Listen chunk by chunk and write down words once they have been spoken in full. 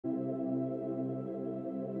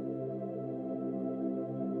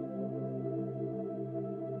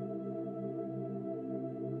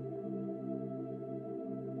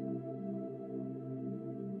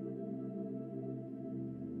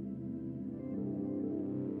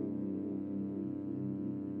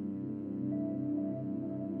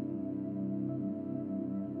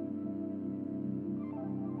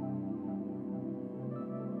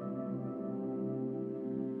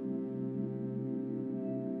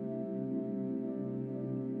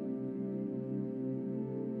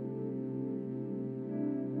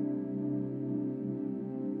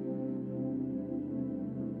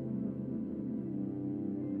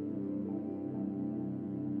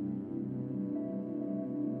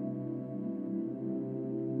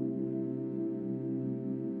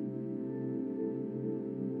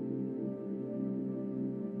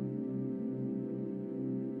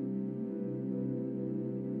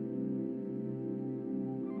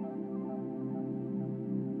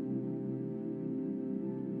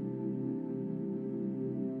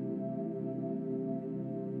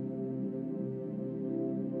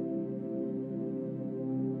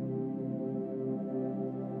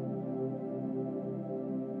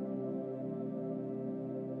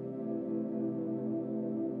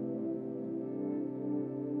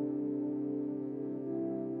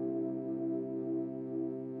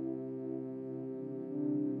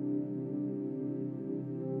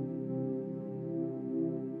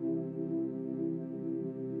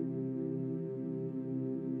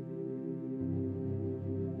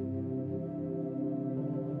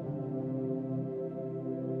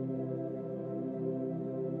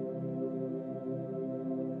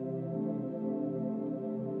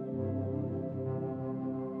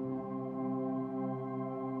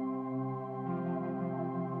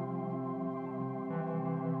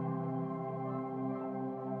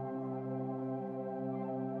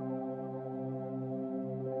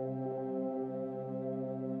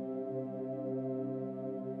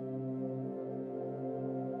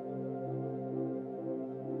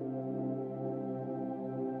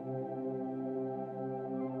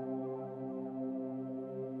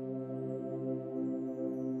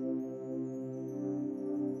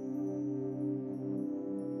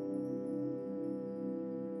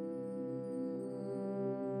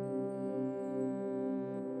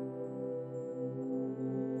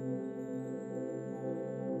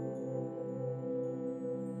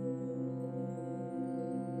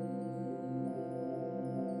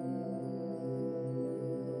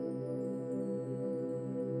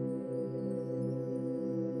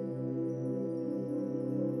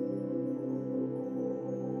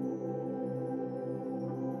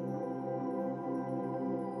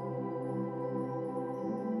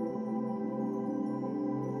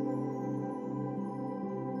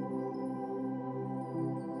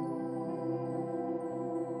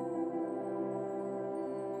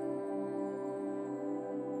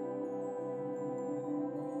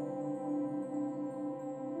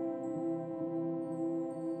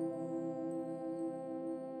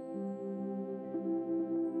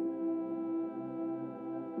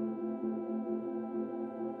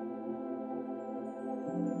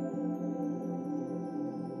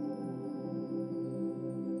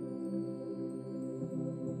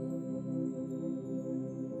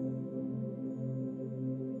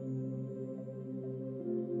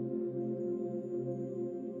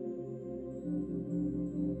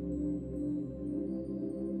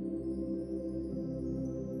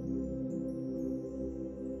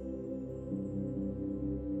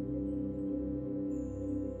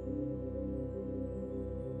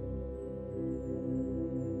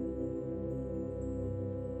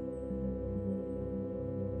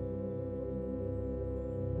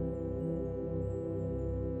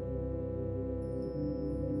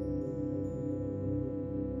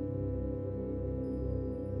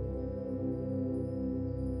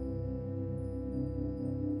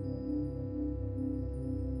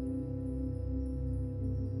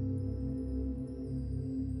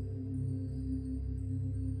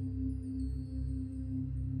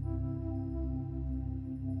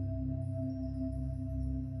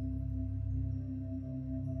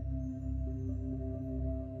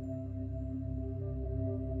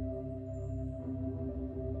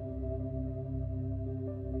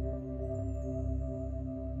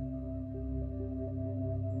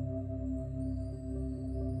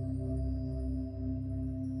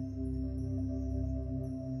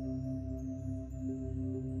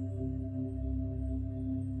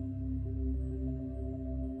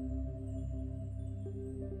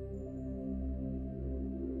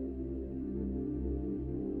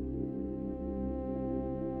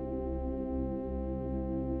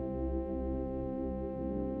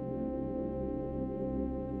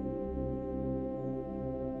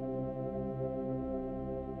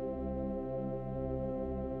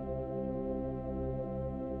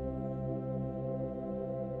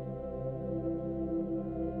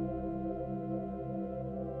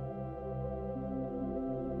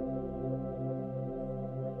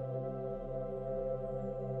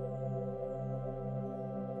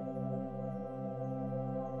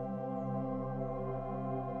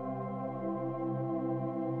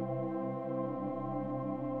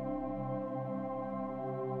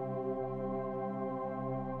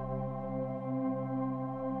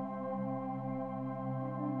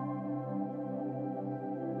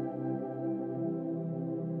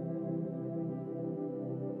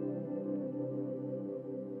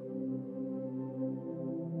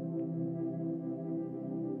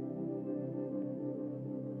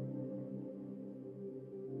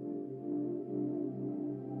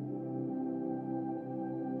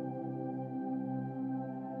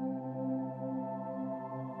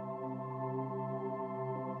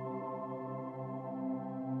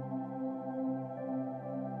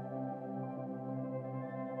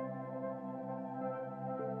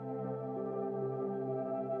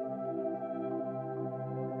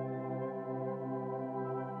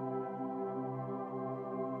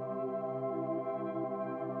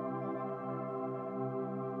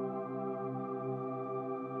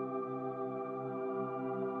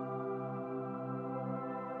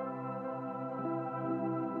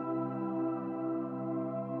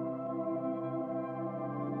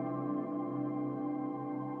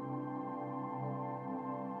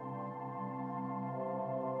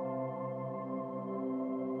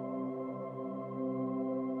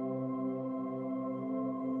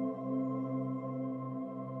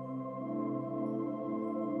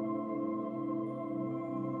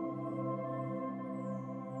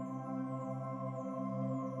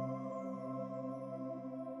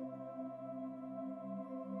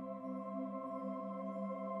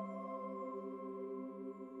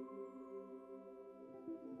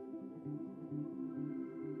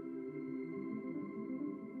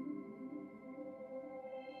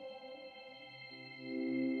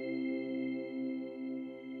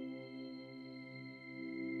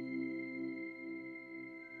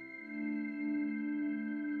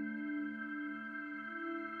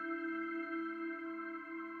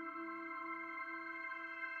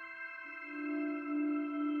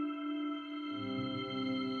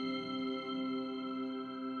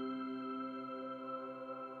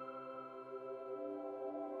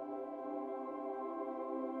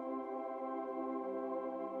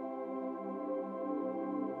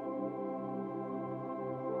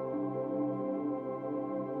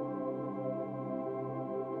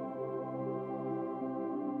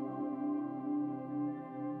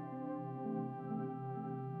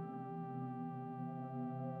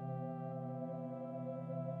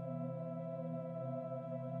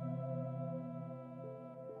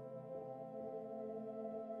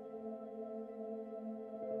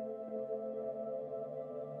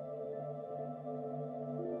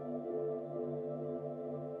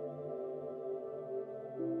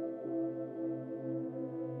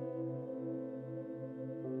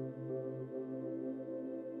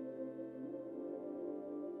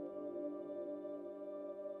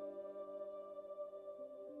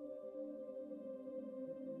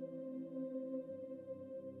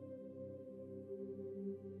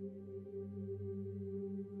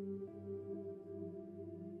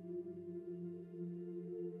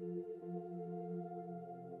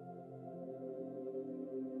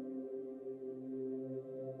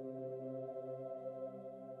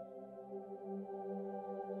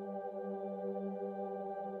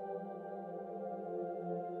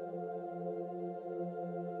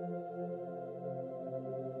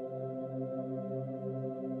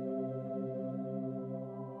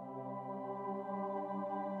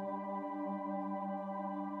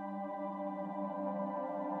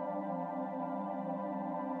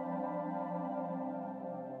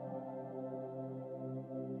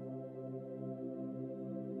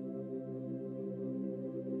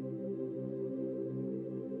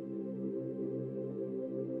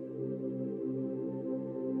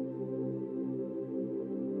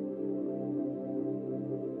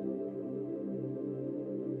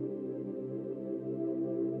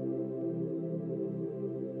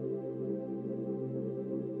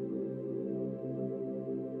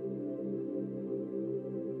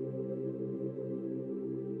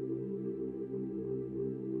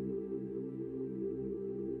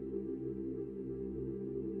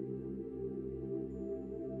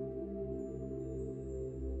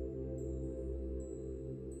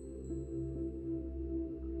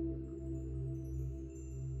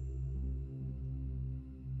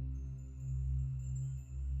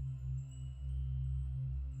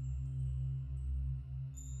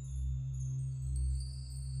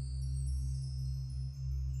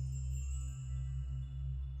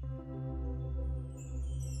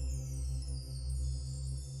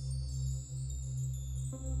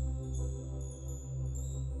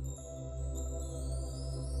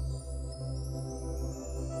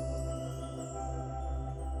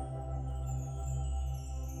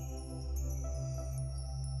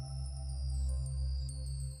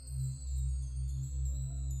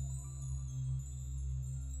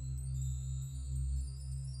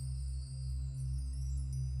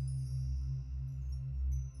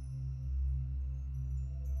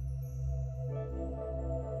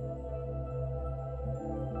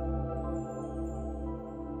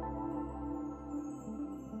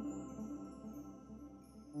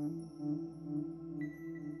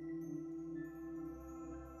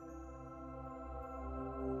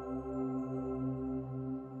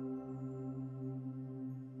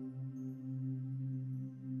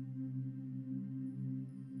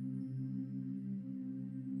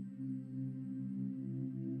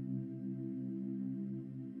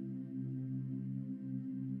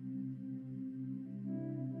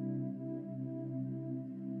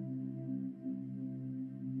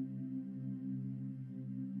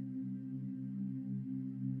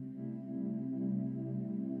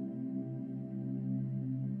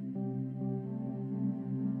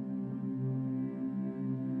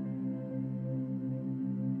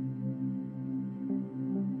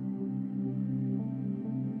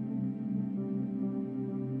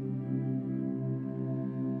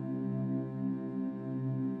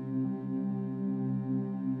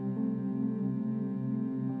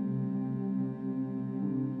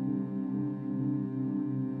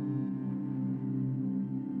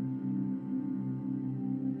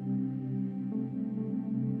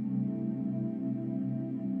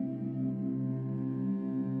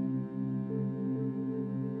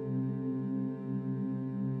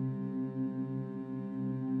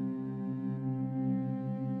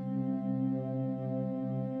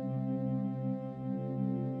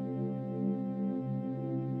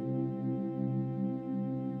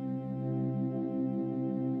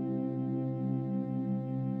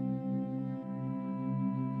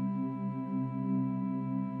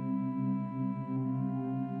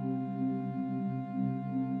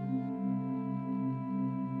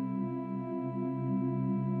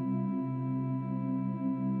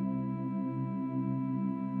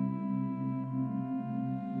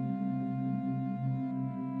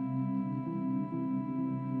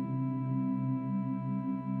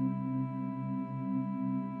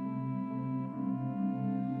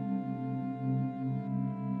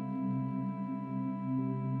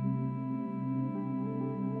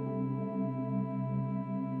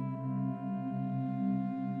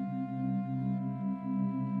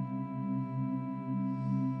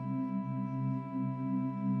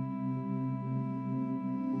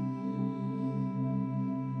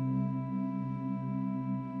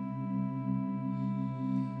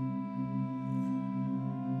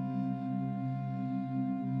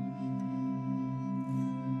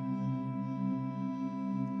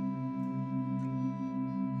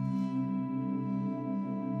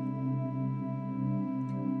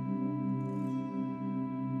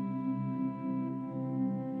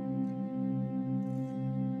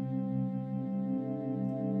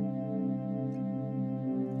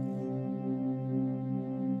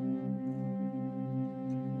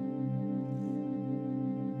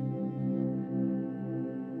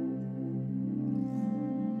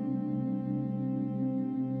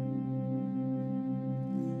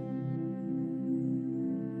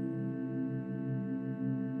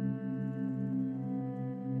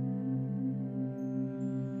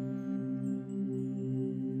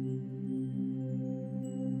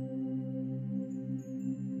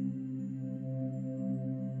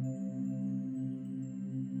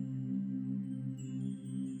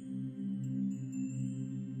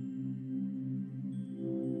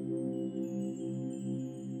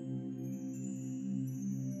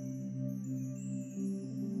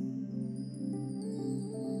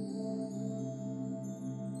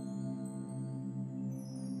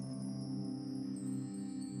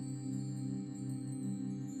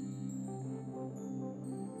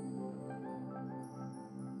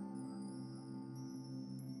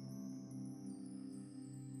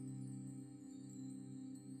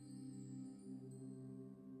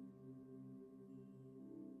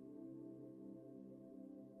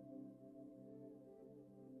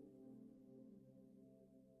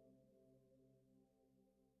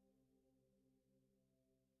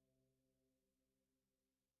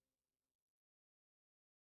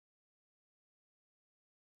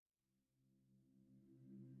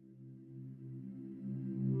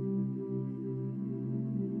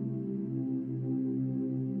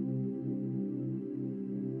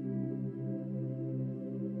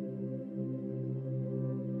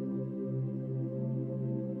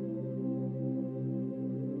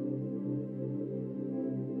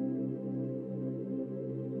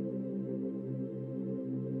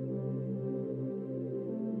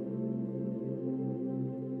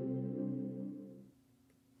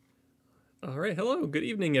All right, hello, good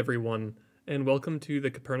evening, everyone, and welcome to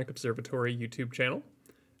the Kopernik Observatory YouTube channel.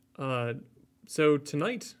 So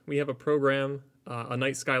tonight we have a program, a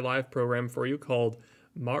Night Sky Live program for you called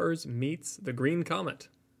Mars Meets the Green Comet.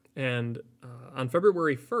 And on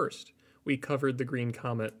February 1st, we covered the Green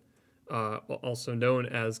Comet also known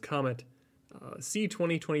as Comet C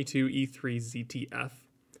 2022 E3 ZTF.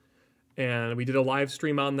 And we did a live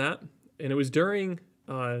stream on that, and it was during,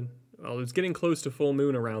 well, it was getting close to full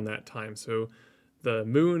moon around that time, so the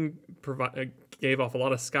moon gave off a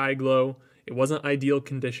lot of sky glow. It wasn't ideal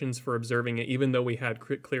conditions for observing it, even though we had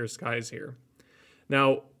clear skies here.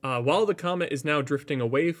 Now, while the comet is now drifting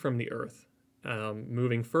away from the Earth,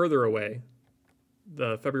 moving further away,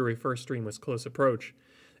 the February 1st stream was close approach,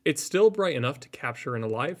 it's still bright enough to capture in a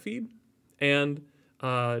live feed and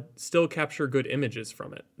still capture good images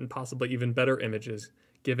from it, and possibly even better images,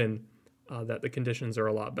 given that the conditions are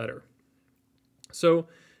a lot better. So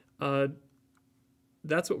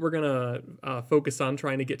that's what we're going to focus on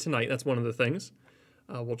trying to get tonight. That's one of the things.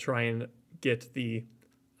 We'll try and get the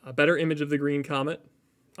better image of the green comet.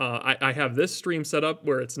 I have this stream set up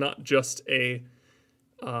where it's not just a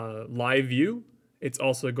live view, it's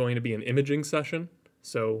also going to be an imaging session.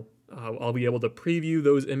 So I'll be able to preview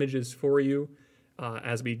those images for you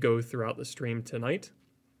as we go throughout the stream tonight.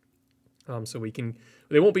 So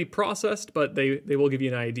they won't be processed, but they will give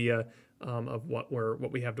you an idea of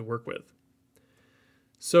what we have to work with.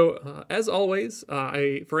 So as always,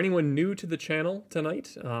 for anyone new to the channel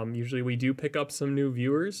tonight, usually we do pick up some new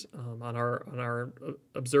viewers on our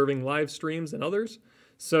observing live streams and others.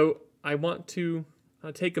 So I want to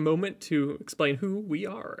take a moment to explain who we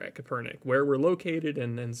are at Kopernik, where we're located,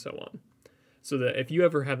 and so on. So that if you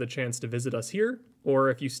ever have the chance to visit us here,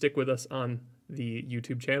 or if you stick with us on the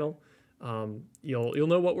YouTube channel, you'll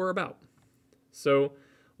know what we're about. So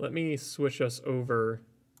let me switch us over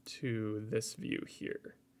to this view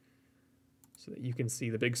here so that you can see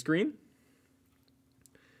the big screen.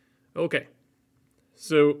 Okay,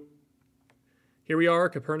 so here we are,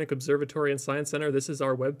 Kopernik Observatory and Science Center. This is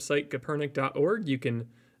our website, kopernik.org. You can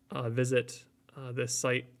visit this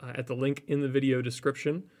site at the link in the video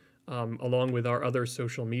description, along with our other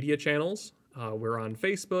social media channels. We're on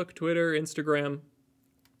Facebook, Twitter, Instagram.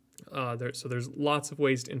 So there's lots of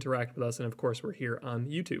ways to interact with us, and of course we're here on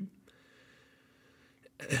YouTube.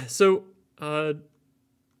 So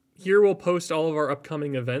here we'll post all of our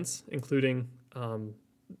upcoming events, including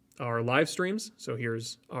our live streams. So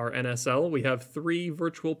here's our NSL. We have 3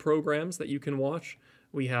 virtual programs that you can watch.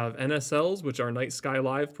 We have NSLs, which are Night Sky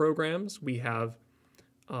Live programs. We have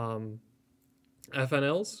FNLs,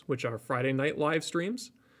 which are Friday night live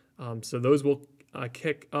streams. So those will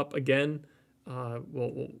kick up again.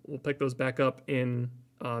 We'll pick those back up in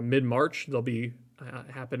mid-March. They'll be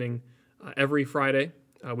happening every Friday.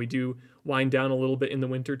 We do wind down a little bit in the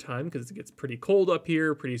winter time because it gets pretty cold up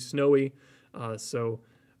here, pretty snowy. So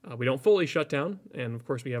we don't fully shut down. And of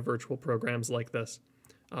course we have virtual programs like this.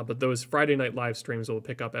 But those Friday night live streams will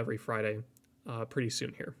pick up every Friday pretty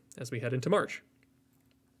soon here as we head into March.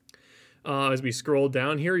 As we scroll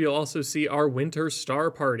down here, you'll also see our Winter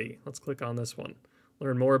Star Party. Let's click on this one.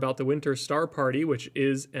 Learn more about the Winter Star Party, which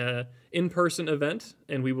is an in-person event,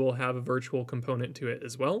 and we will have a virtual component to it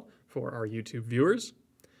as well for our YouTube viewers.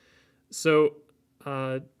 So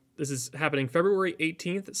this is happening February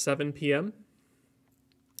 18th at 7 p.m.,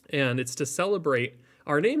 and it's to celebrate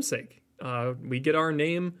our namesake. We get our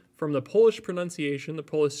name from the Polish pronunciation, the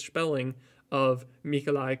Polish spelling of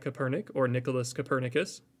Mikołaj Kopernik, or Nicholas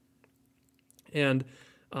Copernicus. And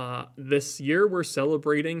this year we're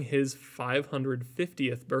celebrating his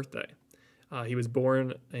 550th birthday. He was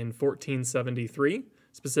born in 1473,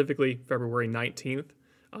 specifically February 19th.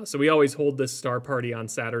 So we always hold this star party on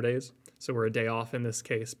Saturdays, so we're a day off in this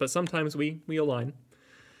case, but sometimes we align.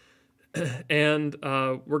 And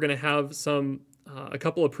we're going to have a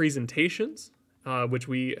couple of presentations, which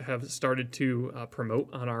we have started to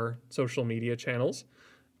promote on our social media channels.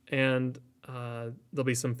 And there'll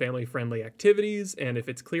be some family-friendly activities, and if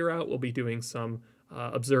it's clear out, we'll be doing some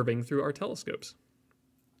observing through our telescopes.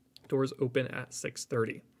 Doors open at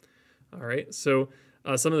 6:30. All right, so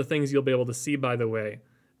some of the things you'll be able to see, by the way,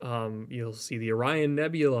 you'll see the Orion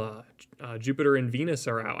Nebula, Jupiter and Venus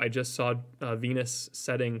are out. I just saw Venus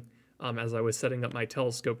setting as I was setting up my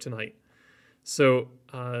telescope tonight. So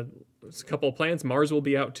there's a couple of plans. Mars will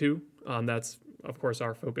be out too. That's, of course,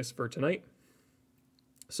 our focus for tonight.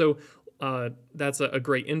 So that's a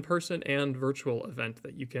great in-person and virtual event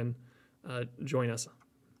that you can join us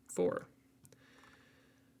for.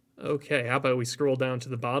 Okay, how about we scroll down to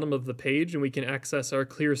the bottom of the page and we can access our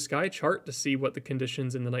clear sky chart to see what the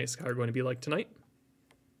conditions in the night sky are going to be like tonight.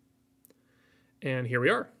 And here we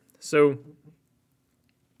are. So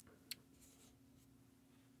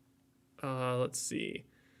let's see.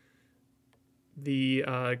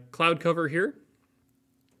 The cloud cover here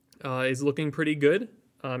is looking pretty good.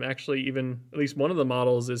 Actually, even at least one of the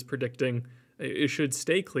models is predicting it should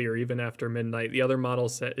stay clear even after midnight. The other model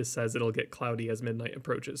says it'll get cloudy as midnight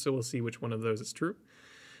approaches, so we'll see which one of those is true.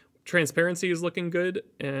 Transparency is looking good,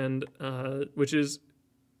 and which is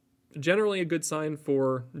generally a good sign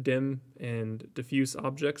for dim and diffuse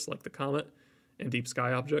objects like the comet and deep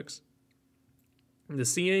sky objects. The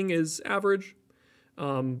seeing is average,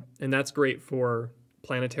 and that's great for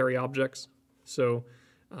planetary objects. So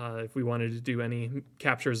if we wanted to do any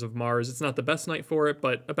captures of Mars, it's not the best night for it,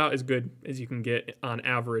 but about as good as you can get on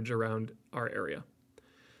average around our area.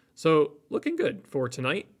 So looking good for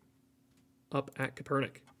tonight up at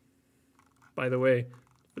Kopernik. By the way,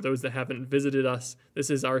 for those that haven't visited us, this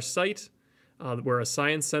is our site. We're a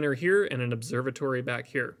science center here and an observatory back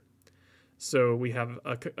here. So we have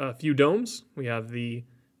a few domes. We have the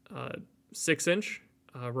 6-inch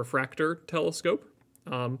refractor telescope,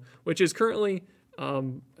 which is currently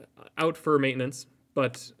out for maintenance,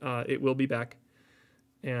 but it will be back.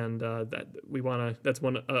 And that's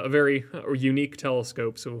a very unique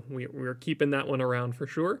telescope, so we're keeping that one around for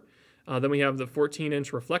sure. Then we have the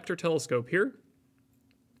 14-inch reflector telescope here.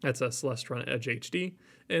 That's a Celestron Edge HD.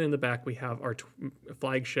 And in the back, we have our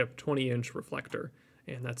flagship 20-inch reflector,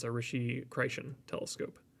 and that's a Rishi Kreishin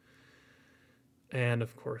telescope. And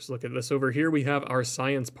of course, look at this over here. We have our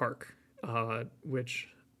science park, which,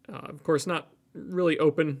 of course, not really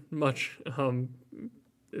open much,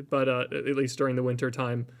 but at least during the winter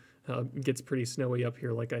time, gets pretty snowy up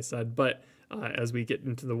here, like I said. But as we get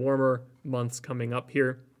into the warmer months coming up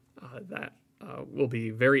here, that will be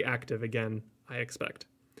very active again, I expect.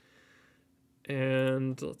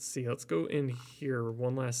 And let's see, let's go in here.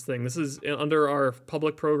 One last thing. This is under our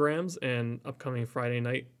public programs and upcoming Friday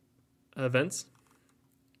night events.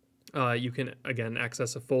 You can, again,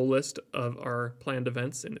 access a full list of our planned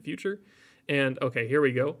events in the future. And okay, here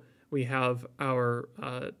we go. We have our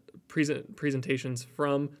presentations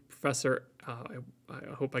from Professor,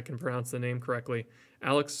 I hope I can pronounce the name correctly,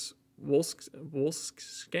 Alex Wolskan?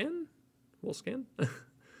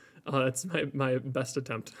 That's my best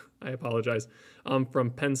attempt. I apologize.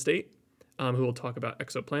 From Penn State, who will talk about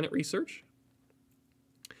exoplanet research.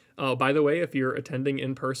 By the way, if you're attending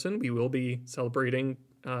in person, we will be celebrating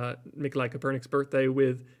Nikolai Kopernik's birthday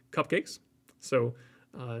with cupcakes. So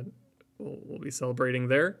we'll be celebrating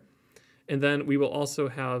there. And then we will also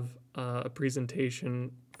have a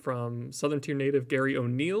presentation from Southern Tier native Gary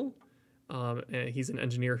O'Neill. He's an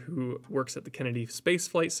engineer who works at the Kennedy Space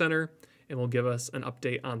Flight Center and will give us an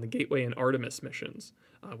update on the Gateway and Artemis missions,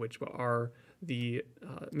 which are the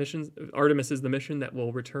missions. Artemis is the mission that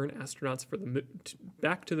will return astronauts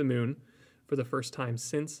back to the moon for the first time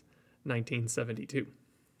since 1972.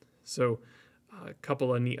 So a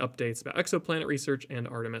couple of neat updates about exoplanet research and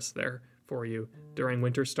Artemis there for you during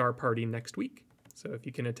Winter Star Party next week. So if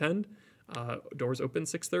you can attend, doors open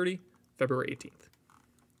 6:30, February 18th.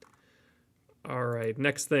 All right,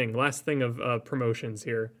 next thing, last thing of promotions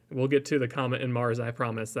here. We'll get to the Comet and Mars, I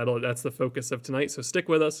promise. That's the focus of tonight, so stick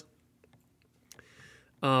with us.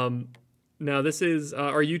 Now, this is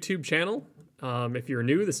our YouTube channel. If you're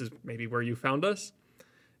new, this is maybe where you found us.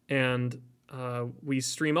 And we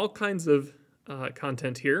stream all kinds of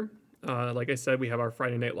content here. Like I said, we have our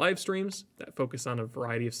Friday night live streams that focus on a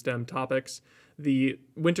variety of STEM topics. The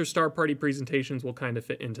Winter Star Party presentations will kind of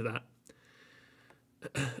fit into that.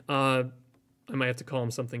 I might have to call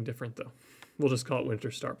them something different, though. We'll just call it Winter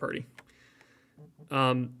Star Party.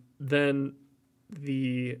 Then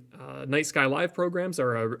the Night Sky Live programs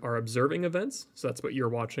are our observing events, so that's what you're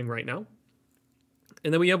watching right now.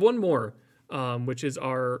 And then we have one more, which is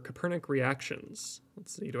our Kopernik reactions.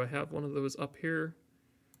 Let's see, do I have one of those up here?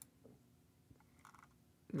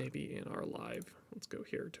 Maybe in our live. Let's go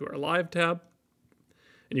here to our live tab.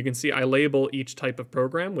 And you can see I label each type of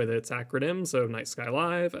program with its acronym. So Night Sky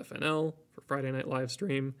Live, FNL, for Friday Night Live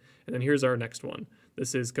Stream. And then here's our next one.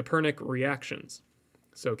 This is Kopernik Reactions.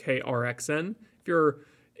 So KRXN. If you're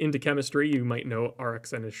into chemistry, you might know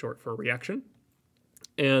RXN is short for reaction.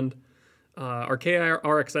 And our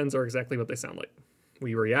KRXNs are exactly what they sound like.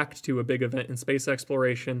 We react to a big event in space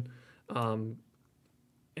exploration. And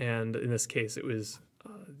in this case, it was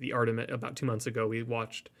the Artemis. About 2 months ago, we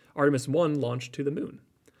watched Artemis 1 launch to the moon.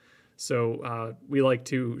 So we like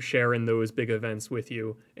to share in those big events with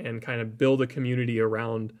you and kind of build a community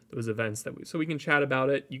around those events so we can chat about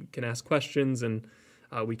it. You can ask questions and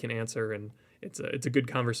we can answer, and it's a good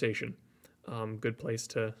conversation. Good place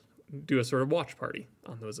to do a sort of watch party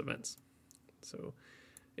on those events. So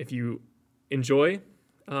if you enjoy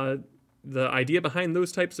the idea behind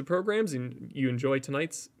those types of programs and you enjoy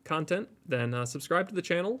tonight's content, then subscribe to the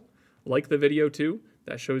channel, like the video too.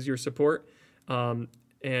 That shows your support.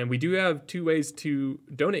 And we do have two ways to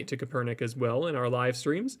donate to Kopernik as well in our live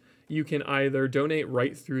streams. You can either donate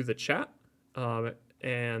right through the chat,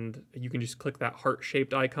 and you can just click that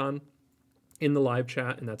heart-shaped icon in the live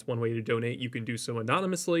chat, and that's one way to donate. You can do so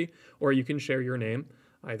anonymously, or you can share your name,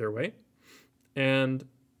 either way. And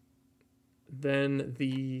then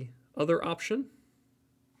the other option,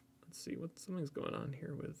 let's see, something's going on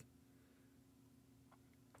here with,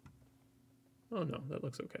 oh no, that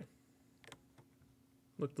looks okay.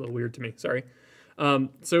 Looked a little weird to me, sorry. And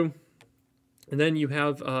then you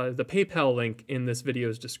have the PayPal link in this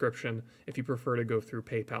video's description. If you prefer to go through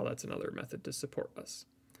PayPal, that's another method to support us.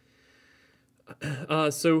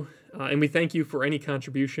 And we thank you for any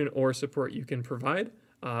contribution or support you can provide.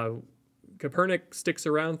 Kopernik sticks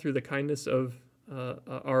around through the kindness of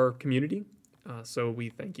our community. So we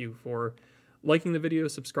thank you for liking the video,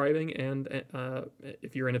 subscribing, and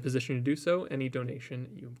if you're in a position to do so, any donation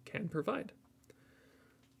you can provide.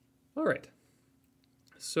 All right.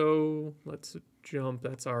 So let's jump.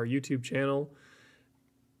 That's our YouTube channel.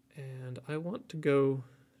 And I want to go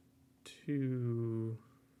to...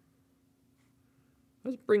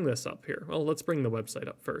 Let's bring this up here. Well, let's bring the website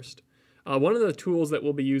up first. One of the tools that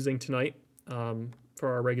we'll be using tonight, for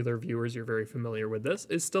our regular viewers, you're very familiar with this,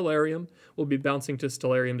 is Stellarium. We'll be bouncing to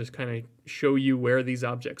Stellarium to kind of show you where these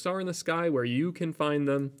objects are in the sky, where you can find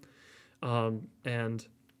them, and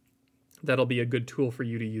that'll be a good tool for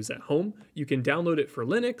you to use at home. You can download it for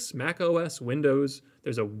Linux, Mac OS, Windows.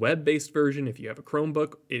 There's a web-based version if you have a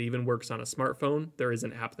Chromebook. It even works on a smartphone. There is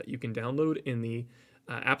an app that you can download in the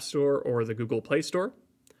App Store or the Google Play Store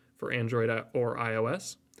for Android or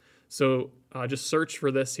iOS. So just search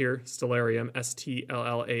for this here, Stellarium,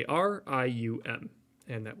 Stellarium,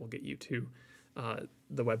 and that will get you to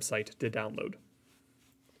the website to download.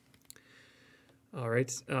 All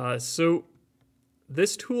right, so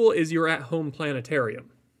this tool is your at-home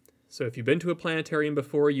planetarium. So if you've been to a planetarium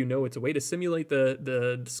before, you know it's a way to simulate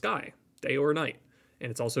the sky, day or night. And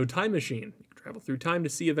it's also a time machine. You can travel through time to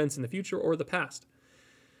see events in the future or the past.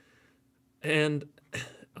 And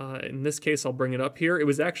in this case, I'll bring it up here. It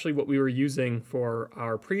was actually what we were using for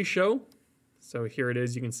our pre-show. So here it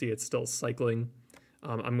is. You can see it's still cycling.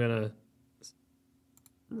 I'm going to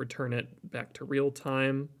return it back to real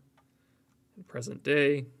time, present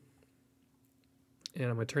day. And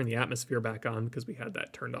I'm going to turn the atmosphere back on because we had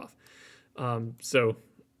that turned off. So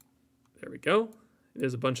there we go.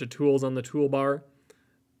 There's a bunch of tools on the toolbar.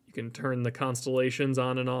 You can turn the constellations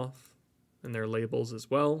on and off and their labels as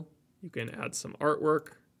well. You can add some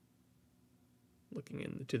artwork, looking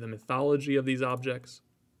into the mythology of these objects.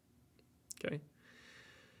 Okay.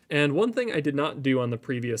 And one thing I did not do on the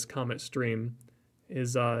previous Comet stream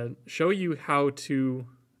is show you how to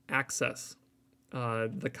access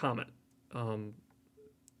the Comet.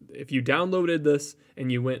 If you downloaded this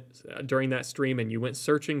and you went during that stream and you went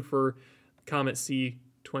searching for Comet C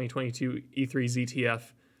 2022 E3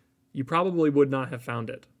 ZTF, you probably would not have found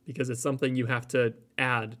it because it's something you have to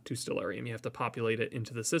add to Stellarium. You have to populate it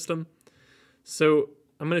into the system. So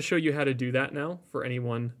I'm going to show you how to do that now for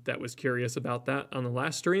anyone that was curious about that on the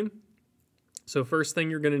last stream. So first thing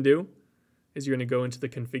you're going to do is you're going to go into the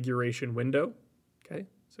configuration window. Okay,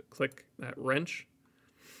 so click that wrench,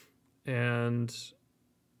 and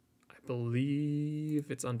I believe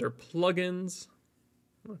it's under plugins.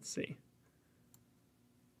 Let's see.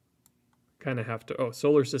 Kind of have to,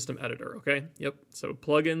 solar system editor, okay? Yep, so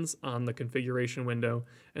plugins on the configuration window,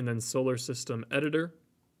 and then solar system editor.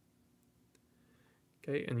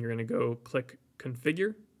 Okay, and you're gonna go click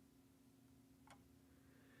configure.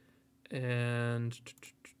 And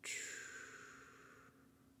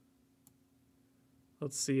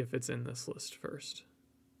let's see if it's in this list first.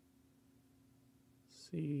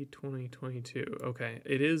 C 2022, okay.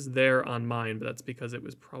 It is there on mine, but that's because it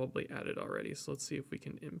was probably added already. So let's see if we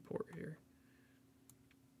can import here.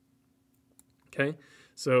 Okay,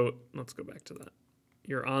 so let's go back to that.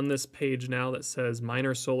 You're on this page now that says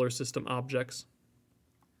minor solar system objects.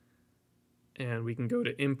 And we can go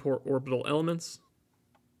to import orbital elements.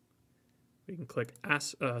 We can click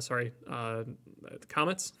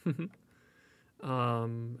comets.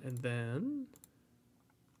 And then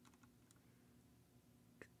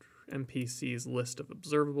MPC's list of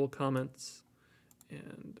observable comets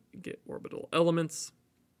and get orbital elements.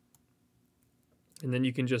 And then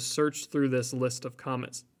you can just search through this list of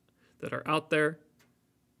comets that are out there.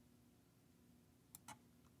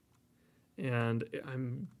 And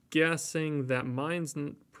I'm guessing that mine's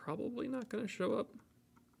probably not going to show up.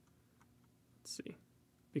 Let's see.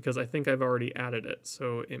 Because I think I've already added it,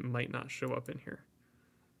 so it might not show up in here.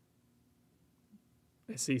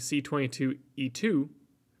 I see C22E2,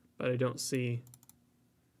 but I don't see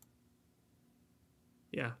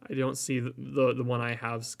Yeah, I don't see the one I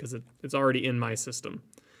have because it's already in my system.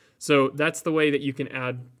 So that's the way that you can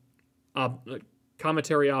add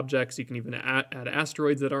cometary objects. You can even add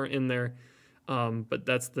asteroids that aren't in there. But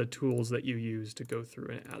that's the tools that you use to go through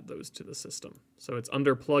and add those to the system. So it's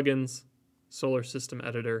under Plugins, Solar System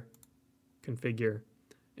Editor, Configure,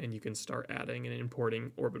 and you can start adding and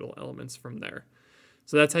importing orbital elements from there.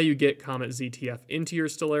 So that's how you get Comet ZTF into your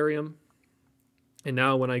stellarium. And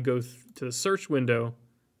now when I go to the search window,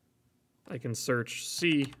 I can search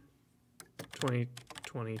C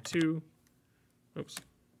 2022. Oops,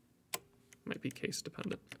 might be case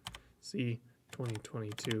dependent. C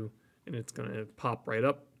 2022. And it's going to pop right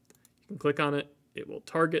up. You can click on it. It will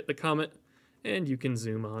target the comet, and you can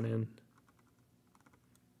zoom on in.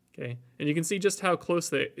 Okay, and you can see just how close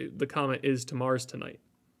the comet is to Mars tonight.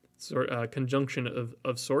 Sort conjunction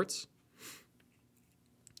of sorts.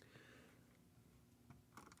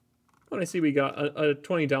 Well, I see we got a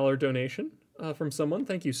 $20 donation from someone.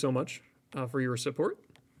 Thank you so much for your support.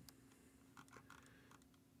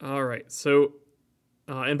 All right, so.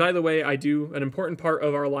 And by the way, an important part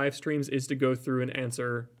of our live streams is to go through and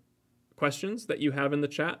answer questions that you have in the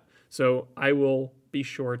chat. So I will be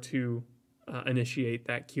sure to initiate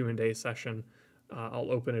that Q&A session.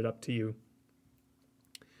 I'll open it up to you.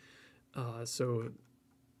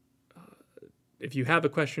 If you have a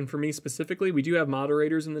question for me specifically, we do have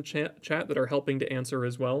moderators in the chat that are helping to answer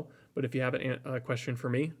as well. But if you have a question for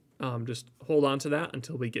me, just hold on to that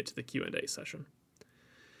until we get to the Q&A session.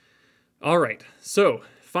 All right, so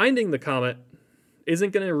finding the comet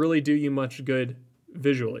isn't going to really do you much good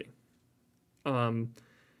visually.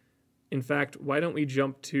 In fact, why don't we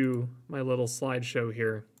jump to my little slideshow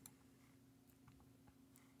here.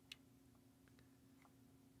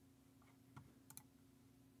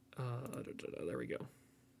 There we go.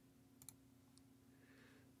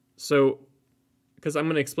 So, because I'm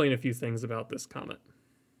going to explain a few things about this comet.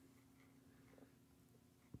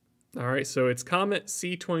 All right, so it's Comet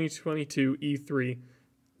C 2022 E3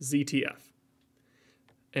 ZTF.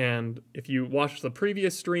 And if you watched the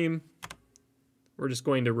previous stream, we're just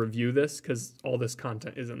going to review this because all this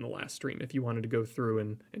content is in the last stream if you wanted to go through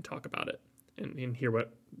and talk about it and hear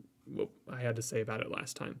what I had to say about it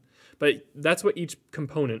last time. But that's what each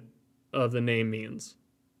component of the name means.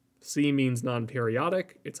 C means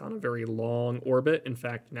non-periodic. It's on a very long orbit. In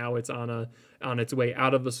fact, now it's on its way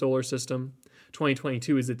out of the solar system.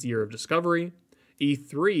 2022 is its year of discovery.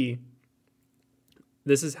 E3,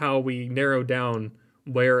 this is how we narrow down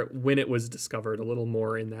when it was discovered a little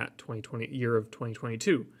more in that year of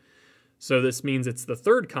 2022. So this means it's the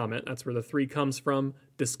third comet. That's where the 3 comes from.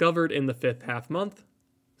 Discovered in the 5th half month.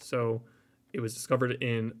 So it was discovered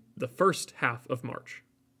in the first half of March.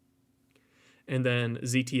 And then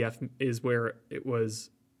ZTF is where it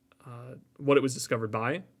was, what it was discovered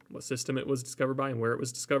by, what system it was discovered by, and where it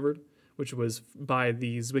was discovered, which was by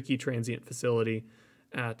the Zwicky Transient Facility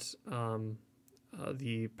at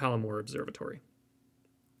the Palomar Observatory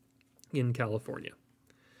in California.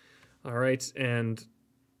 All right, and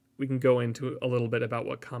we can go into a little bit about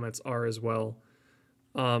what comets are as well.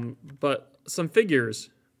 But some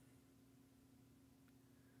figures,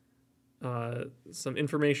 some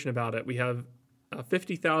information about it. We have a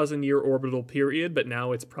 50,000-year orbital period, but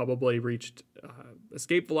now it's probably reached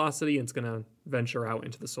escape velocity and it's going to venture out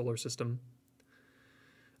into the solar system,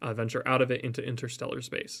 venture out of it into interstellar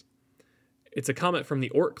space. It's a comet from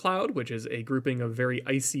the Oort cloud, which is a grouping of very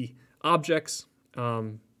icy objects,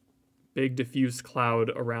 big diffuse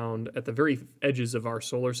cloud around at the very edges of our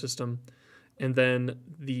solar system. And then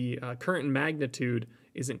the current magnitude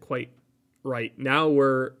isn't quite right. Now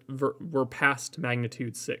we're past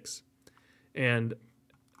magnitude 6. And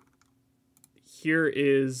here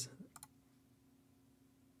is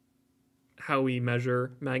how we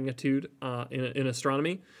measure magnitude in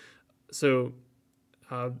astronomy. So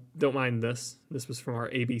don't mind this. This was from our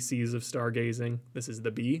ABCs of stargazing. This is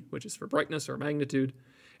the B, which is for brightness or magnitude.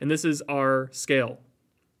 And this is our scale.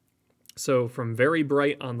 So from very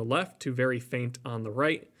bright on the left to very faint on the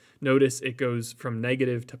right. Notice it goes from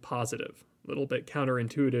negative to positive. A little bit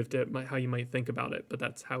counterintuitive to how you might think about it, but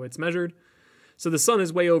that's how it's measured. So the sun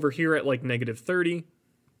is way over here at like negative 30.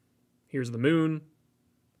 Here's the moon.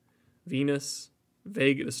 Venus,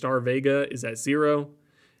 Vega, the star Vega is at 0.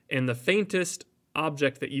 And the faintest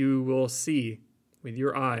object that you will see with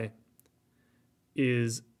your eye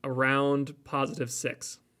is around positive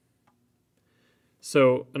 6.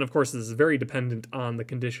 So, and of course, this is very dependent on the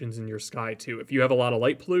conditions in your sky too. If you have a lot of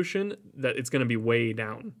light pollution, that it's going to be way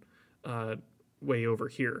down, way over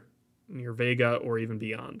here near Vega or even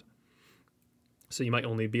beyond. So you might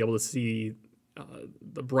only be able to see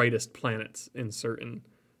the brightest planets in certain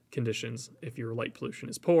conditions, if your light pollution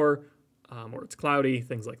is poor or it's cloudy,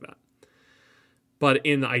 things like that. But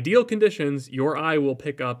in the ideal conditions, your eye will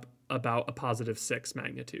pick up about a +6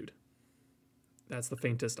 magnitude. That's the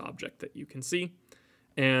faintest object that you can see.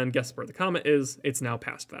 And guess where the comet is? It's now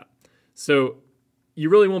past that. So you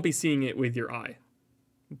really won't be seeing it with your eye.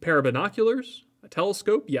 A pair of binoculars, a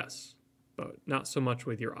telescope, yes, but not so much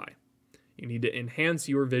with your eye. You need to enhance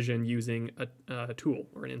your vision using a tool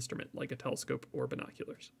or an instrument like a telescope or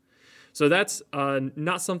binoculars. So that's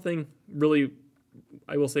not something really,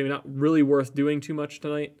 I will say, not really worth doing too much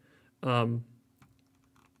tonight,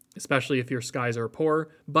 especially if your skies are poor.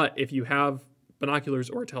 But if you have binoculars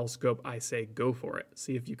or a telescope, I say go for it.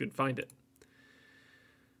 See if you can find it.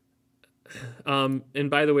 And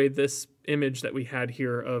by the way, this image that we had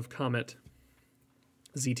here of Comet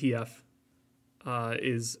ZTF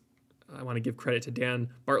is, I want to give credit to Dan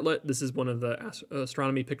Bartlett. This is one of the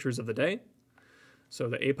astronomy pictures of the day, so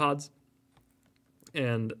the APODs.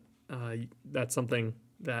 And that's something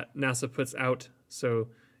that NASA puts out, so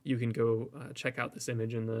you can go check out this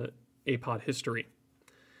image in the APOD history.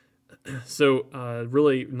 So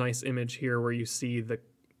really nice image here where you see the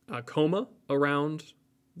coma around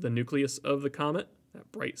the nucleus of the comet, that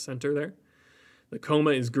bright center there. The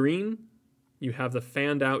coma is green. You have the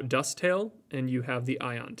fanned out dust tail, and you have the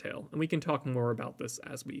ion tail. And we can talk more about this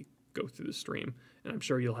as we go through the stream, and I'm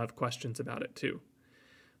sure you'll have questions about it too.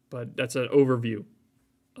 But that's an overview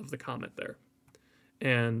of the comet there.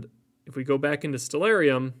 And if we go back into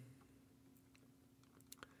Stellarium,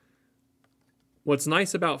 what's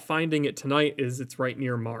nice about finding it tonight is it's right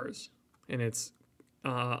near Mars, and it's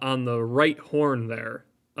on the right horn there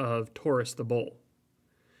of Taurus the Bull.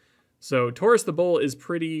 So Taurus the Bull is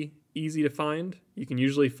pretty easy to find. You can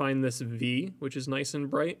usually find this V, which is nice and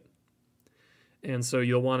bright. And so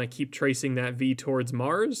you'll want to keep tracing that V towards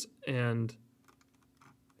Mars. And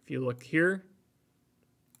if you look here,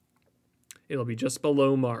 it'll be just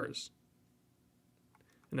below Mars.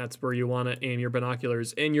 And that's where you want to aim your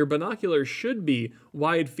binoculars. And your binoculars should be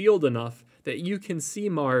wide field enough that you can see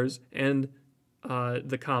Mars and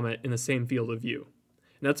the comet in the same field of view.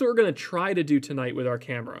 And that's what we're going to try to do tonight with our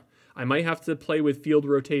camera. I might have to play with field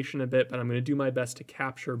rotation a bit, but I'm going to do my best to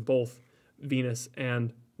capture both Mars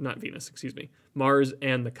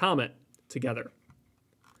and the comet together.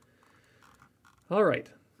 All right,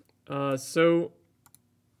 so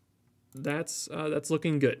that's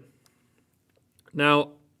looking good.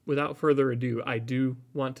 Now, without further ado, I do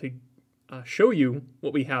want to show you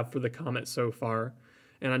what we have for the comet so far,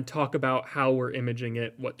 and talk about how we're imaging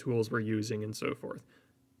it, what tools we're using, and so forth.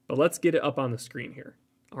 But let's get it up on the screen here,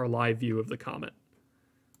 our live view of the comet.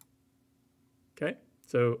 Okay,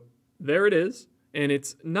 so there it is, and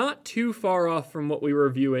it's not too far off from what we were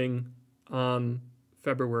viewing on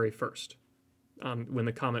February 1st, when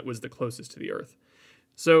the comet was the closest to the Earth.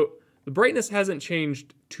 So the brightness hasn't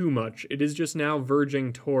changed too much. It is just now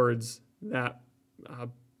verging towards that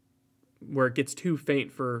where it gets too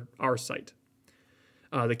faint for our sight.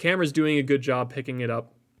 The camera's doing a good job picking it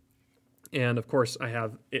up, and of course I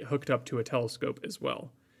have it hooked up to a telescope as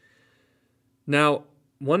well. Now,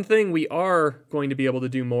 one thing we are going to be able to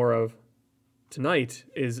do more of tonight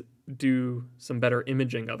is do some better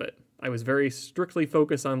imaging of it. I was very strictly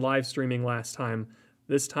focused on live streaming last time.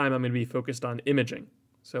 This time I'm going to be focused on imaging.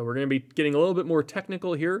 So we're going to be getting a little bit more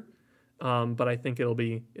technical here, but I think it'll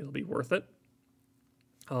be worth it.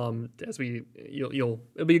 It'll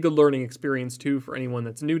be a good learning experience too for anyone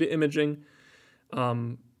that's new to imaging.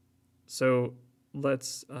 So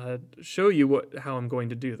let's show you how I'm going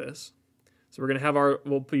to do this. So we're going to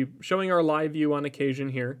we'll be showing our live view on occasion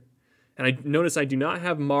here. And I notice I do not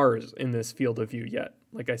have Mars in this field of view yet.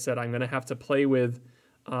 Like I said, I'm going to have to play with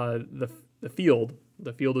the field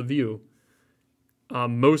of view.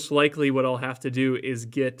 Most likely what I'll have to do is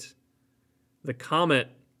get the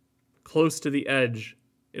comet close to the edge.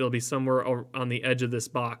 It'll be somewhere on the edge of this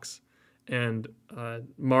box. And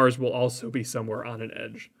Mars will also be somewhere on an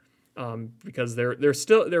edge. Because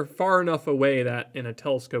they're far enough away that in a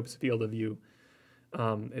telescope's field of view,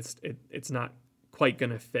 it's not quite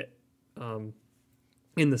going to fit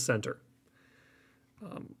in the center.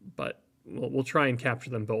 But we'll try and capture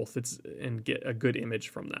them both and get a good image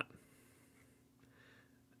from that.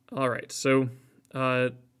 All right, so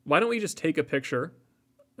why don't we just take a picture?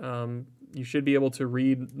 You should be able to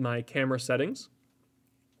read my camera settings.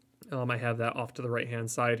 I have that off to the right-hand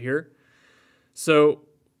side here. So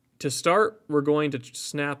to start, we're going to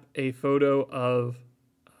snap a photo of,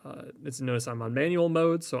 notice I'm on manual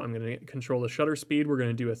mode, so I'm going to control the shutter speed. We're going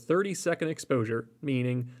to do a 30-second exposure,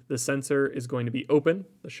 meaning the sensor is going to be open.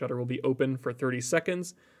 The shutter will be open for 30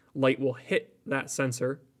 seconds. Light will hit that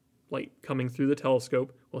sensor, light coming through the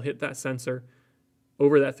telescope will hit that sensor.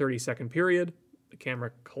 Over that 30-second period, the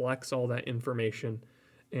camera collects all that information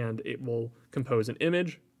and it will compose an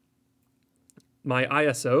image. My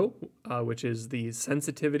ISO, which is the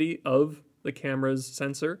sensitivity of the camera's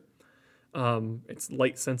sensor, its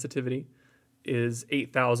light sensitivity, is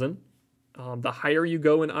 8,000. The higher you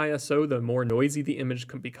go in ISO, the more noisy the image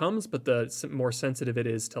becomes, but the more sensitive it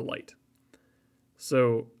is to light.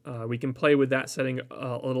 So we can play with that setting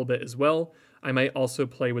a little bit as well. I might also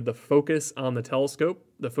play with the focus on the telescope.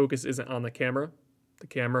 The focus isn't on the camera. The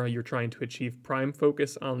camera, you're trying to achieve prime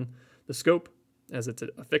focus on the scope as it's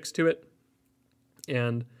affixed to it.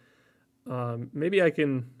 And maybe I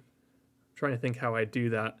can, I'm trying to think how I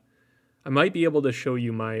do that. I might be able to show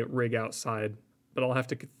you my rig outside, but I'll have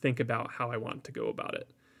to think about how I want to go about it.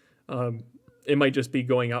 It might just be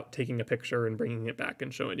going out, taking a picture and bringing it back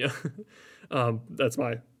and showing you. That's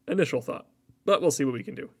my initial thought, but we'll see what we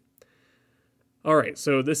can do. All right,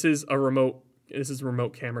 so this is remote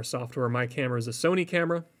camera software. My camera is a Sony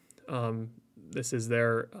camera. This is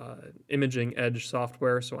their Imaging Edge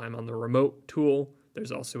software, so I'm on the remote tool.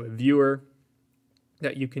 There's also a viewer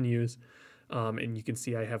that you can use, and you can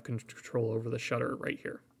see I have control over the shutter right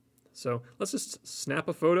here. So let's just snap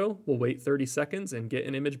a photo. We'll wait 30 seconds and get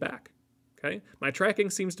an image back. Okay, my tracking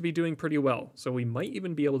seems to be doing pretty well, so we might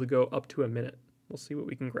even be able to go up to a minute. We'll see what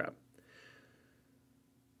we can grab.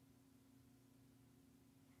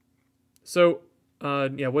 So,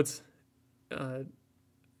 yeah,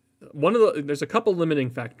 there's a couple limiting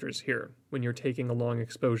factors here when you're taking a long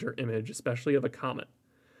exposure image, especially of a comet.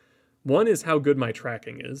 One is how good my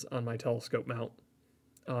tracking is on my telescope mount,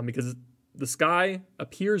 because the sky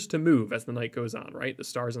appears to move as the night goes on, right? The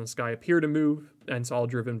stars in the sky appear to move, and it's all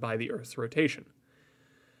driven by the Earth's rotation.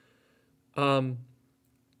 But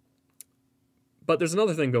there's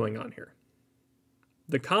another thing going on here.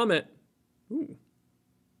 The comet, ooh,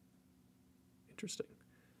 interesting.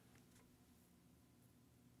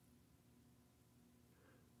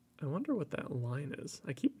 I wonder what that line is.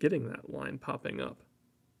 I keep getting that line popping up.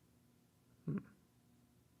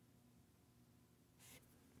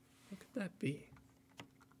 What could that be?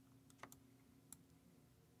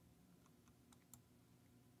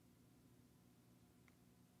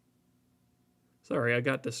 Sorry, I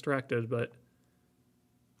got distracted, but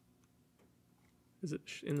is it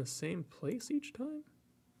in the same place each time?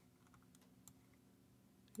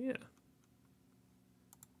 Yeah.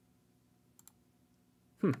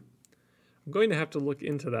 I'm going to have to look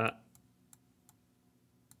into that.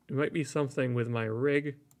 It might be something with my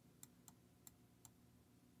rig.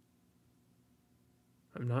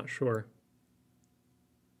 I'm not sure.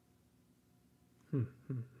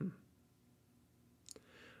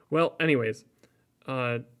 Well, anyways,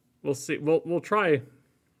 we'll see. We'll try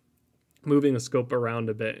moving the scope around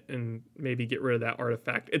a bit and maybe get rid of that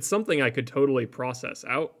artifact. It's something I could totally process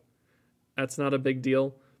out. That's not a big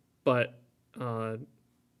deal, but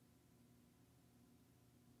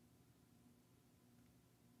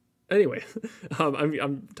anyway,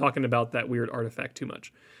 I'm talking about that weird artifact too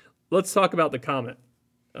much. Let's talk about the comet.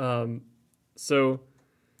 So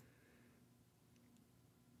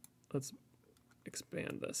let's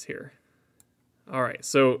expand this here. All right,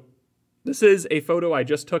 so this is a photo I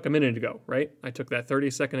just took a minute ago, right? I took that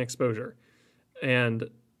 30-second exposure, and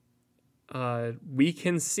we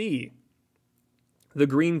can see the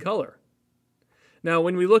green color. Now,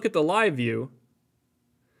 when we look at the live view,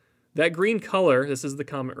 that green color, this is the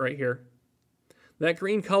comet right here, that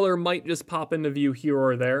green color might just pop into view here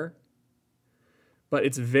or there, but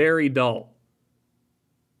it's very dull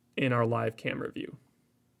in our live camera view,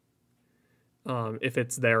 if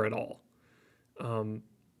it's there at all.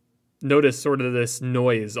 Notice sort of this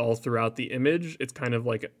noise all throughout the image. It's kind of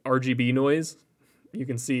like RGB noise. You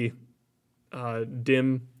can see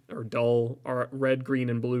dim or dull red, green,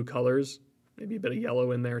 and blue colors. Maybe a bit of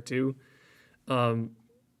yellow in there too.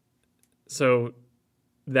 So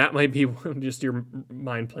that might be just your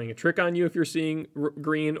mind playing a trick on you if you're seeing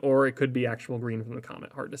green, or it could be actual green from the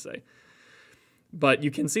comet. Hard to say. But you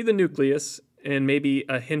can see the nucleus and maybe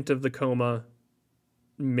a hint of the coma,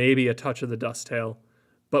 maybe a touch of the dust tail.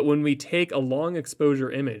 But when we take a long exposure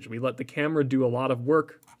image, we let the camera do a lot of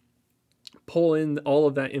work, pull in all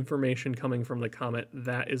of that information coming from the comet.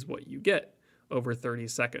 That is what you get over 30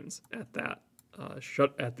 seconds at that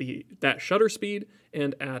that shutter speed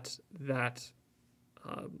and at that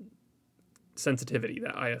sensitivity,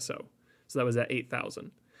 that ISO. So that was at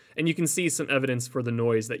 8,000. And you can see some evidence for the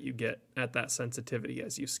noise that you get at that sensitivity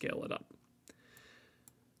as you scale it up.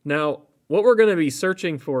 Now, what we're going to be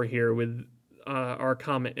searching for here with our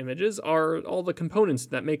comet images are all the components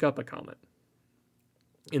that make up a comet.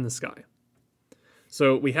 in the sky.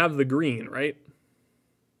 So we have the green, right?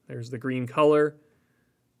 There's the green color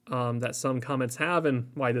that some comets have, and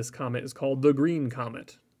why this comet is called the green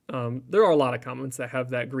comet. There are a lot of comets that have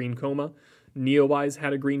that green coma. Neowise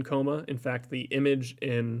had a green coma. In fact, the image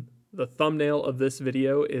in the thumbnail of this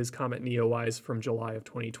video is Comet Neowise from July of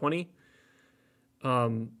 2020.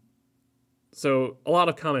 So a lot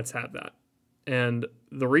of comets have that. And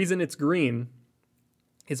the reason it's green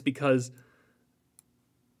is because...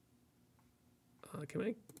 can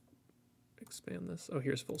I expand this? Oh,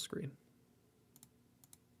 here's full screen.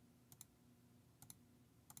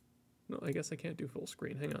 No, I guess I can't do full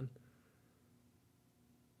screen. Hang on.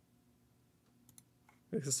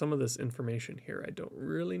 Because some of this information here I don't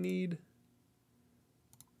really need.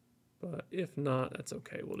 But if not, that's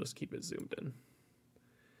okay. We'll just keep it zoomed in.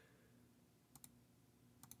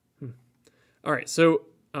 All right, so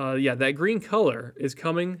yeah, that green color is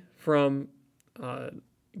coming from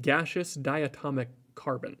gaseous diatomic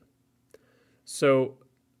carbon. So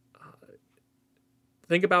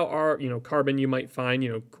think about our, carbon you might find,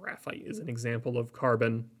 graphite is an example of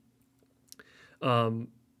carbon.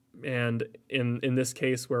 And in this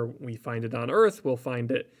case where we find it on Earth, we'll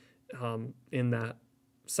find it in that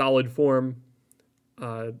solid form.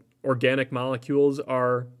 Organic molecules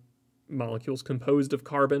are molecules composed of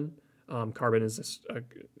carbon. Carbon is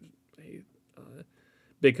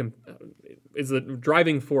is the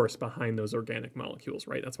driving force behind those organic molecules,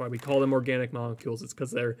 right? That's why we call them organic molecules. It's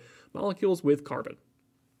because they're molecules with carbon.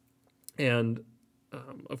 And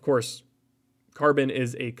of course, carbon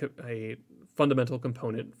is a fundamental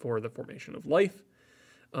component for the formation of life.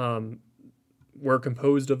 We're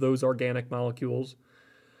composed of those organic molecules.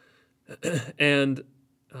 And,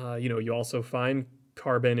 you also find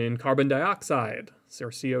carbon in carbon dioxide, or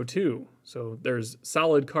CO2. So there's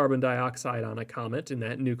solid carbon dioxide on a comet in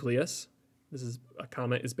that nucleus. A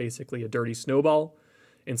comet is basically a dirty snowball.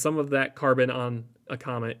 And some of that carbon on a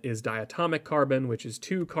comet is diatomic carbon, which is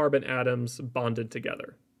 2 carbon atoms bonded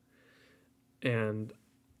together. And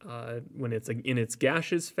when it's in its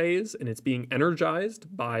gaseous phase and it's being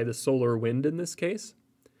energized by the solar wind in this case,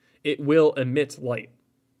 it will emit light.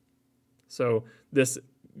 So this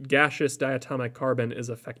gaseous diatomic carbon is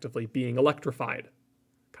effectively being electrified,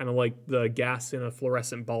 kind of like the gas in a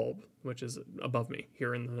fluorescent bulb, which is above me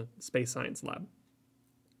here in the space science lab.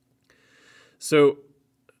 So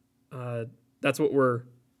that's what we're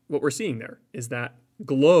seeing there, is that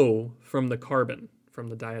glow from the carbon, from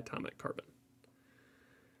the diatomic carbon.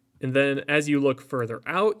 And then as you look further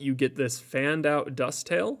out, you get this fanned out dust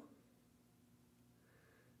tail.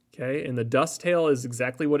 Okay, and the dust tail is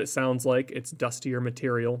exactly what it sounds like. It's dustier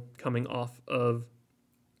material coming off of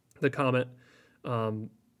the comet.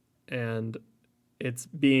 And it's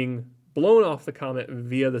being blown off the comet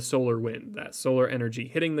via the solar wind. That solar energy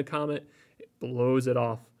hitting the comet, it blows it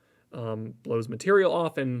off, blows material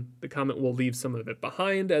off, and the comet will leave some of it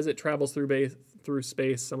behind as it travels through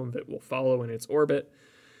space. Some of it will follow in its orbit.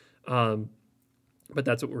 But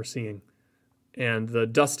that's what we're seeing. And the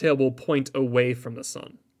dust tail will point away from the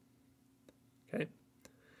sun. Okay.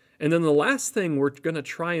 And then the last thing we're going to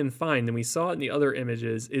try and find, and we saw it in the other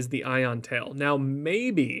images, is the ion tail. Now,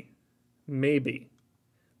 maybe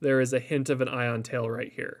there is a hint of an ion tail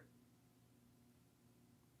right here.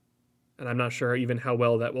 And I'm not sure even how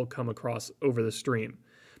well that will come across over the stream.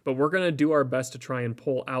 But we're going to do our best to try and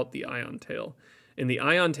pull out the ion tail. And the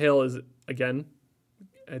ion tail is, again,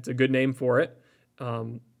 it's a good name for it.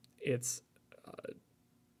 It's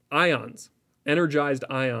ions, energized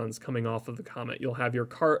ions coming off of the comet. You'll have your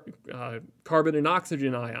carbon and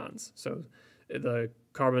oxygen ions. So the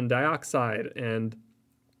carbon dioxide and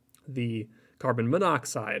the carbon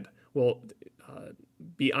monoxide will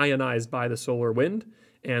be ionized by the solar wind,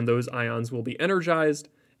 and those ions will be energized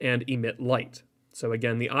and emit light. So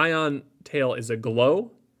again, the ion tail is a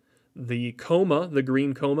glow. The coma, the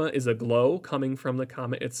green coma, is a glow coming from the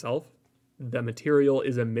comet itself. The material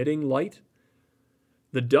is emitting light.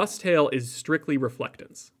 The dust tail is strictly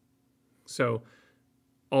reflectance. So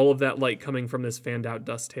all of that light coming from this fanned out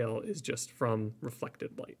dust tail is just from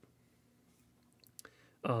reflected light.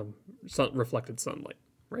 Reflected sunlight,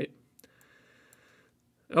 right?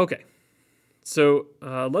 Okay, so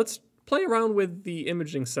let's play around with the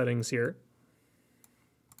imaging settings here.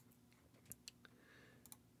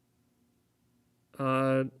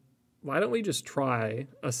 Why don't we just try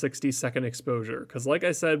a 60-second exposure? Because like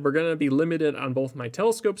I said, we're going to be limited on both my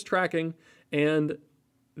telescope's tracking and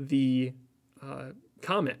the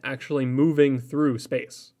comet actually moving through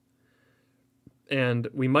space. And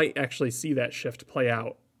we might actually see that shift play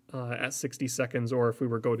out at 60 seconds, or if we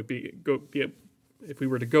were to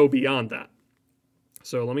go beyond that.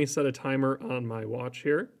 So let me set a timer on my watch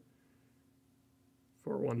here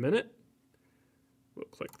for 1 minute. We'll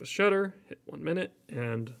click the shutter, hit 1 minute,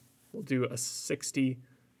 and we'll do a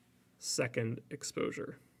 60-second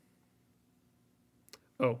exposure.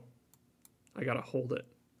 Oh, I gotta hold it.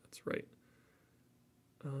 That's right.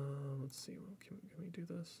 Let's see. Can we do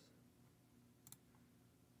this?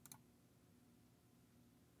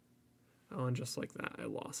 Oh, and just like that, I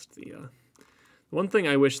lost the. One thing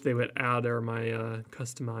I wish they would add are my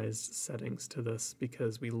customized settings to this,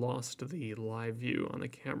 because we lost the live view on the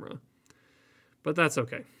camera. But that's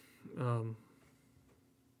okay.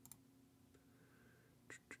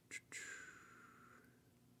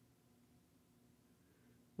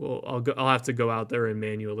 Well, I'll have to go out there and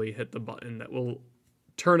manually hit the button that will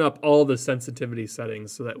turn up all the sensitivity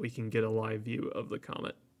settings so that we can get a live view of the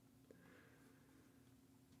comet.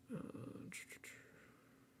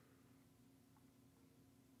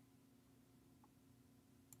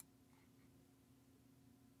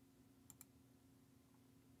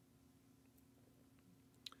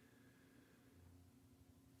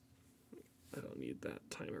 I don't need that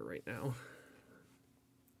timer right now.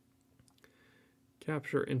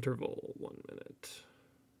 Capture interval, 1 minute.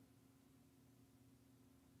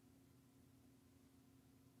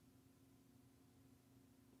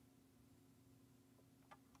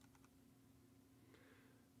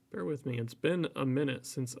 Bear with me, it's been a minute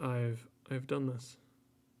since I've done this.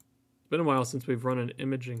 It's been a while since we've run an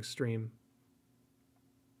imaging stream.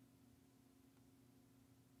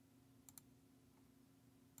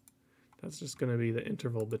 That's just going to be the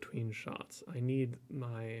interval between shots. I need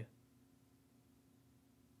my...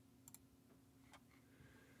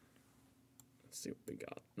 Let's see what we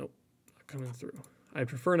got. Nope, not coming through. I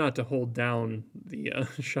prefer not to hold down the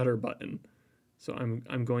shutter button, so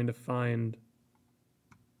I'm going to find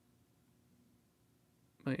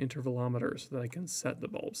my intervalometer so that I can set the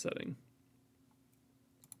bulb setting.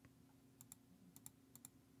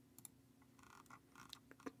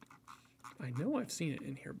 I know I've seen it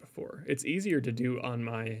in here before. It's easier to do on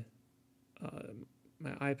my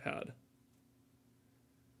my iPad.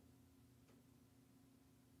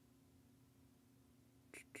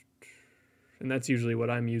 And that's usually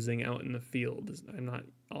what I'm using out in the field. I'm not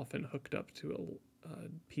often hooked up to a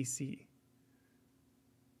PC.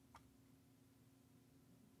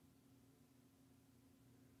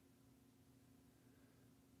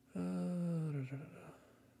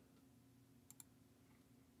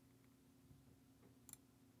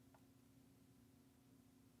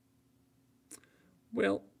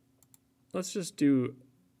 Well, let's just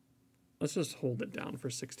hold it down for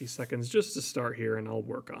 60 seconds just to start here, and I'll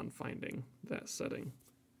work on finding that setting.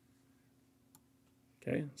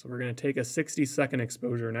 Okay, so we're going to take a 60-second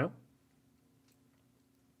exposure now.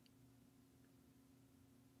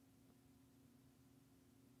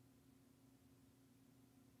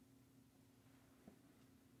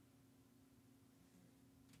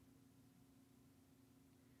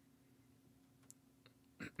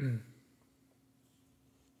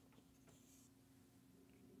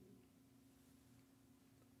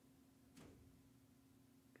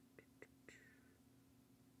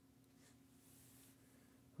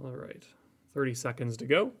 All right, 30 seconds to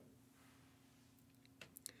go.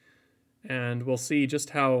 And we'll see just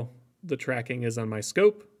how the tracking is on my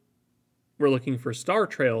scope. We're looking for star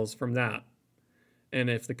trails from that. And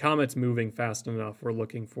if the comet's moving fast enough, we're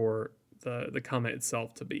looking for the comet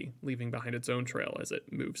itself to be leaving behind its own trail as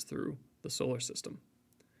it moves through the solar system.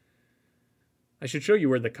 I should show you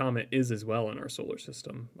where the comet is as well in our solar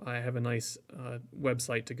system. I have a nice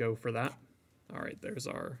website to go for that. All right, there's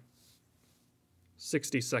our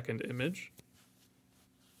 60-second image.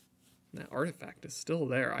 That artifact is still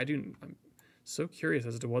there. I'm so curious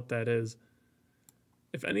as to what that is.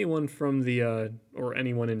 If anyone from the, or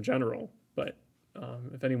anyone in general, but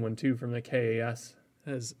if anyone too from the KAS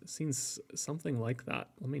has seen something like that,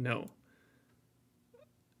 let me know.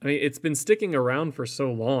 I mean, it's been sticking around for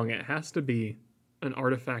so long, it has to be an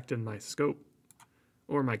artifact in my scope,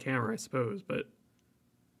 or my camera, I suppose, but,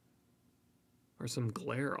 or some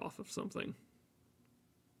glare off of something.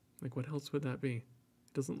 Like, what else would that be?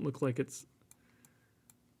 It doesn't look like it's...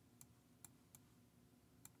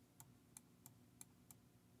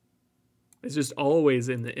 It's just always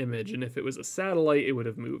in the image, and if it was a satellite, it would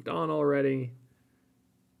have moved on already.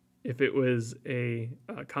 If it was a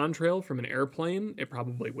contrail from an airplane, it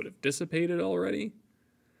probably would have dissipated already.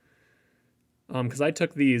 Because I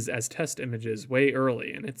took these as test images way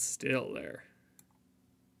early, and it's still there.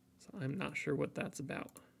 So I'm not sure what that's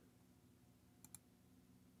about.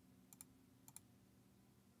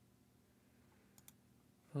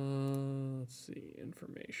 Let's see,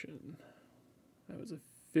 information. That was a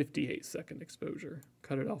 58-second exposure.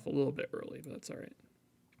 Cut it off a little bit early, but that's all right.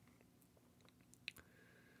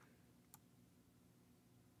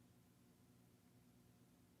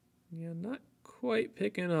 Yeah, not quite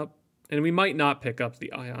picking up. And we might not pick up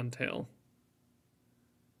the ion tail.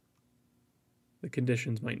 The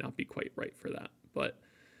conditions might not be quite right for that. But,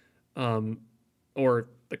 or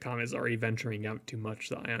the comet is already venturing out too much.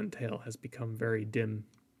 The ion tail has become very dim.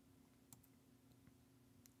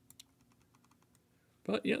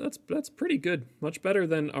 But yeah, that's pretty good. Much better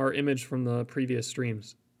than our image from the previous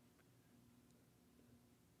streams.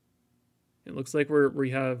 It looks like we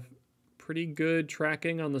have pretty good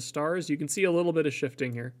tracking on the stars. You can see a little bit of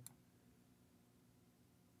shifting here.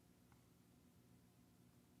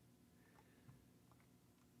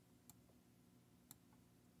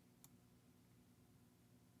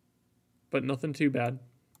 But nothing too bad.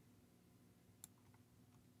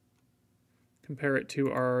 Compare it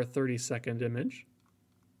to our 30-second image.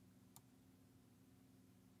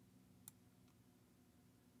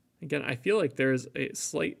 Again, I feel like there's a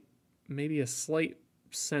slight, maybe a slight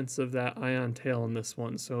sense of that ion tail in this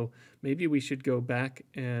one. So maybe we should go back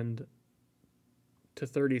and to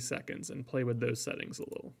 30 seconds and play with those settings a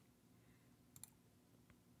little.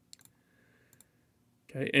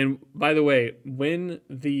 Okay, and by the way, when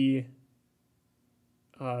the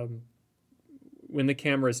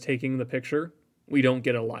camera is taking the picture, we don't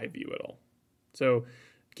get a live view at all. So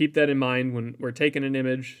keep that in mind when we're taking an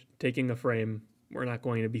image, taking a frame. We're not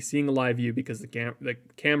going to be seeing a live view because the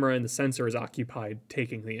camera and the sensor is occupied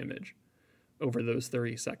taking the image over those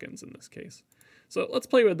 30 seconds in this case. So let's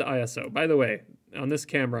play with the ISO. By the way, on this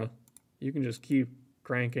camera, you can just keep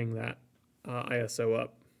cranking that ISO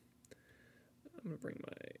up. I'm going to bring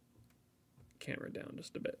my camera down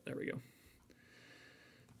just a bit. There we go.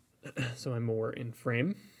 So I'm more in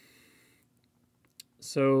frame.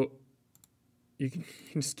 So you can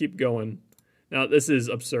just keep going. Now, this is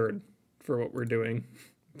absurd for what we're doing,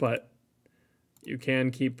 but you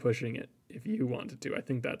can keep pushing it if you wanted to. I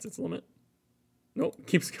think that's its limit. Nope,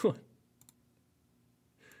 keeps going.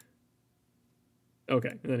 Okay,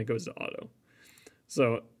 and then it goes to auto.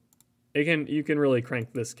 So you can really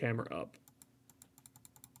crank this camera up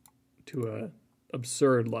to a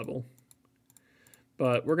absurd level.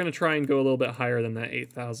 But we're going to try and go a little bit higher than that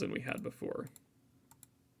 8,000 we had before.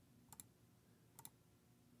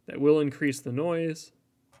 That will increase the noise,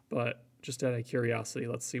 but just out of curiosity,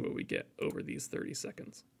 let's see what we get over these 30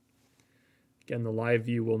 seconds. Again, the live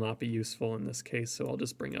view will not be useful in this case, so I'll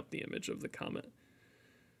just bring up the image of the comet.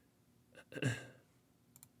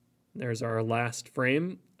 There's our last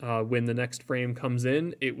frame. When the next frame comes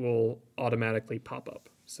in, it will automatically pop up.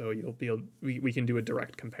 So you'll be able, we can do a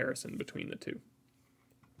direct comparison between the two.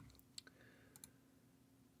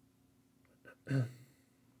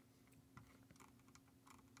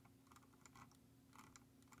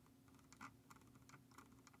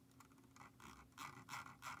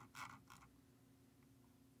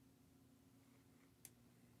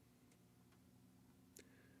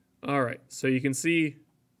 All right, so you can see,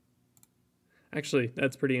 actually,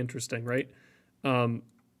 that's pretty interesting, right?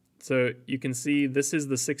 So you can see this is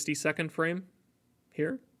the 60-second frame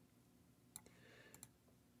here.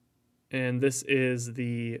 And this is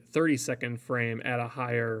the 30-second frame at a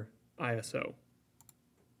higher ISO.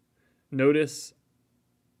 Notice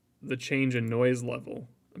the change in noise level.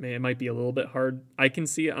 I mean, it might be a little bit hard. I can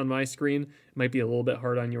see it on my screen. It might be a little bit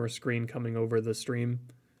hard on your screen coming over the stream.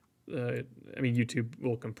 I mean, YouTube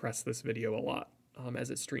will compress this video a lot as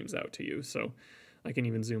it streams out to you. So I can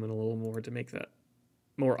even zoom in a little more to make that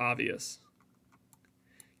more obvious.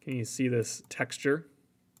 Can you see this texture?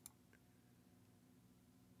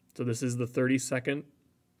 So this is the 30-second.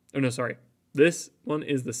 Oh, no, sorry. This one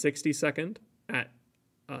is the 60-second at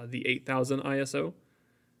the 8,000 ISO.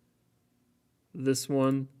 This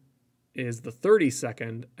one is the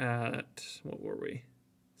 30-second at, what were we?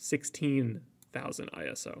 16,000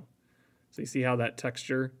 ISO. So you see how that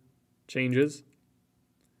texture changes?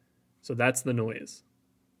 So that's the noise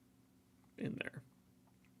in there.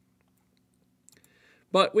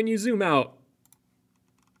 But when you zoom out,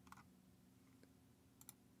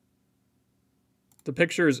 the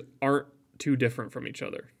pictures aren't too different from each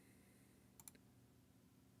other.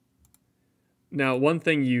 Now, one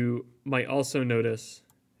thing you might also notice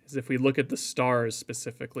is if we look at the stars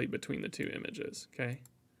specifically between the two images, okay?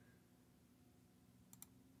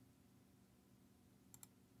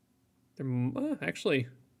 Actually,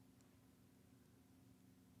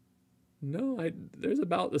 no, there's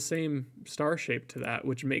about the same star shape to that,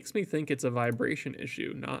 which makes me think it's a vibration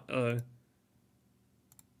issue, not a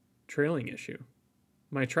trailing issue.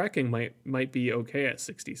 My tracking might be okay at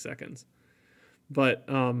 60 seconds, But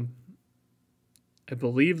I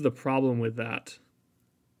believe the problem with that,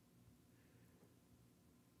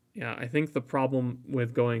 yeah, I think the problem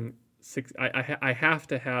with going I have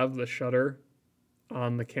to have the shutter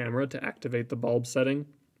on the camera to activate the bulb setting.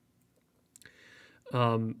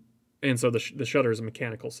 And so the shutter is a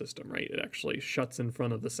mechanical system, right? It actually shuts in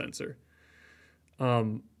front of the sensor.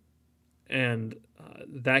 And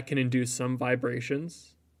that can induce some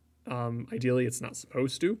vibrations. Ideally, it's not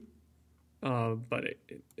supposed to, but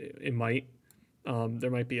it might. There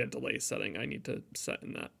might be a delay setting I need to set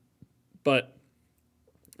in that. But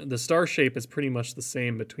the star shape is pretty much the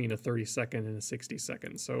same between a 30-second and a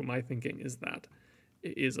 60-second. So my thinking is that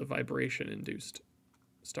it is a vibration-induced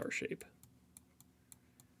star shape.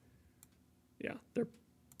 Yeah,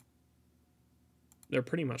 they're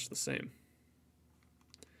pretty much the same.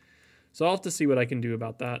 So I'll have to see what I can do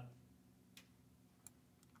about that.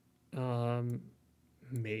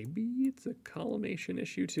 Maybe it's a collimation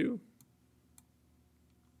issue too.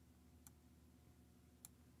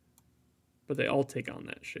 But they all take on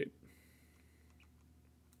that shape.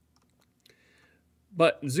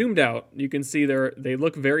 But zoomed out, you can see they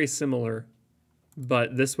look very similar,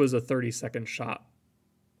 but this was a 30-second shot,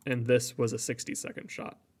 and this was a 60-second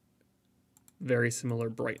shot. Very similar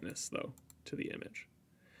brightness, though, to the image.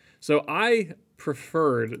 So I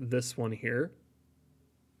preferred this one here,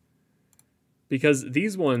 because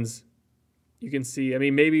these ones, you can see, I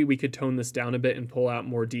mean, maybe we could tone this down a bit and pull out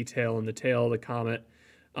more detail in the tail of the comet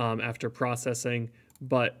after processing,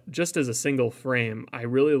 but just as a single frame, I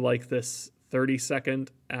really like this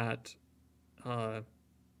 30-second at, the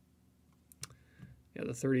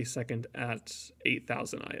 30-second at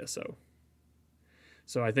 8,000 ISO.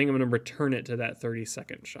 So I think I'm going to return it to that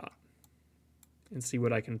 30-second shot and see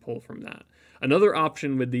what I can pull from that. Another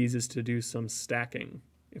option with these is to do some stacking.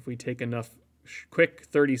 If we take enough quick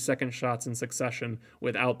 30-second shots in succession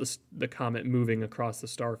without the comet moving across the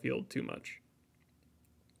star field too much.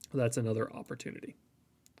 That's another opportunity.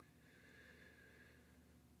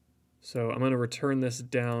 So I'm going to return this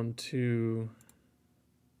down to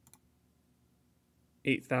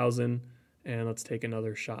 8,000, and let's take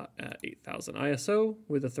another shot at 8,000 ISO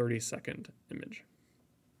with a 30-second image.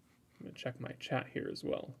 I'm going to check my chat here as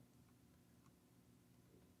well.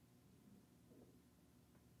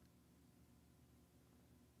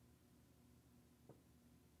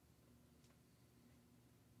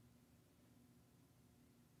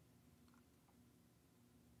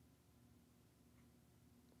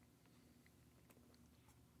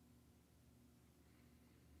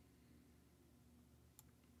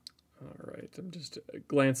 All right, I'm just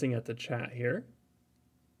glancing at the chat here.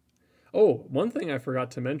 Oh, one thing I forgot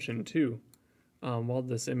to mention too, while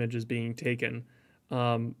this image is being taken,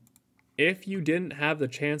 if you didn't have the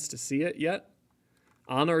chance to see it yet,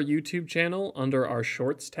 on our YouTube channel under our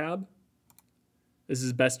Shorts tab, this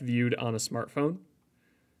is best viewed on a smartphone,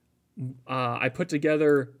 I put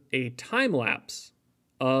together a time lapse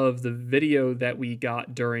of the video that we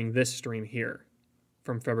got during this stream here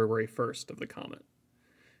from February 1st of the comet.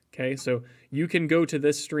 Okay, so you can go to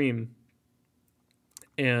this stream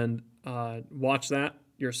and watch that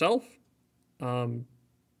yourself,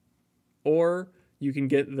 or you can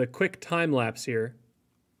get the quick time lapse here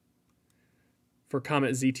for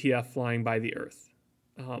Comet ZTF flying by the Earth.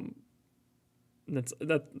 That's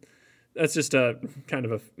just a kind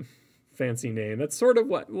of a fancy name. That's sort of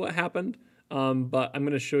what happened, but I'm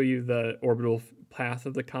going to show you the orbital path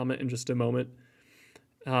of the comet in just a moment.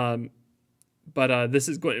 But this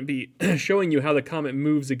is going to be showing you how the comet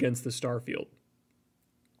moves against the star field.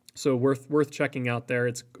 So worth checking out there.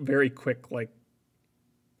 It's very quick, like,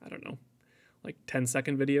 I don't know, like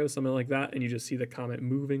 10-second video, something like that, and you just see the comet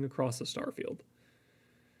moving across the star field.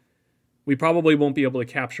 We probably won't be able to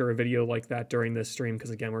capture a video like that during this stream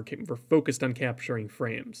because, again, we're focused on capturing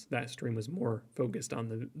frames. That stream was more focused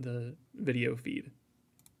on the video feed.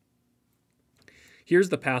 Here's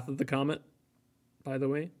the path of the comet, by the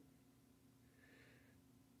way.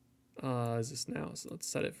 Is this now? So let's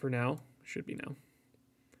set it for now. Should be now.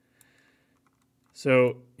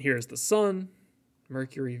 So here's the Sun,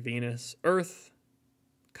 Mercury, Venus, Earth,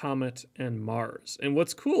 Comet, and Mars. And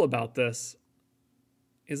what's cool about this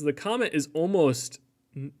is the comet is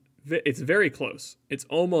it's very close. It's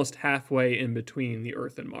almost halfway in between the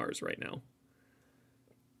Earth and Mars right now.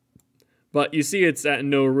 But you see it's at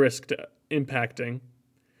no risk to impacting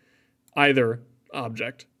either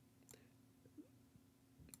object.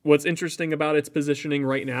 What's interesting about its positioning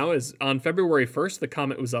right now is on February 1st, the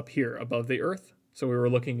comet was up here above the Earth. So we were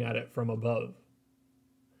looking at it from above.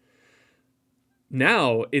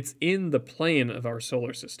 Now it's in the plane of our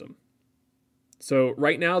solar system. So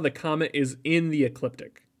right now the comet is in the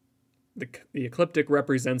ecliptic. The ecliptic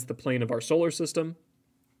represents the plane of our solar system.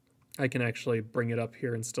 I can actually bring it up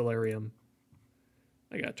here in Stellarium.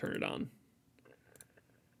 I gotta turn it on.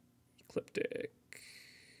 Ecliptic.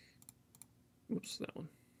 Oops, that one.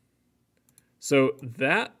 So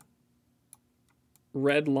that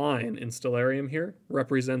red line in Stellarium here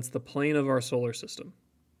represents the plane of our solar system.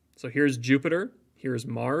 So here's Jupiter, here's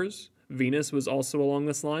Mars. Venus was also along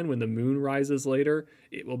this line. When the moon rises later,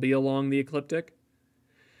 it will be along the ecliptic.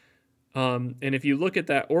 And if you look at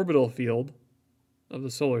that orbital field of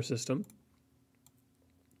the solar system,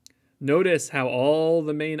 notice how all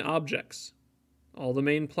the main objects, all the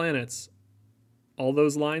main planets, all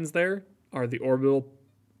those lines there are the orbital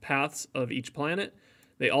paths of each planet.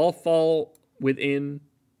 They all fall within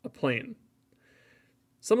a plane.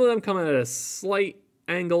 Some of them come at a slight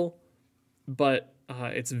angle, but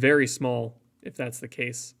it's very small if that's the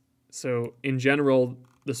case. So in general,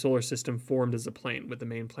 the solar system formed as a plane with the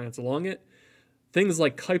main planets along it. Things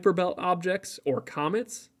like Kuiper belt objects or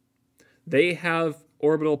comets, they have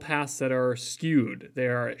orbital paths that are skewed. They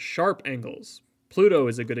are at sharp angles. Pluto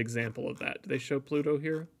is a good example of that. Do they show Pluto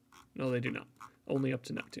here? No, they do not. Only up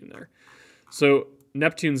to Neptune there. So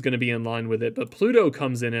Neptune's going to be in line with it, but Pluto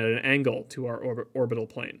comes in at an angle to our orbital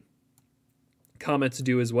plane. Comets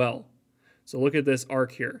do as well. So look at this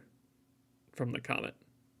arc here from the comet.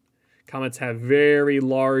 Comets have very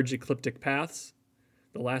large ecliptic paths.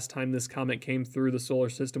 The last time this comet came through the solar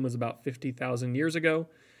system was about 50,000 years ago.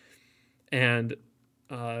 And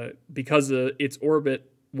because its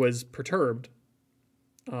orbit was perturbed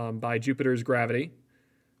by Jupiter's gravity,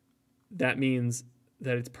 that means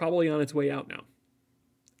that it's probably on its way out now.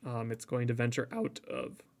 It's going to venture out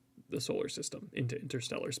of the solar system into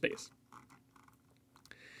interstellar space.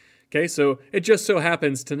 Okay, so it just so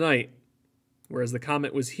happens tonight, whereas the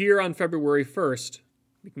comet was here on February 1st,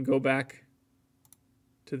 we can go back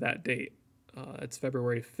to that date. It's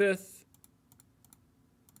February 5th.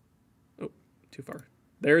 Oh, too far.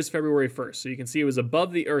 There's February 1st. So you can see it was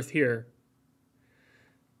above the Earth here.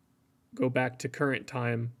 Go back to current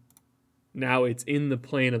time. Now it's in the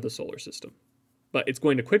plane of the solar system. But it's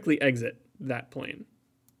going to quickly exit that plane.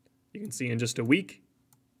 You can see in just a week,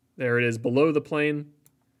 there it is below the plane.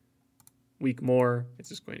 Week more, it's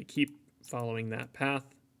just going to keep following that path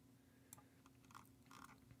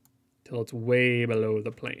till it's way below the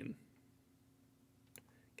plane.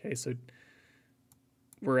 Okay, so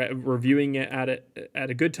we're viewing it at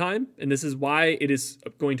a good time, and this is why it is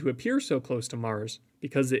going to appear so close to Mars,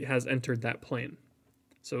 because it has entered that plane.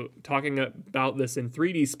 So talking about this in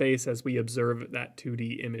 3D space as we observe that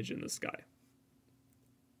 2D image in the sky.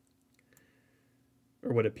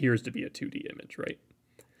 Or what appears to be a 2D image, right?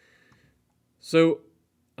 So,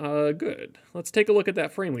 good. Let's take a look at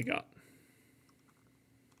that frame we got.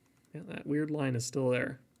 Yeah, that weird line is still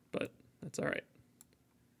there, but that's all right.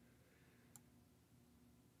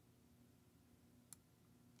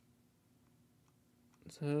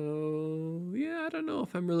 So, yeah, I don't know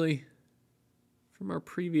if I'm really... From our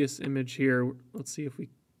previous image here, let's see if we...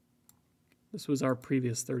 This was our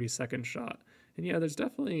previous 30-second shot. And yeah, there's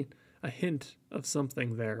definitely a hint of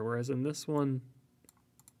something there, whereas in this one...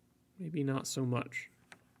 Maybe not so much.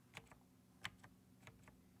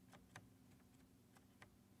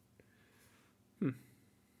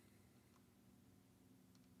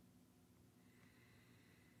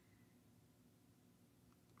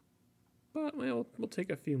 But we'll take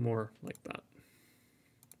a few more like that.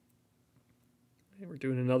 Okay, we're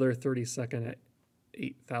doing another 30-second at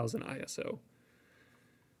 8,000 ISO.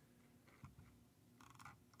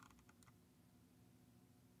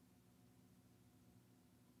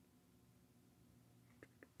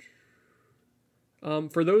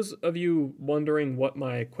 For those of you wondering what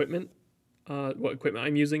my equipment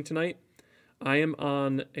I'm using tonight, I am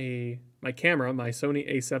on my camera, my Sony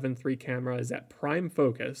a7 III camera is at prime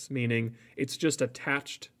focus, meaning it's just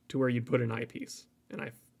attached to where you'd put an eyepiece. And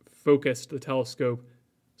I focused the telescope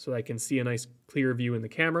so that I can see a nice clear view in the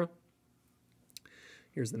camera.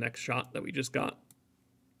 Here's the next shot that we just got.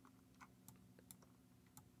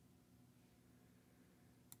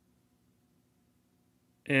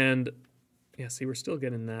 And yeah, see, we're still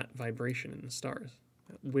getting that vibration in the stars,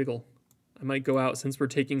 that wiggle. I might go out, since we're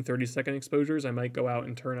taking 30-second exposures, I might go out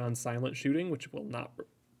and turn on silent shooting, which will not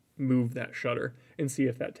move that shutter, and see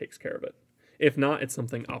if that takes care of it. If not, it's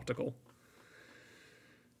something optical.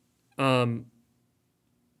 Because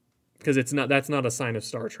that's not a sign of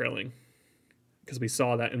star trailing, because we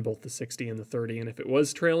saw that in both the 60 and the 30, and if it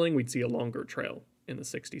was trailing, we'd see a longer trail in the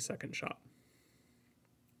 60-second shot.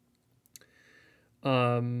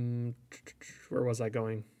 Where was I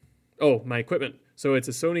going? oh, my equipment. So it's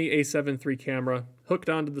a Sony a7 III camera hooked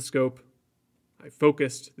onto the scope. I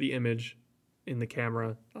focused the image in the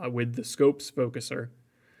camera with the scope's focuser.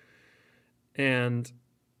 And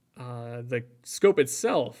the scope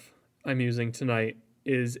itself I'm using tonight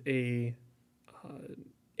is a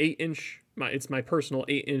 8-inch, it's my personal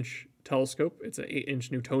 8-inch telescope. It's an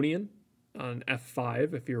 8-inch Newtonian on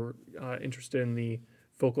f5 if you're interested in the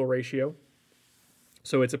focal ratio.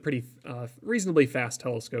 So it's a pretty reasonably fast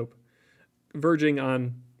telescope, verging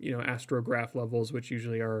on, astrograph levels, which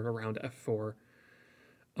usually are around f4.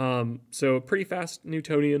 So pretty fast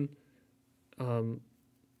Newtonian. And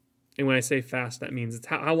when I say fast, that means it's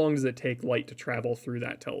how long does it take light to travel through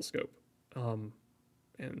that telescope?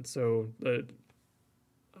 And so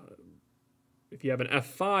if you have an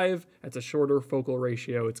f5, that's a shorter focal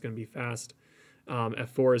ratio. It's going to be fast.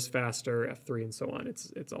 F4 is faster, f3, and so on.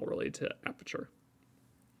 It's all related to aperture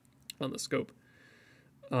on the scope.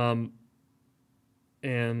 And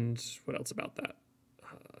what else about that?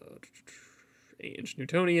 8-inch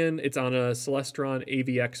Newtonian. It's on a Celestron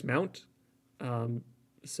AVX mount.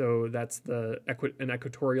 So that's an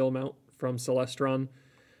equatorial mount from Celestron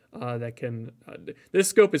that can... this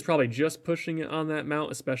scope is probably just pushing it on that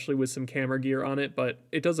mount, especially with some camera gear on it, but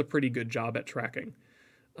it does a pretty good job at tracking.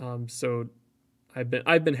 So I've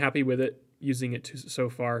been happy with it, using it so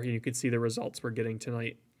far. You can see the results we're getting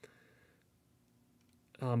tonight.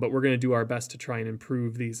 But we're going to do our best to try and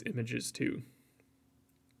improve these images too.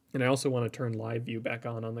 And I also want to turn live view back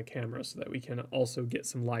on the camera so that we can also get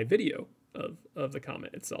some live video of the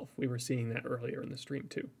comet itself. We were seeing that earlier in the stream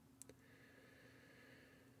too.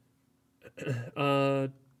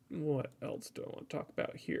 What else do I want to talk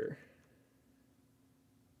about here?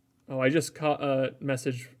 Oh, I just caught a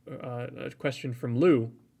message, a question from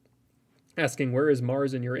Lou asking, where is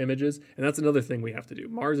Mars in your images? And that's another thing we have to do.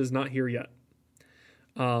 Mars is not here yet.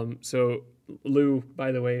 So Lou,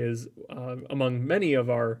 by the way, is among many of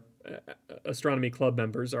our astronomy club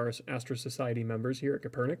members, our Astro Society members here at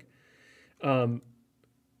Kopernik.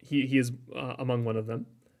 He is among one of them,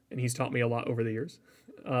 and he's taught me a lot over the years.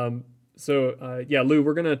 Yeah, Lou,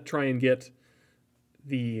 we're going to try and get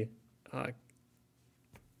the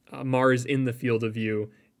Mars in the field of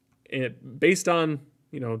view. Based on,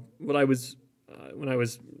 what I was, when I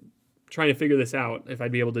was trying to figure this out, if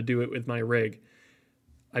I'd be able to do it with my rig,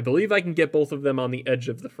 I believe I can get both of them on the edge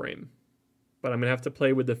of the frame, but I'm going to have to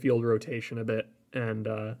play with the field rotation a bit and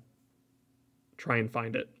try and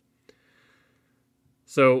find it.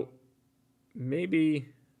 So maybe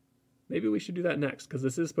we should do that next, because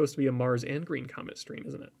this is supposed to be a Mars and Green Comet stream,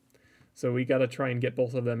 isn't it? So we got to try and get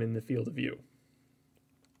both of them in the field of view.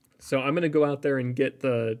 So I'm going to go out there and get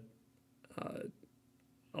the...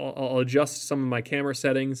 I'll adjust some of my camera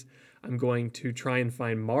settings. I'm going to try and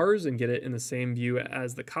find Mars and get it in the same view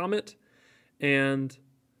as the comet. And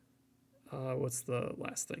what's the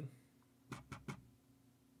last thing?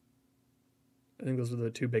 I think those are the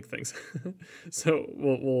two big things.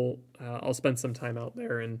 So I'll spend some time out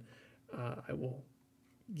there, and I will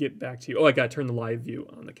get back to you. Oh, I got to turn the live view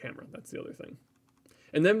on the camera. That's the other thing.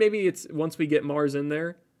 And then maybe it's once we get Mars in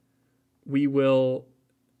there, we will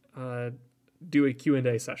do a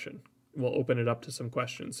Q&A session. We'll open it up to some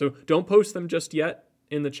questions. So don't post them just yet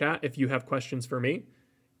in the chat if you have questions for me.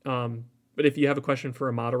 But if you have a question for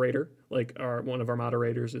a moderator, like one of our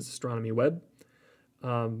moderators is Astronomy Web,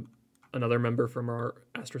 another member from our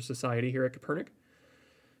Astro Society here at Kopernik,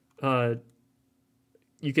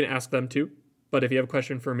 you can ask them too. But if you have a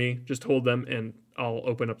question for me, just hold them and I'll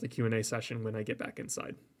open up the Q&A session when I get back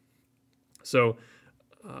inside. So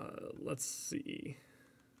let's see.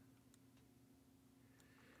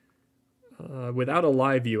 Without a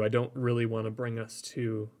live view, I don't really want to bring us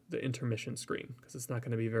to the intermission screen because it's not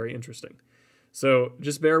going to be very interesting. So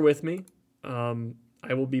just bear with me.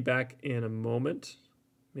 I will be back in a moment.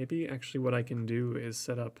 Maybe actually what I can do is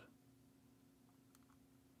set up...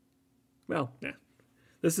 Well, nah.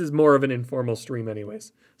 This is more of an informal stream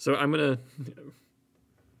anyways. So I'm going to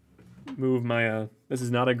move my... this is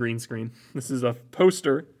not a green screen. This is a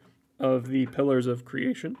poster of the Pillars of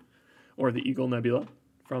Creation, or the Eagle Nebula,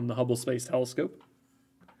 from the Hubble Space Telescope,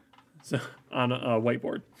 so on a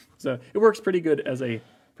whiteboard. So it works pretty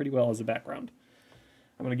well as a background.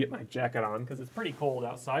 I'm gonna get my jacket on because it's pretty cold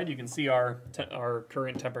outside. You can see our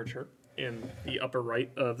current temperature in the upper right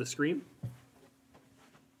of the screen.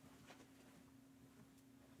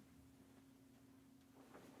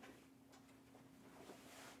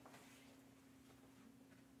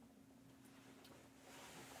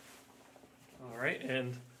 All right,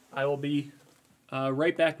 and I will be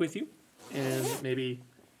right back with you in maybe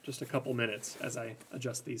just a couple minutes as I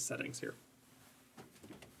adjust these settings here.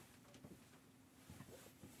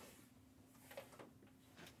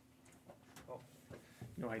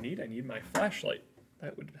 know I need my flashlight.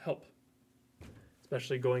 That would help,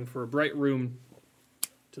 especially going for a bright room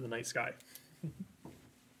to the night sky.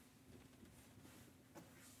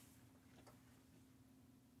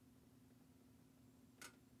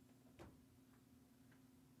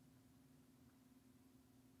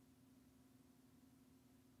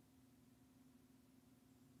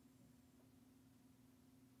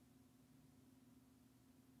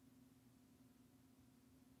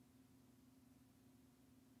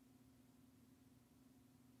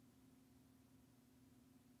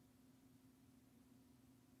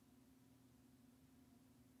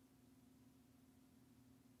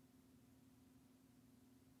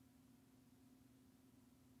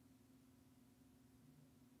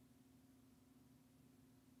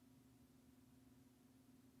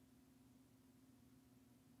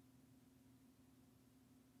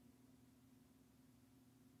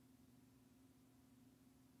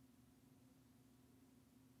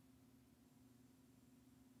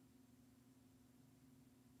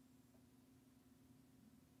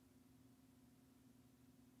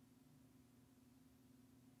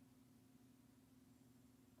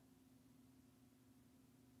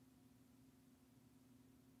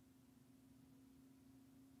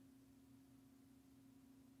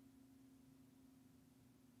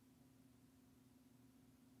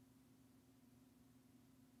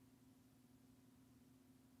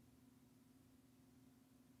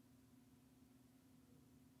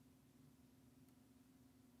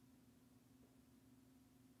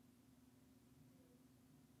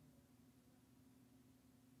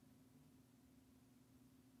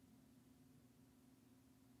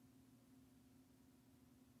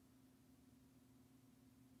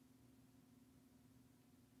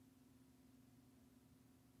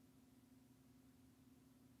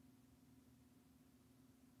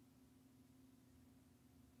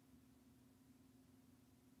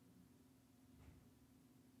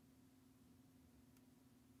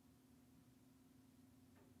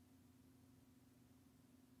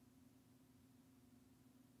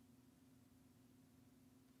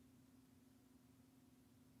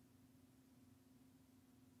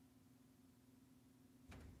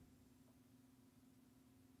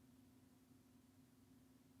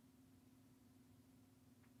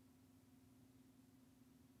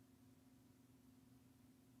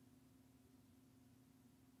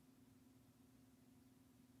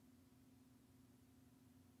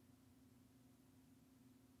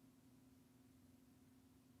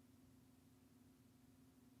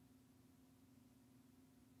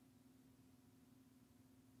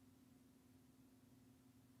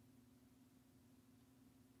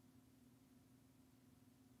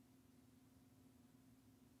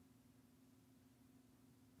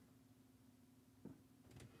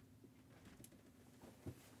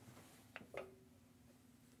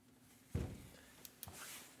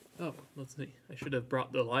 Oh, let's see. I should have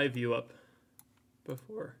brought the live view up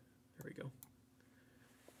before. There we go.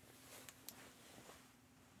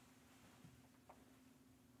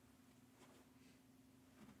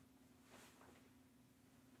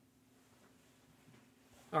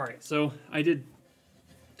 All right, so I did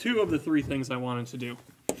 2 of the 3 things I wanted to do.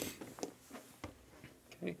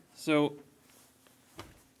 Okay, so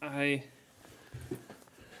I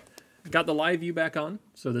got the live view back on.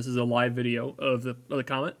 So this is a live video of the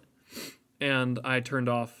comet. And I turned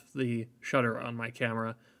off the shutter on my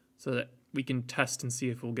camera so that we can test and see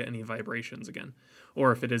if we'll get any vibrations again,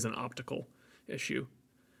 or if it is an optical issue.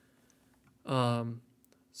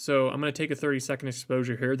 So I'm going to take a 30-second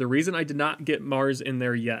exposure here. The reason I did not get Mars in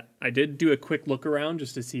there yet, I did do a quick look around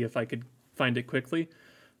just to see if I could find it quickly.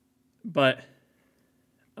 But,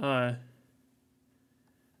 yeah,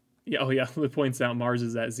 oh yeah, it points out Mars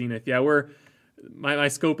is at zenith. Yeah, my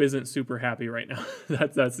scope isn't super happy right now.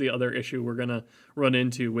 That's the other issue we're going to run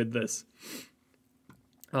into with this,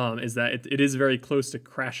 is that it is very close to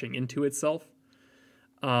crashing into itself.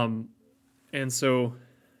 And so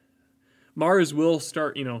Mars will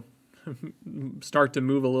start, start to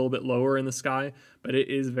move a little bit lower in the sky, but it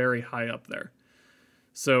is very high up there.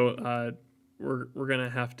 So we're going to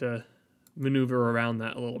have to maneuver around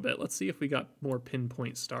that a little bit. Let's see if we got more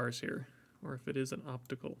pinpoint stars here, or if it is an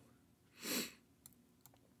optical.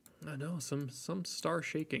 I know some star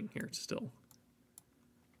shaking here still.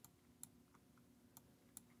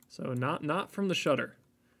 So not from the shutter,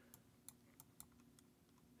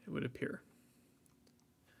 it would appear.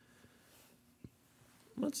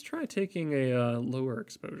 Let's try taking a lower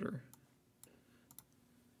exposure.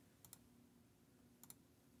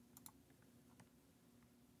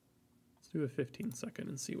 Let's do a 15-second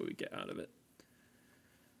and see what we get out of it.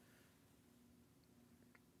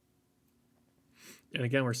 And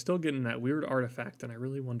again, we're still getting that weird artifact, and I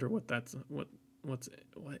really wonder what what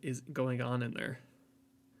is going on in there.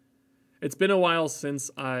 It's been a while since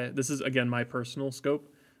this is again my personal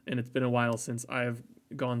scope, and it's been a while since I've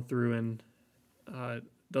gone through and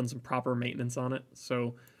done some proper maintenance on it,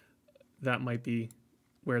 so that might be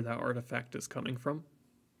where that artifact is coming from.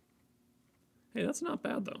 Hey, that's not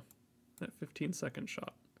bad though. That 15-second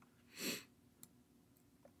shot.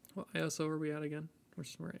 What ISO are we at again?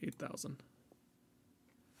 We're at 8,000.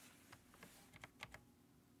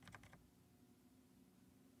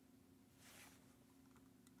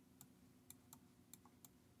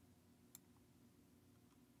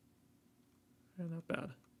 Yeah, not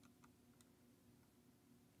bad.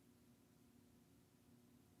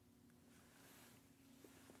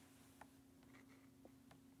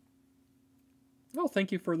 Oh,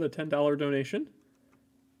 thank you for the $10 donation.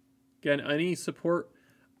 Again, any support,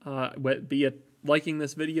 be it liking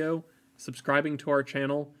this video, subscribing to our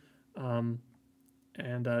channel,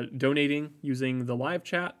 and donating using the live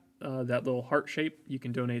chat, that little heart shape, you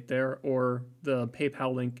can donate there, or the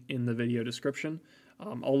PayPal link in the video description.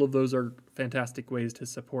 All of those are fantastic ways to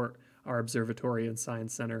support our observatory and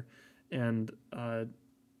science center, and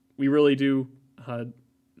we really do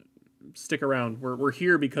stick around. We're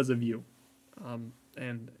here because of you,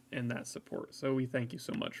 and that support. So we thank you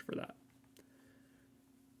so much for that.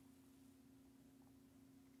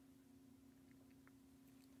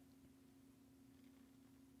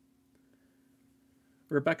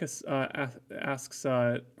 Rebecca asks,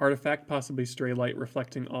 artifact, possibly stray light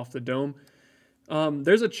reflecting off the dome.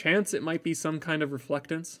 There's a chance it might be some kind of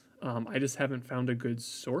reflectance. I just haven't found a good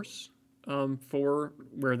source for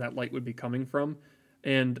where that light would be coming from.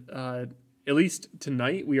 And at least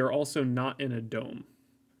tonight, we are also not in a dome.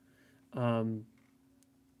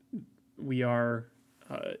 We are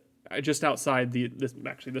just outside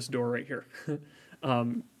this door right here.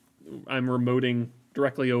 I'm remoting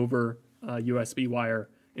directly over USB wire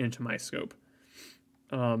into my scope.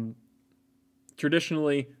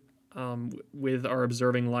 Traditionally, with our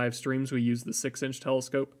observing live streams, we use the 6-inch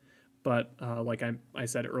telescope, but like I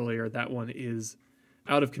said earlier, that one is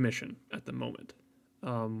out of commission at the moment.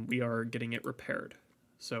 We are getting it repaired,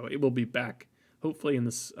 so it will be back hopefully in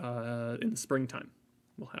the springtime.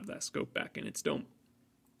 We'll have that scope back in its dome.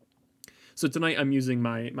 So tonight I'm using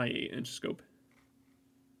my 8-inch scope.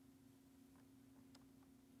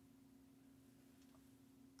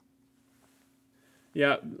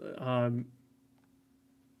 Yeah,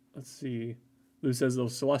 let's see. Lou says the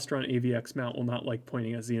Celestron AVX mount will not like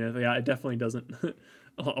pointing at zenith. Yeah, it definitely doesn't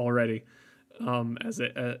already, because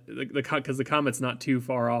the comet's not too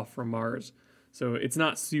far off from Mars, so it's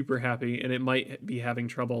not super happy, and it might be having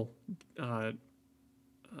trouble. That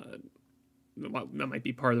might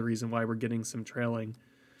be part of the reason why we're getting some trailing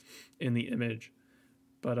in the image.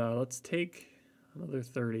 But let's take another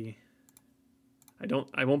 30.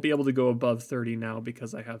 I won't be able to go above 30 now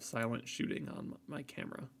because I have silent shooting on my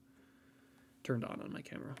camera. Turned on my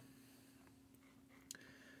camera.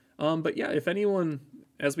 But yeah, if anyone,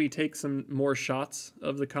 as we take some more shots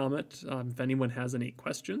of the comet, if anyone has any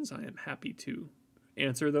questions, I am happy to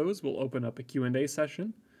answer those. We'll open up a Q&A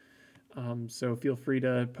session. So feel free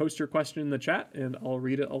to post your question in the chat and I'll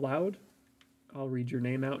read it aloud. I'll read your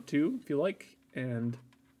name out too, if you like, and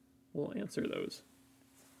we'll answer those.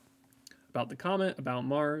 About the comet, about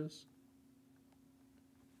Mars.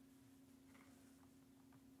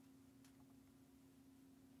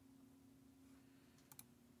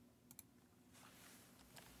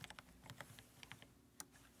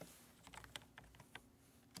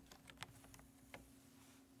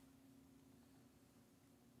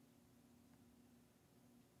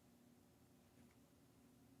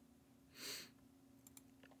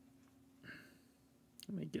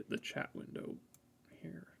 Let me get the chat window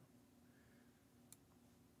here.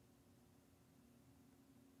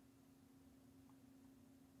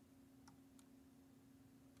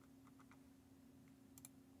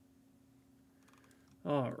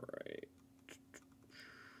 All right.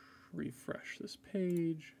 Refresh this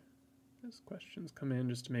page as questions come in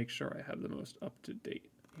just to make sure I have the most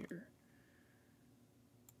up-to-date here.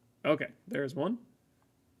 Okay, there's one.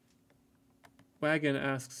 Wagon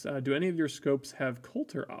asks, do any of your scopes have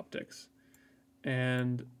Coulter optics?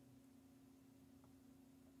 And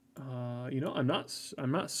you know, I'm not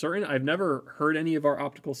certain. I've never heard any of our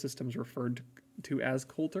optical systems referred to as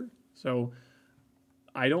Coulter, so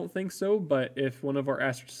I don't think so. But if one of our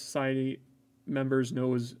Astro Society members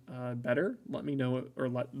knows better, let me know, or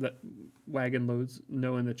let Wagon Loads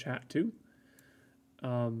know in the chat too.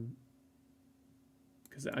 Because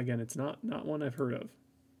again, it's not one I've heard of.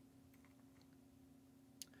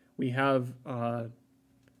 We have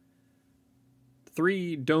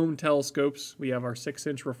 3 dome telescopes. We have our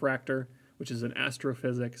 6-inch refractor, which is an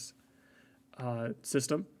astrophysics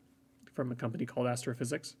system from a company called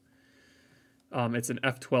Astrophysics. It's an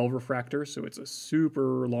f12 refractor, so it's a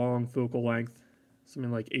super long focal length,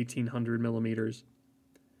 something like 1800 millimeters.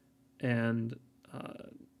 And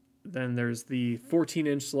then there's the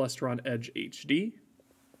 14-inch Celestron Edge HD,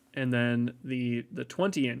 and then the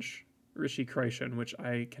 20-inch Recalibration, which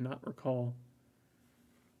I cannot recall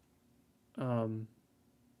the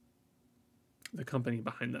company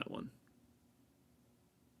behind that one.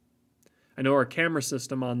 I know our camera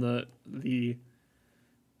system on the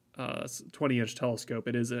 20-inch telescope,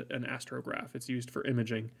 it is an astrograph. It's used for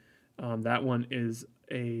imaging. That one is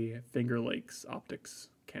a Finger Lakes optics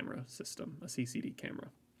camera system, a CCD camera.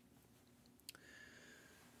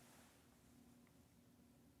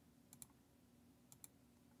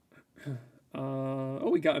 Oh,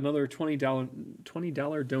 we got another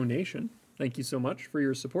 $20 donation. Thank you so much for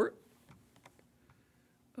your support.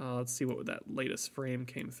 Let's see what that latest frame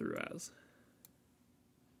came through as.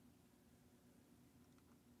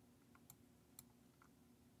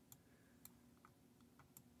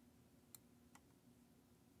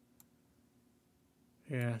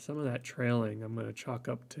 Yeah, some of that trailing I'm going to chalk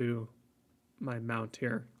up to my mount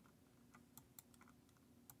here.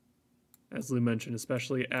 As Lou mentioned,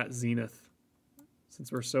 especially at zenith,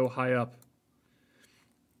 since we're so high up.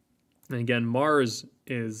 And again, Mars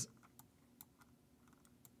is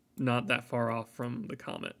not that far off from the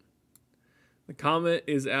comet. The comet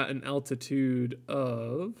is at an altitude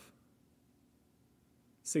of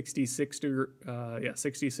 66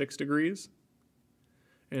 degrees.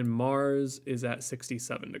 And Mars is at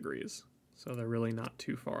 67 degrees. So they're really not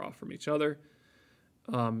too far off from each other.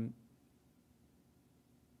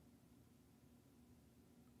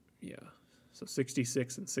 Yeah, so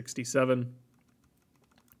 66 and 67.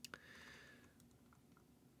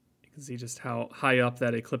 You can see just how high up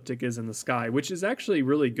that ecliptic is in the sky, which is actually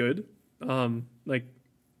really good. Like,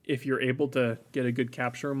 if you're able to get a good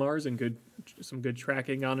capture of Mars and some good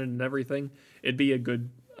tracking on it and everything, it'd be a good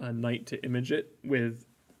night to image it with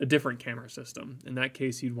a different camera system. In that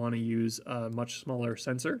case, you'd want to use a much smaller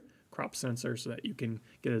sensor, crop sensor, so that you can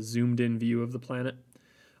get a zoomed in view of the planet.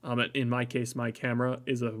 In my case, my camera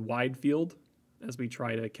is a wide field as we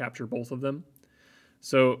try to capture both of them.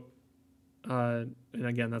 So, and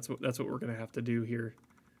again, that's what we're going to have to do here.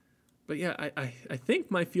 But yeah, I think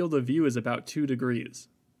my field of view is about 2 degrees,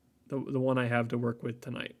 the one I have to work with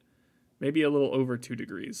tonight. Maybe a little over 2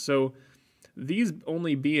 degrees. So these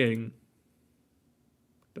only being,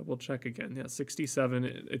 double check again, yeah,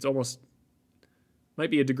 67, it's almost, might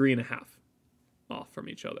be 1.5 degrees off from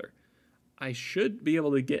each other. I should be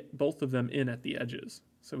able to get both of them in at the edges.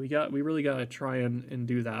 So we really got to try and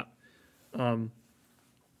do that. Let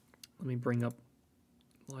me bring up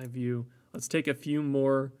live view. Let's take a few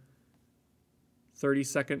more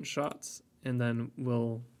 30-second shots, and then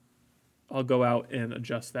I'll go out and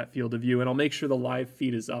adjust that field of view, and I'll make sure the live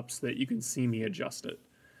feed is up so that you can see me adjust it.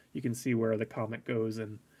 You can see where the comet goes,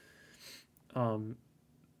 and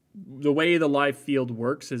the way the live field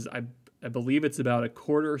works is I believe it's about a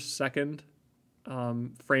 1/4 second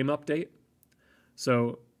frame update.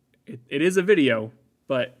 So it is a video,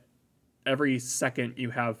 but every second you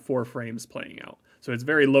have 4 frames playing out. So it's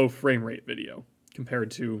very low frame rate video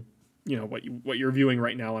compared to, you know, what you're viewing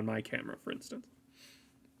right now on my camera, for instance.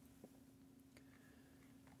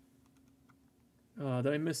 Did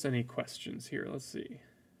I miss any questions here? Let's see.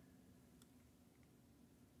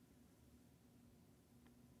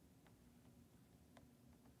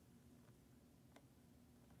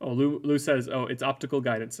 Oh, Lou says, oh, it's Optical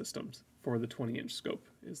Guidance Systems for the 20-inch scope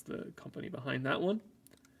is the company behind that one.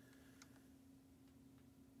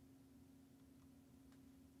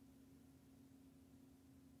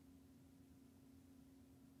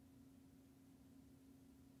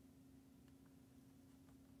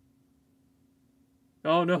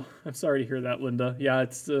 Oh no, I'm sorry to hear that, Linda. Yeah,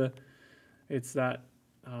 it's that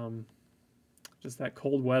just that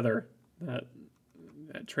cold weather, that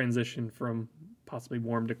transition from possibly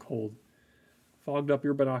warm to cold, fogged up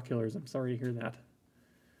your binoculars. I'm sorry to hear that.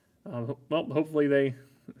 Well, hopefully they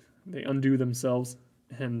undo themselves,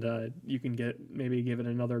 and you can maybe give it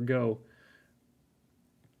another go.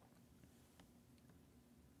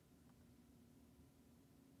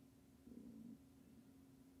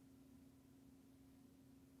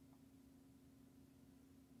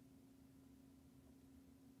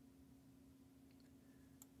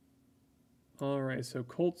 All right, so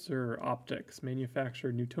Coulter Optics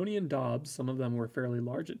manufactured Newtonian Dobbs. Some of them were fairly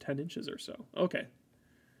large at 10 inches or so. Okay.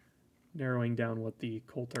 Narrowing down what the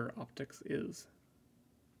Coulter Optics is.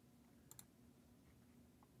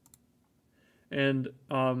 And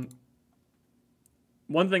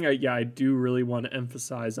one thing I do really want to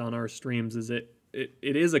emphasize on our streams is it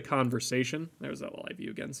is a conversation. There's that live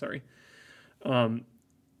view again, sorry.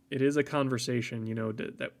 It is a conversation, you know,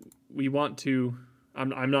 that we want to,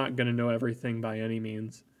 I'm not going to know everything by any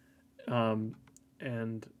means.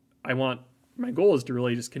 And my goal is to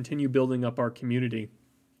really just continue building up our community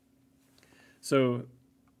so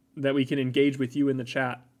that we can engage with you in the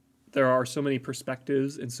chat. There are so many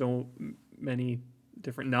perspectives and so many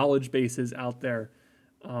different knowledge bases out there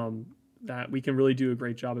that we can really do a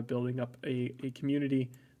great job at building up a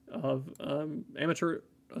community of amateur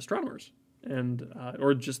astronomers and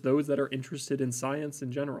or just those that are interested in science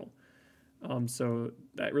in general. So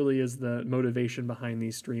that really is the motivation behind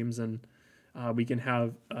these streams, and we can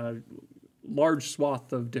have a large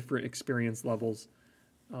swath of different experience levels.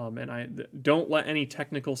 And I don't let any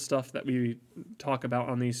technical stuff that we talk about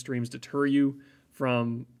on these streams deter you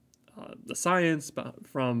from the science,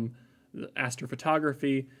 from the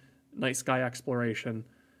astrophotography, night sky exploration.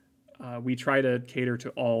 We try to cater to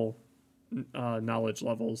all knowledge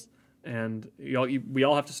levels, and we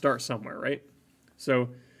all have to start somewhere, right? So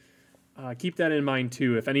keep that in mind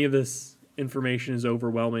too. If any of this information is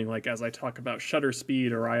overwhelming, like as I talk about shutter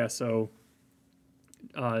speed or ISO,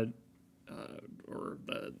 or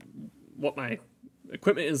what my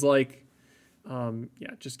equipment is like,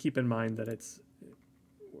 yeah, just keep in mind that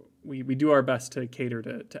we do our best to cater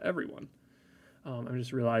to everyone. I'm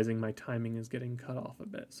just realizing my timing is getting cut off a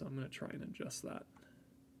bit, so I'm going to try and adjust that.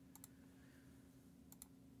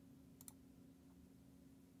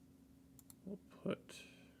 We'll put,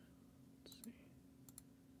 let's see.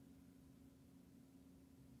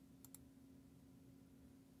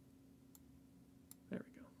 There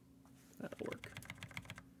we go. That'll work.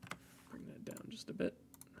 Bring that down just a bit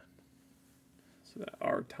so that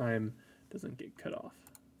our time doesn't get cut off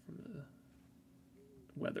from the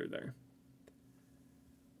weather there.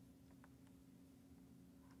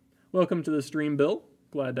 Welcome to the stream, Bill.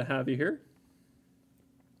 Glad to have you here.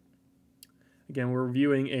 Again, we're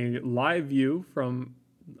viewing a live view from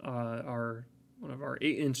one of our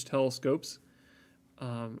 8-inch telescopes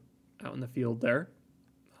out in the field there.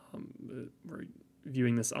 We're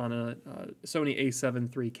viewing this on a Sony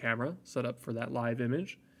a7 III camera set up for that live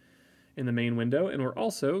image in the main window, and we're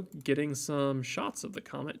also getting some shots of the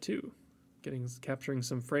comet too, capturing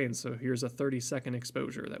some frames. So here's a 30-second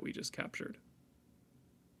exposure that we just captured.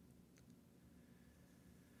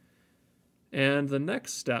 And the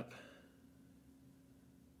next step,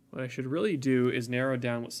 what I should really do is narrow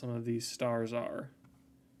down what some of these stars are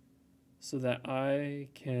so that I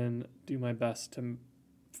can do my best to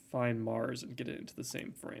find Mars and get it into the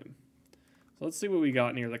same frame. So let's see what we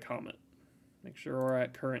got near the comet. Make sure we're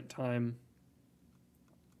at current time.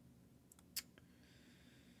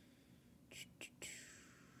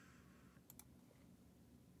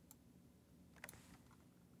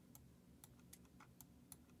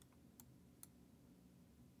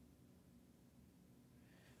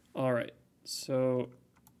 All right, so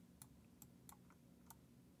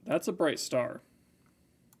that's a bright star.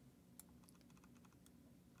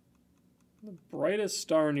 The brightest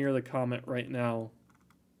star near the comet right now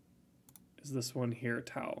is this one here,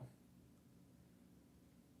 Tau.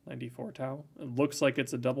 94 Tau. It looks like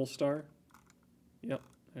it's a double star. Yep,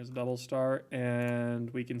 there's a double star,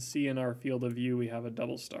 and we can see in our field of view we have a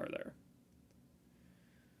double star there.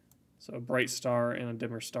 So a bright star and a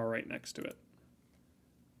dimmer star right next to it.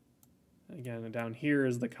 Again, down here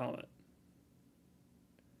is the comet.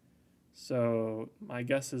 So my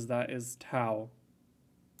guess is that is Tau.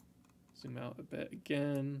 Zoom out a bit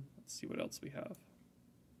again. Let's see what else we have.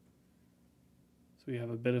 So we have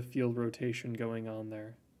a bit of field rotation going on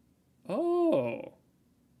there. Oh!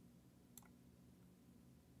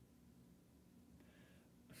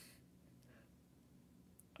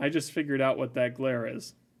 I just figured out what that glare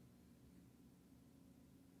is.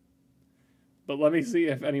 But let me see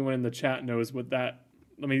if anyone in the chat knows what that...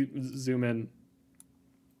 Let me zoom in.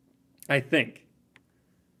 I think.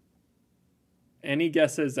 Any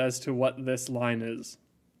guesses as to what this line is?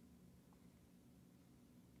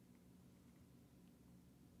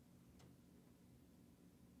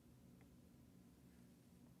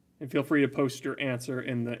 And feel free to post your answer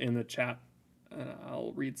in the chat.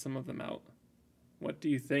 I'll read some of them out. What do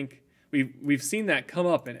you think? We've seen that come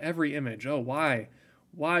up in every image. Oh, why?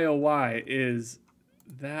 Why, oh, why is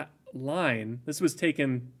that line? This was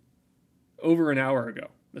taken over an hour ago,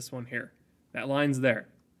 this one here. That line's there.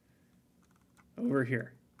 Over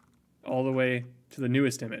here. All the way to the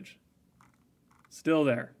newest image. Still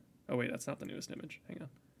there. Oh, wait, that's not the newest image. Hang on.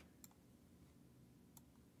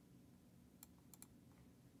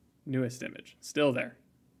 Newest image. Still there.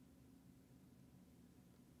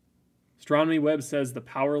 Astronomy Web says the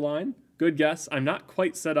power line. Good guess. I'm not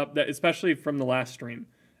quite set up, that, especially from the last stream.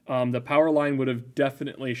 The power line would have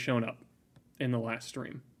definitely shown up in the last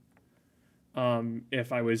stream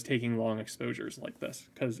if I was taking long exposures like this,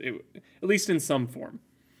 because at least in some form,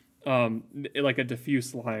 like a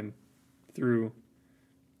diffuse line through.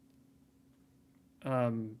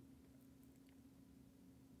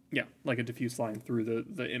 Yeah, like a diffuse line through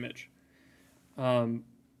the image. Our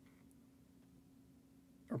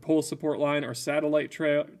pole support line, our satellite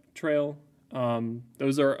trail.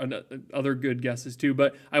 Those are other good guesses too,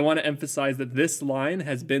 but I want to emphasize that this line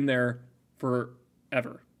has been there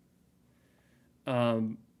forever.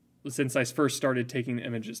 Since I first started taking the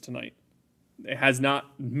images tonight. It has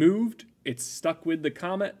not moved. It's stuck with the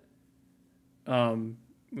comet.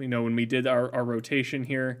 We know when we did our rotation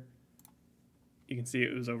here, you can see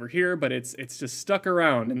it was over here, but it's just stuck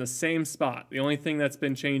around in the same spot. The only thing that's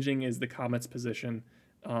been changing is the comet's position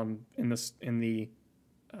across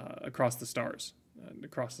the stars,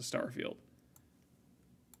 across the star field.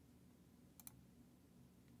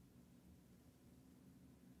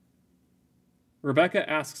 Rebecca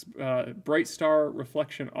asks, bright star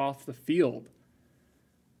reflection off the field.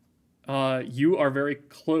 You are very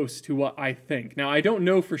close to what I think. Now, I don't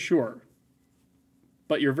know for sure,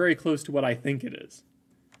 but you're very close to what I think it is.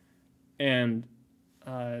 And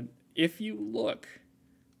if you look,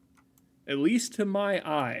 at least to my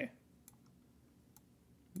eye,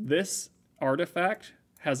 this artifact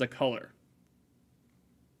has a color.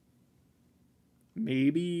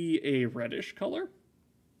 Maybe a reddish color?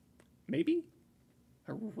 Maybe?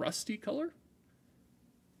 A rusty color?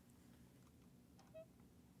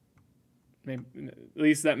 Maybe, at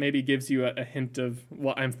least that maybe gives you a hint of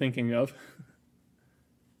what I'm thinking of.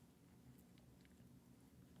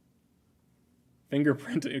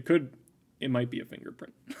 Fingerprint. It might be a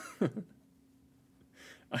fingerprint.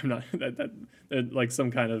 I'm not that like some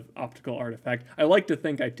kind of optical artifact. I like to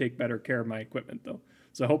think I take better care of my equipment though.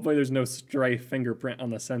 So hopefully there's no stray fingerprint on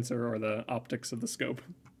the sensor or the optics of the scope.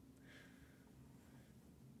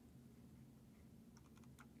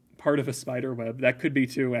 Part of a spider web. That could be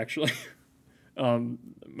too, actually.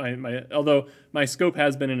 Although my scope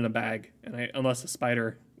has been in a bag, and unless a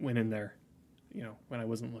spider went in there, when I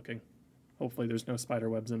wasn't looking. Hopefully there's no spider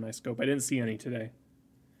webs in my scope. I didn't see any today.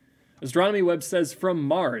 Astronomy Web says from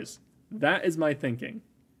Mars. That is my thinking.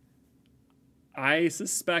 I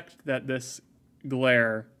suspect that this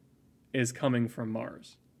glare is coming from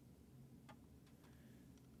Mars.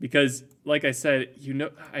 Because, like I said,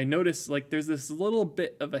 I noticed like there's this little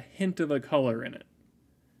bit of a hint of a color in it.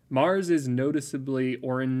 Mars is noticeably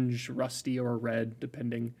orange, rusty, or red,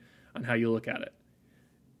 depending on how you look at it.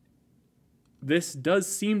 This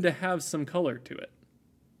does seem to have some color to it.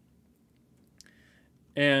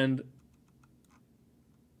 And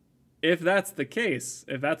if that's the case,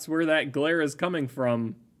 if that's where that glare is coming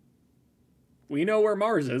from, we know where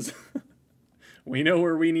Mars is. We know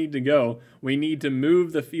where we need to go. We need to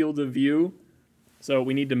move the field of view. So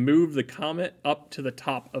we need to move the comet up to the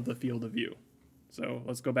top of the field of view. So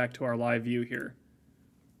let's go back to our live view here.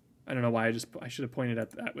 I don't know why I should have pointed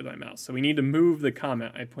at that with my mouse. So we need to move the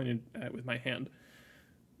comet. I pointed at it with my hand.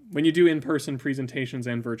 When you do in-person presentations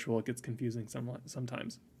and virtual, it gets confusing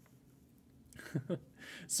sometimes.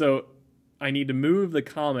 So I need to move the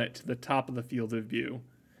comet to the top of the field of view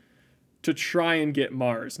to try and get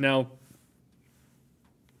Mars. Now,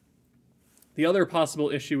 the other possible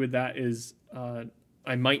issue with that is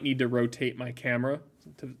I might need to rotate my camera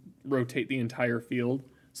to rotate the entire field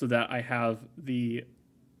so that I have the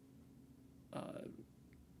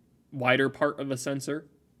wider part of a sensor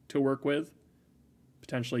to work with,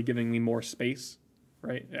 potentially giving me more space,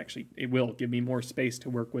 right? Actually, it will give me more space to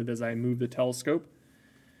work with as I move the telescope.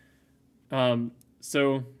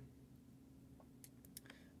 So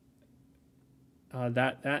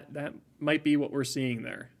that might be what we're seeing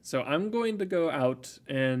there. So I'm going to go out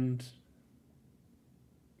and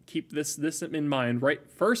keep this in mind. Right,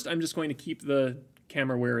 first I'm just going to keep the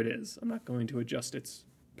camera where it is. I'm not going to adjust its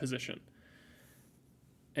position.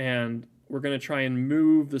 And we're going to try and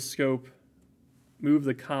move the scope, move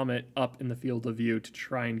the comet up in the field of view to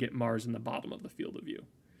try and get Mars in the bottom of the field of view.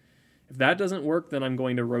 If that doesn't work, then I'm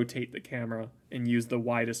going to rotate the camera and use the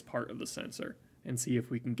widest part of the sensor and see if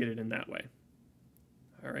we can get it in that way.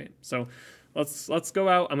 All right, so let's go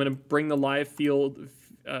out. I'm going to bring the live feed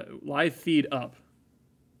up.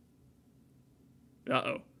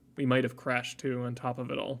 Uh-oh, we might have crashed too on top of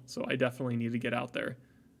it all, so I definitely need to get out there.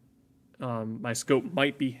 My scope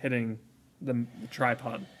might be hitting the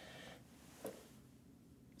tripod.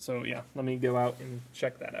 So yeah, let me go out and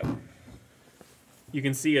check that out. You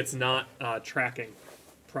can see it's not tracking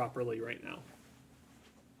properly right now.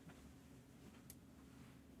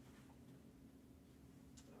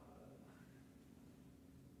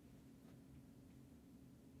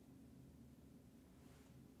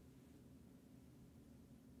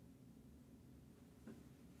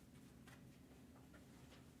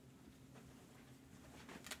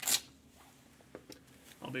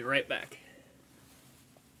 I'll be right back.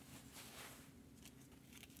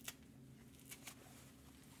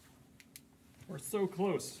 We're so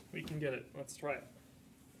close. We can get it. Let's try it.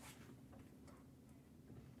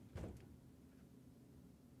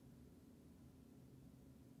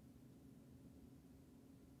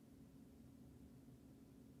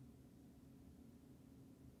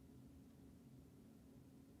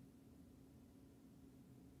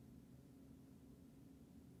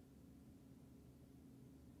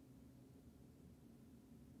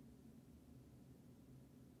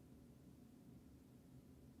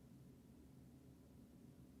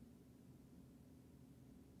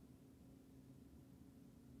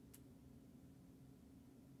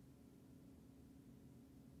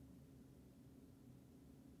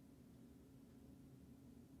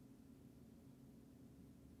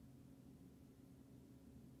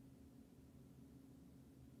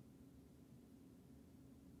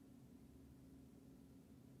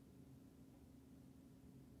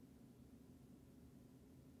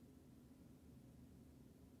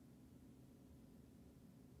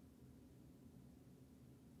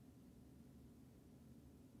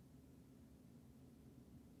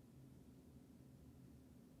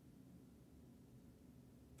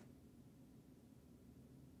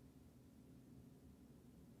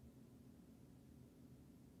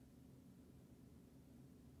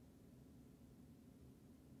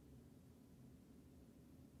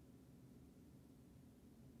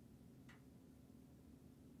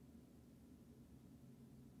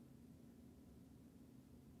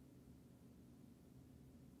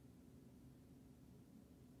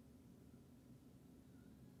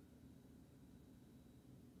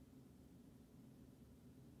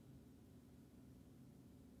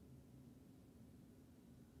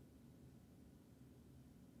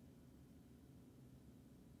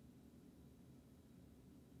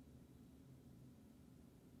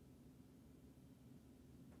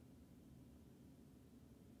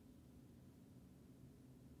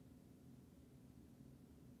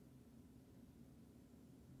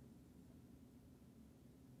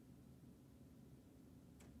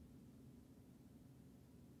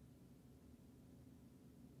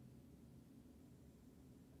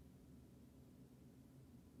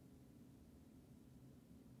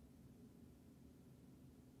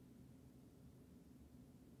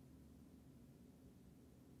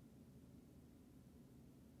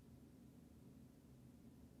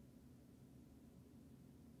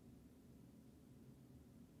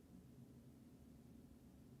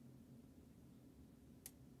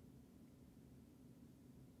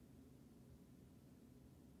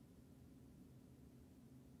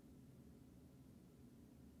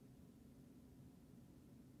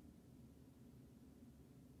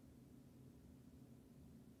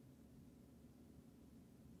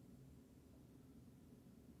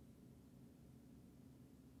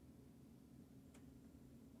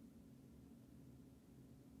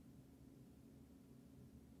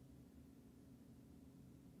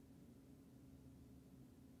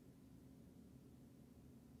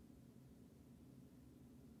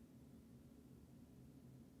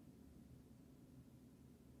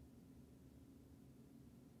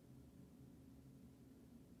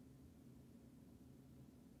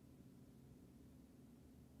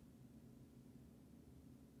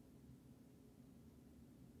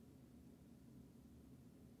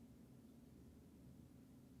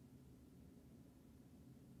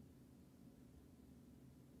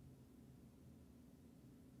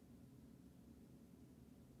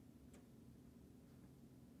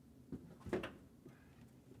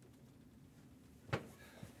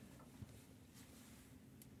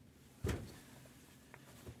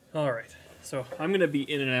 All right, so I'm going to be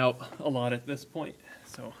in and out a lot at this point,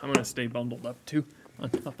 so I'm going to stay bundled up too on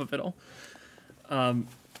top of it all.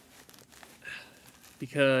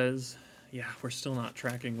 Because, yeah, we're still not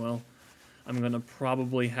tracking well. I'm going to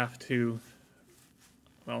probably have to,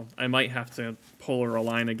 well, I might have to polar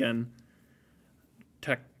align again,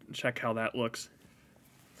 check how that looks.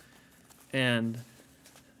 And,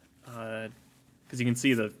 because you can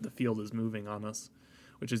see the field is moving on us,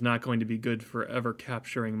 which is not going to be good for ever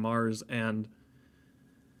capturing Mars.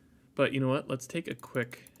 But you know what? Let's take a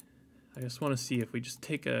quick, I just want to see if we just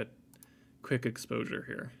take a quick exposure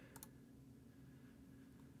here.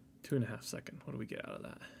 2.5 seconds. What do we get out of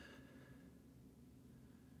that?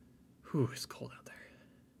 Whew, it's cold out there.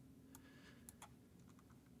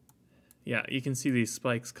 Yeah, you can see these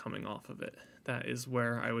spikes coming off of it. That is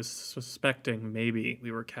where I was suspecting maybe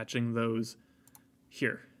we were catching those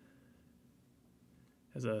here.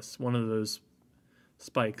 As one of those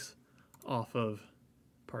spikes off of,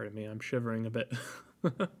 pardon me, I'm shivering a bit,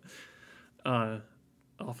 off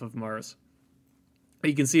of Mars.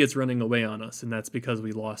 You can see it's running away on us, and that's because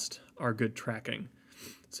we lost our good tracking.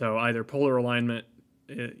 So either polar alignment,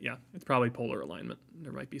 yeah, it's probably polar alignment.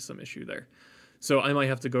 There might be some issue there. So I might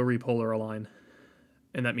have to go repolar align,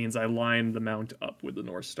 and that means I line the mount up with the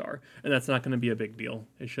North Star, and that's not going to be a big deal.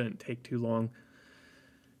 It shouldn't take too long.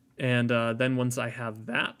 And then once I have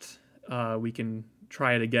that, we can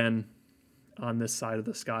try it again on this side of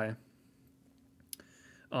the sky.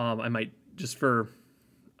 I might, just for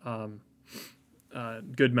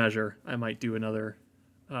good measure, I might do another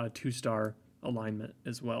 2-star alignment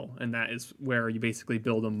as well. And that is where you basically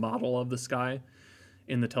build a model of the sky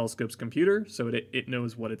in the telescope's computer so it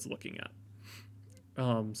knows what it's looking at.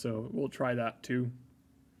 So we'll try that too.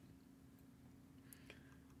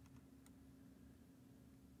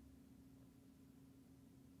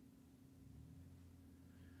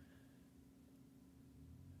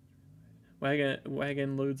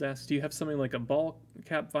 Wagon Loads asks, do you have something like a ball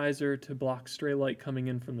cap visor to block stray light coming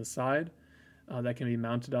in from the side that can be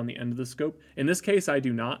mounted on the end of the scope? In this case, I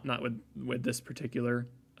do not with this particular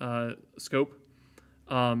scope.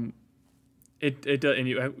 It does, and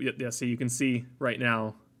yeah, so you can see right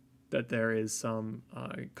now that there is some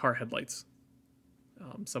car headlights.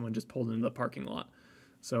 Someone just pulled into the parking lot,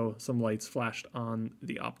 so some lights flashed on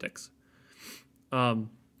the optics.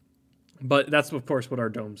 But that's of course what our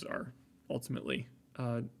domes are ultimately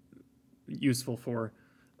useful for,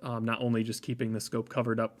 not only just keeping the scope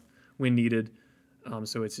covered up when needed,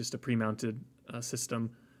 so it's just a pre-mounted system,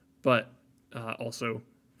 but also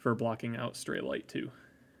for blocking out stray light too.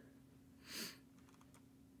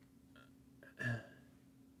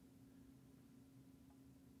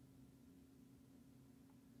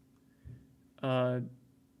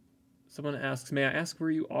 Someone asks, may I ask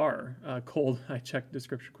where you are? Cold. I checked the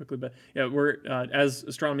description quickly, but yeah, we're as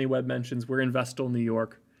Astronomy Web mentions, we're in Vestal, New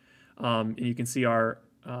York, and you can see our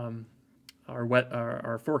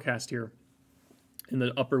forecast here in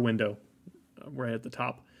the upper window, right at the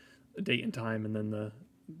top, the date and time, and then the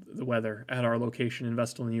weather at our location in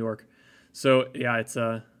Vestal, New York. So yeah, it's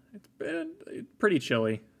been pretty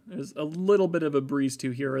chilly. There's a little bit of a breeze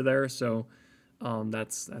too here or there, so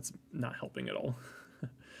that's not helping at all.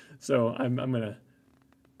 So I'm gonna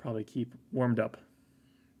probably keep warmed up.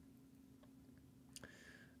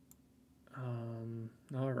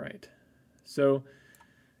 All right. So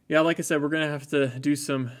yeah, like I said, we're gonna have to do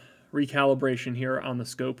some recalibration here on the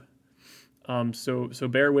scope. So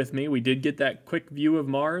bear with me. We did get that quick view of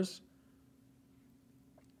Mars,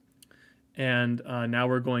 and now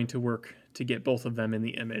we're going to work to get both of them in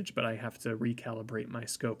the image, but I have to recalibrate my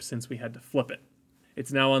scope since we had to flip it.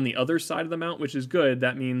 It's now on the other side of the mount, which is good.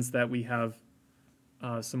 That means that we have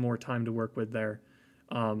some more time to work with there.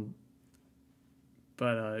 Yeah,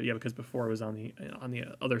 because before it was on the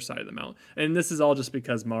other side of the mount, and this is all just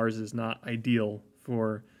because Mars is not ideal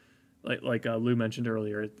for, like Lou mentioned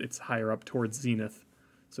earlier. It's higher up towards zenith,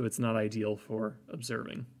 so it's not ideal for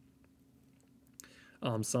observing.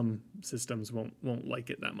 Some systems won't like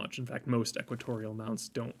it that much. In fact, most equatorial mounts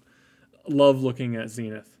don't love looking at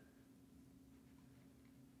zenith.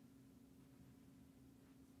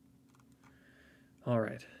 All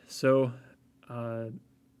right, so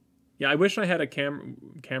yeah, I wish I had a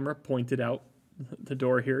camera pointed out the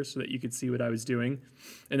door here so that you could see what I was doing,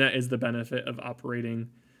 and that is the benefit of operating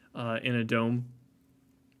in a dome.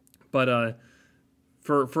 But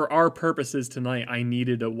for our purposes tonight, I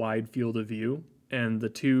needed a wide field of view, and the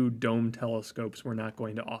 2 dome telescopes were not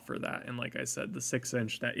going to offer that. And like I said, the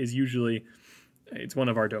 6-inch that is usually, it's one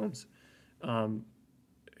of our domes.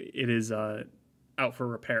 It is out for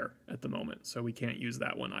repair at the moment, so we can't use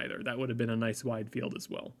that one either. That would have been a nice wide field as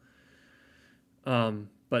well.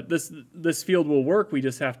 But this field will work. We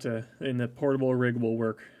just have to, and the portable rig will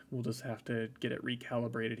work. We'll just have to get it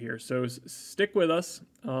recalibrated here. So stick with us.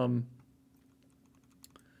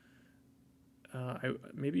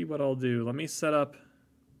 Maybe what I'll do, let me set up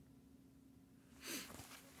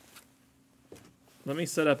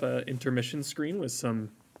an intermission screen with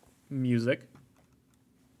some music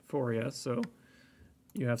for you, so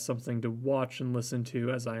you have something to watch and listen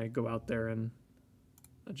to as I go out there and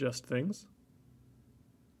adjust things.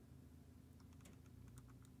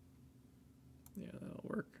 Yeah, that'll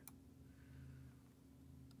work.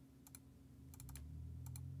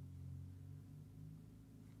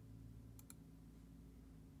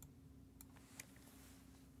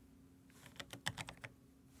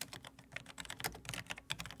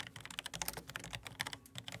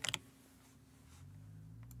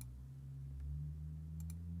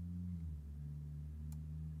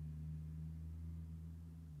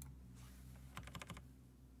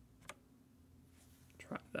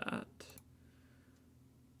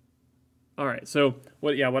 All right, so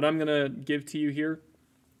what I'm gonna give to you here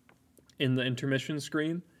in the intermission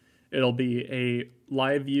screen, it'll be a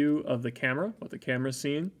live view of the camera, what the camera's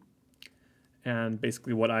seeing, and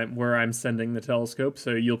basically where I'm sending the telescope.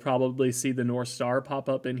 So you'll probably see the North Star pop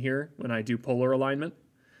up in here when I do polar alignment,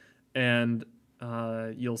 and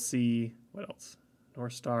you'll see what else?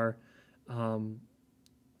 North Star, and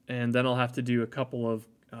then I'll have to do a couple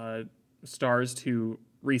of stars to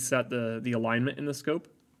reset the alignment in the scope.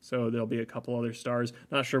 So there'll be a couple other stars.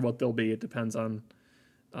 Not sure what they'll be. It depends on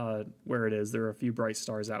where it is. There are a few bright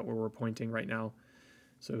stars out where we're pointing right now.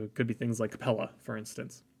 So it could be things like Capella, for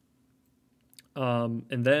instance. And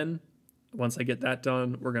then once I get that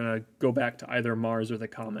done, we're going to go back to either Mars or the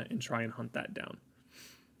comet and try and hunt that down.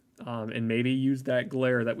 And maybe use that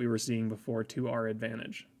glare that we were seeing before to our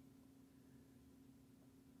advantage.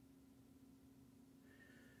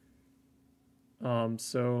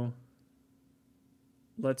 So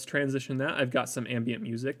let's transition that. I've got some ambient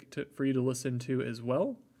music for you to listen to as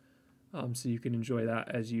well. So you can enjoy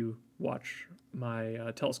that as you watch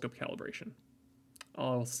my telescope calibration.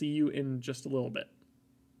 I'll see you in just a little bit.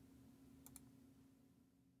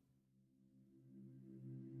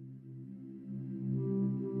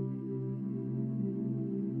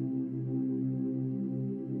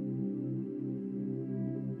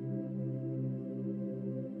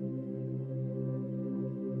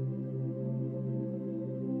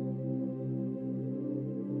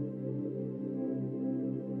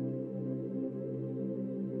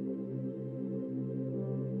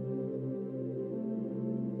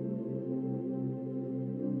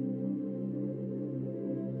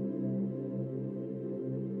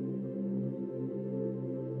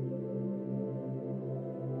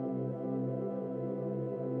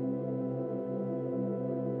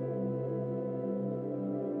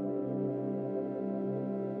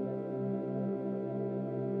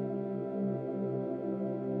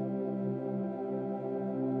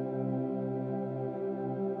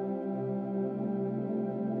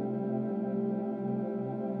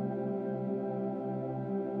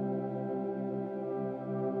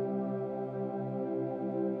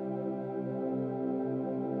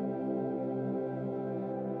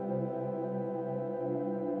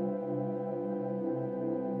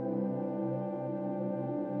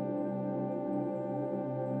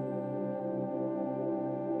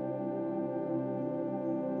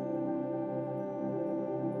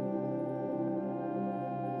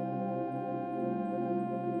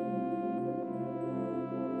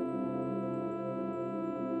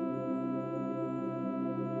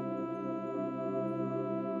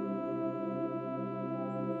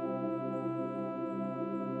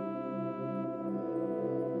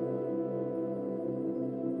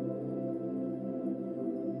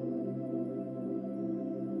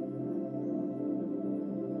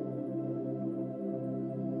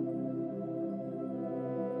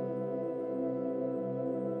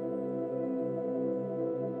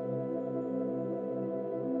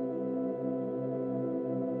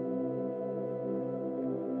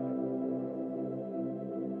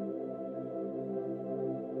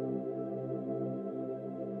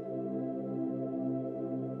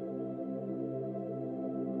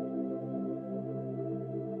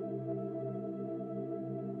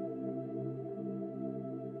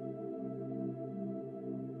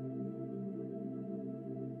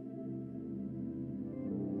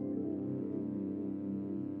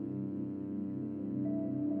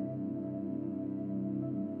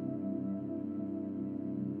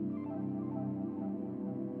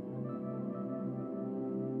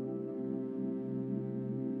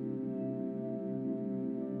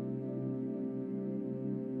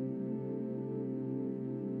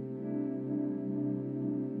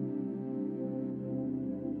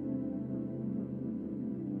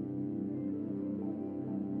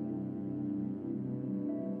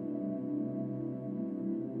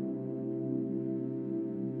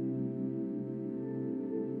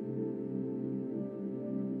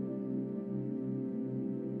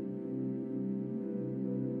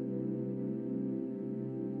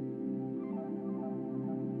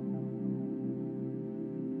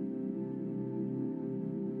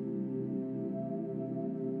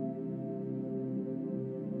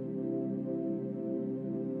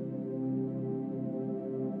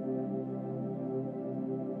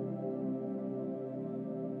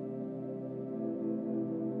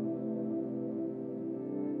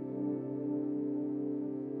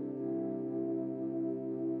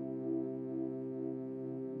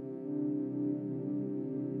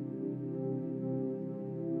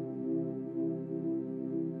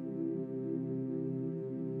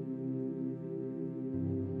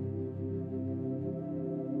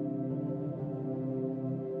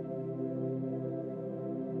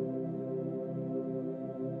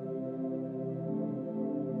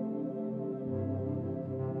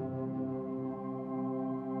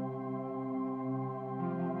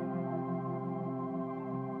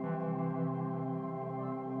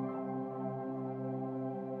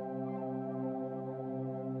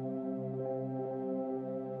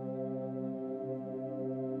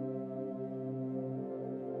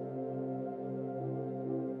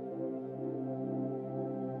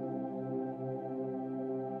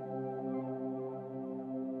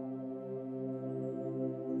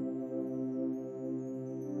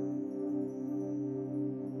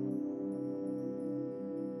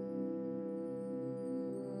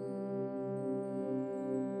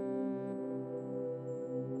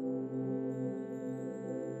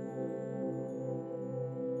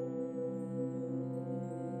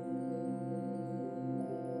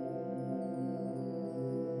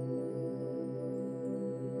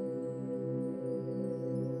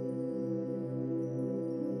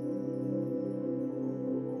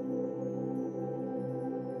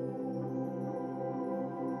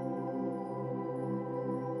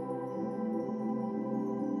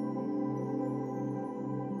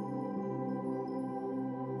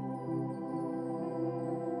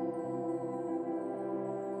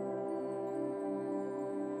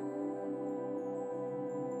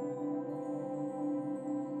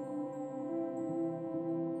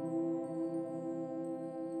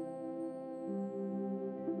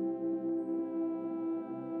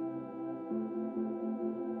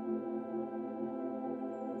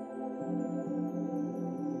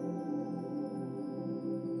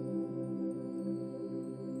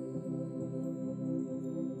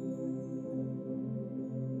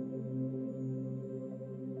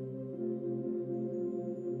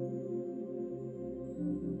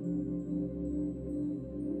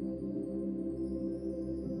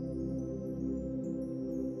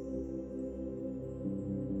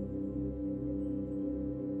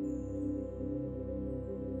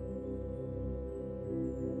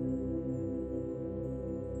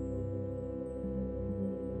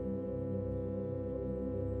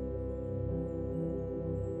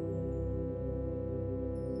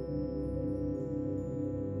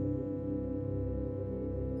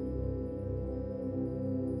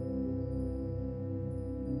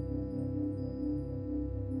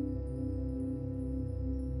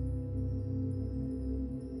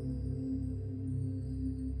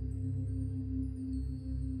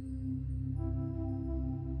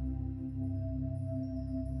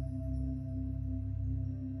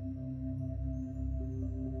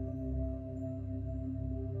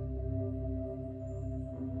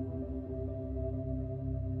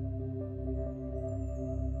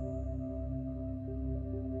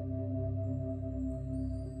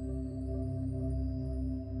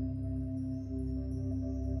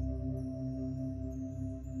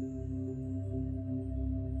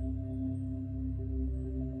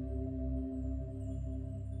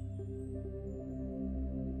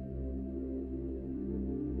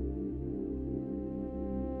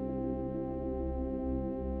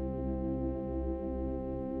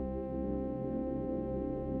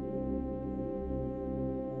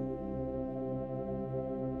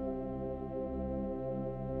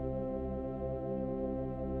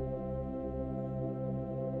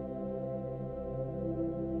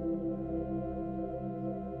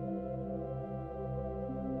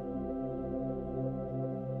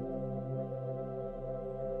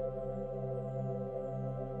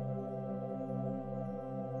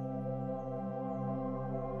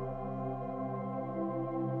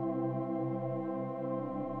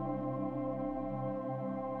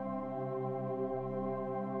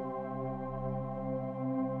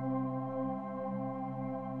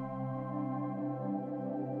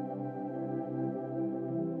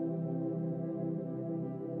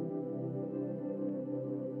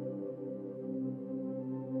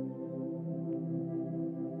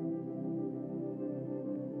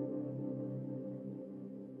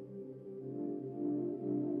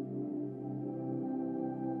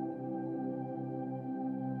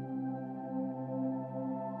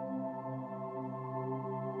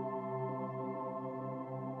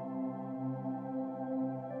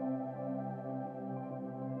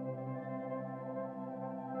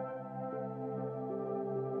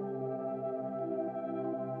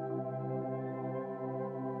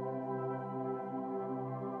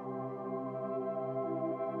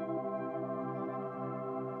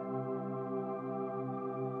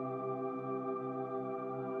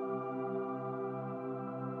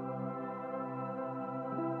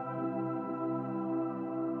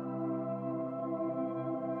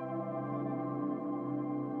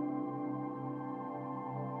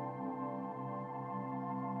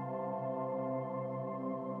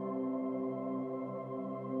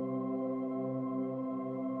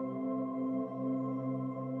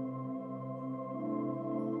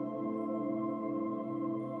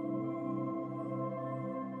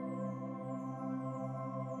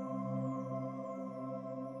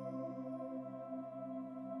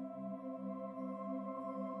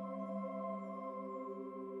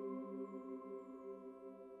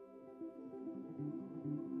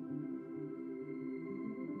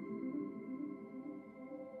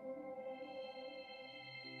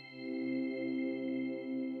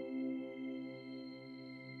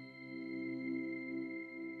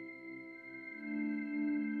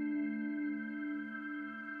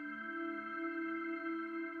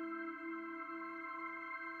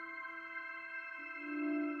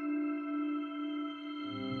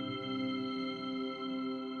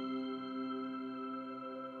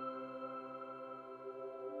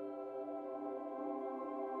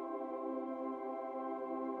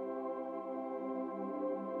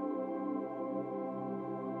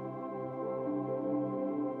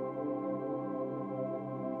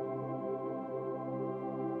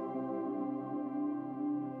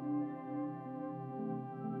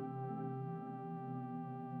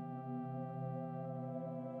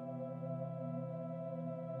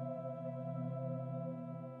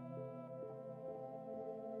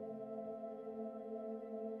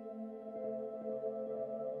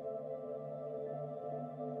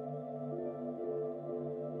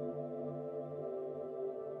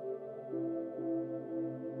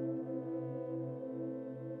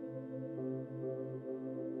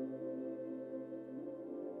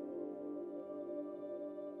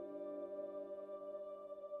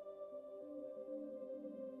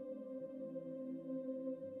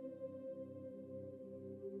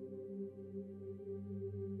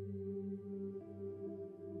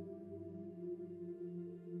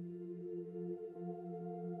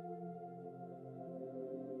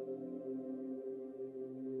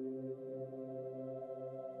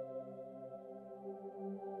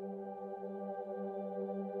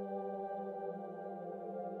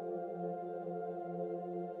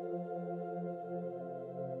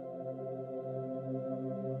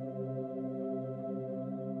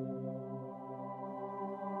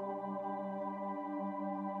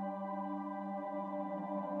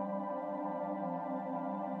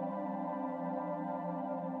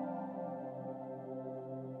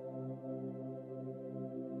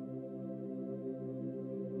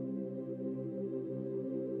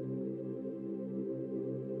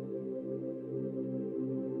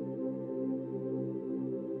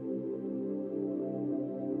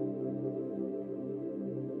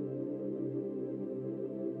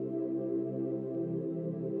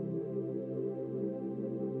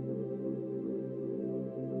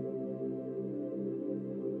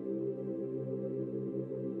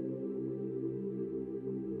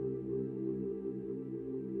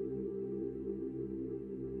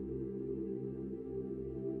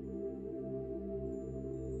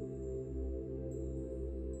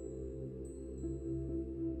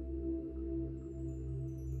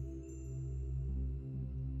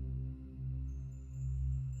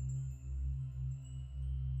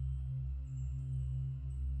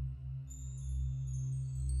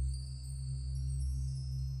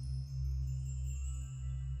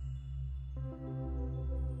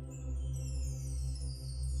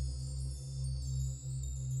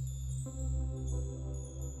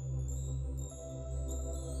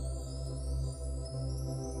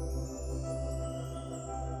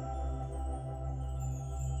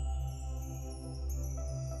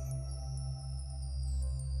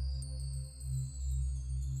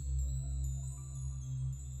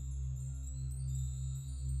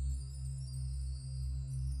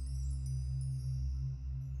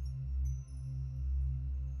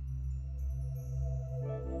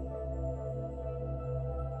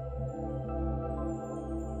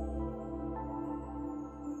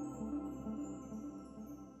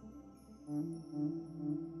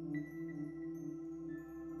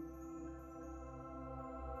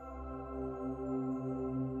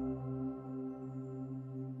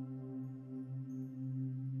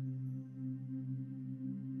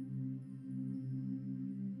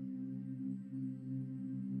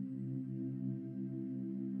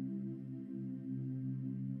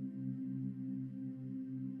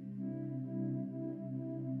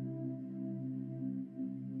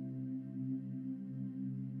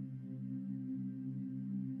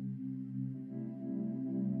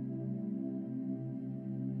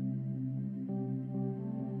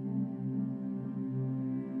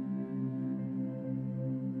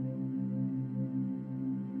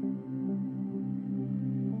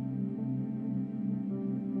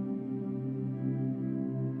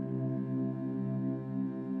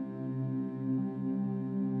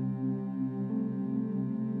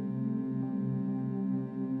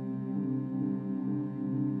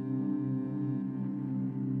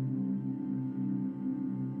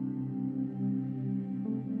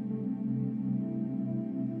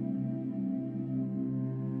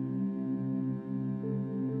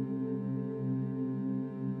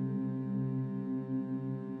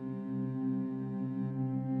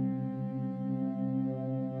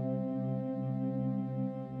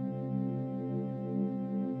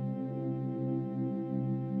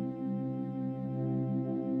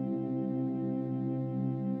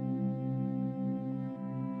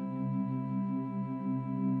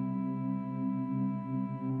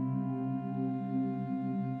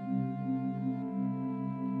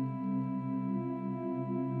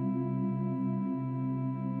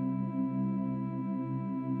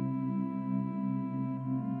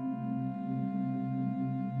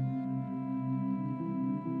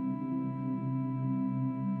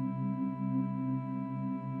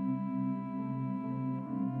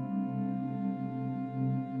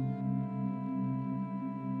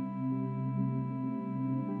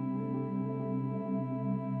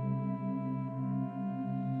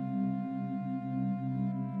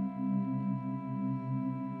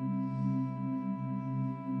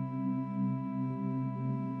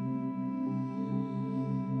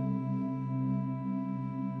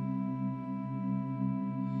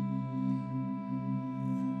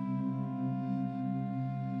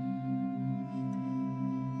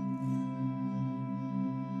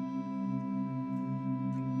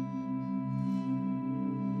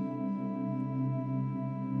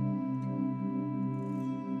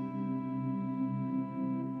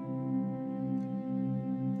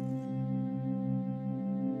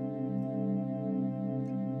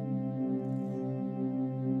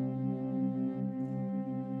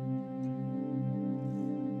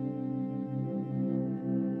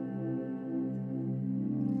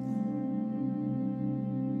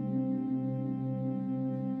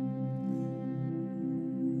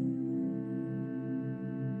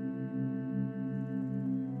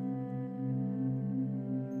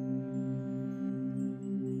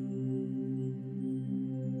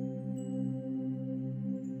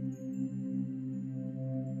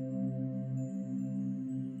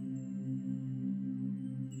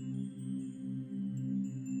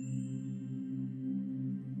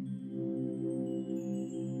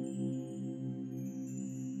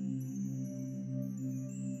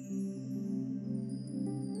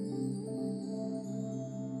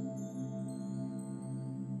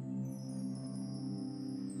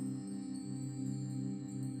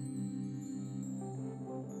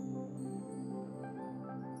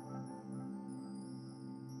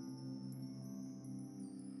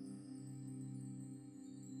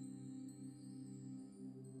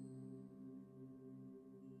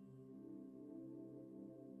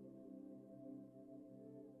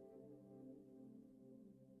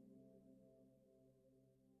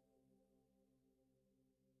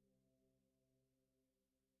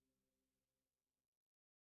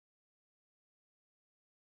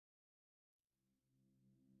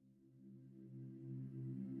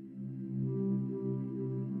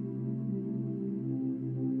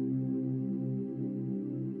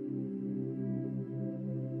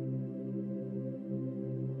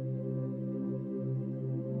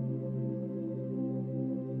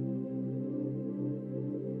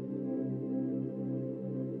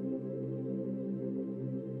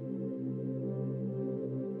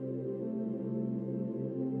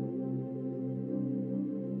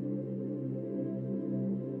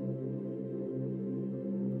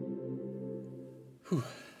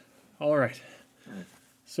 All right.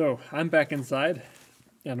 So I'm back inside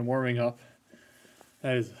and warming up.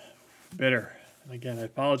 That is bitter. And again, I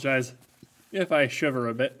apologize if I shiver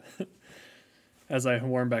a bit as I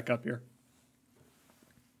warm back up here.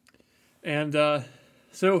 And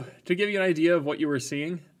so to give you an idea of what you were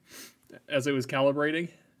seeing as it was calibrating,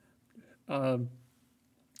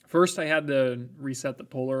 first I had to reset the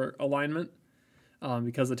polar alignment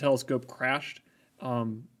because the telescope crashed.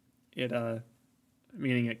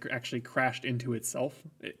 Meaning it actually crashed into itself.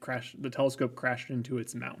 The telescope crashed into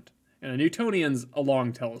its mount. And a Newtonian's a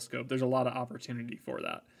long telescope. There's a lot of opportunity for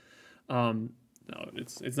that. No,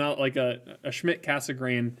 it's not like a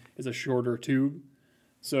Schmidt-Cassegrain is a shorter tube,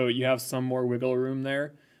 so you have some more wiggle room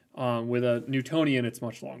there. With a Newtonian, it's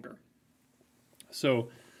much longer. So,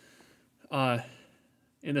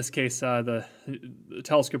 in this case, the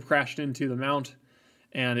telescope crashed into the mount,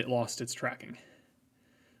 and it lost its tracking.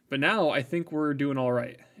 But now I think we're doing all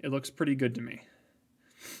right. It looks pretty good to me.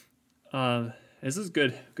 This is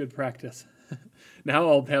good practice. Now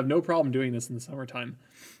I'll have no problem doing this in the summertime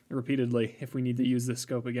repeatedly if we need to use this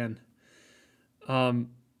scope again.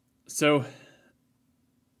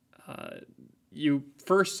 You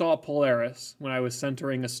first saw Polaris when I was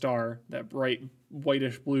centering a star. That bright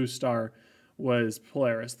whitish blue star was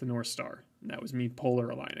Polaris, the North Star. And that was me polar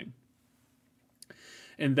aligning.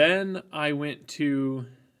 And then I went to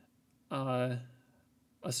a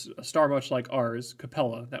star much like ours,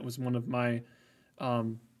 Capella. That was one of my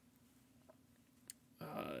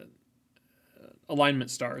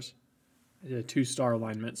alignment stars. I did a 2-star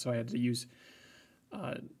alignment, so I had to use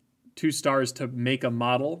 2 stars to make a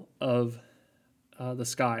model of the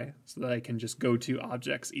sky so that I can just go to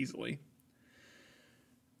objects easily.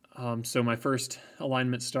 So my first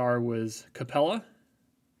alignment star was Capella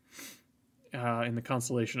in the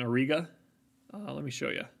constellation Auriga. Let me show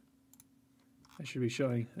you. I should be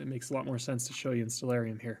showing, it makes a lot more sense to show you in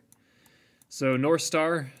Stellarium here. So North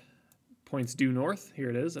Star points due north. Here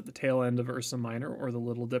it is at the tail end of Ursa Minor, or the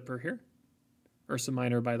Little Dipper here. Ursa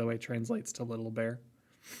Minor, by the way, translates to Little Bear.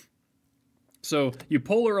 So you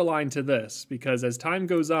polar align to this because as time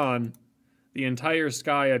goes on, the entire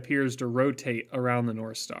sky appears to rotate around the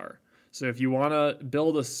North Star. So if you want to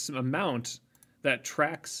build a mount that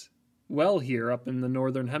tracks well here up in the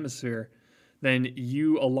northern hemisphere, then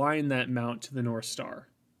you align that mount to the North Star.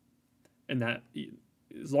 And that,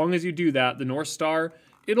 as long as you do that, the North Star,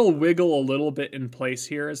 it'll wiggle a little bit in place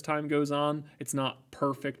here as time goes on. It's not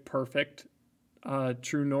perfect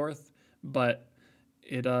true north, but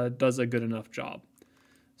it does a good enough job.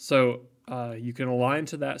 So you can align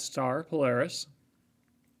to that star, Polaris.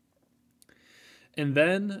 And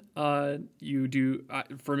then you do,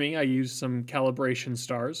 for me, I used some calibration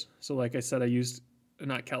stars. So like I said, I used,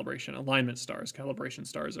 not calibration, alignment stars. Calibration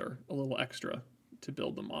stars are a little extra to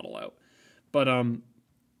build the model out. But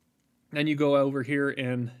then you go over here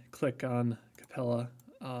and click on Capella.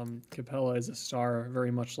 Capella is a star very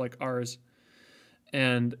much like ours,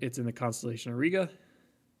 and it's in the constellation Auriga.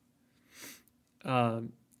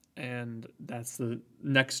 And that's the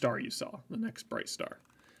next star you saw, the next bright star.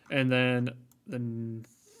 And then the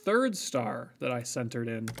third star that I centered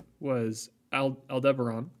in was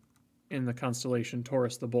Aldebaran in the constellation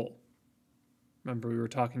Taurus the Bull. Remember, we were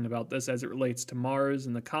talking about this as it relates to Mars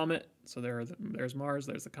and the comet. So there's Mars,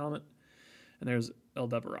 there's the comet, and there's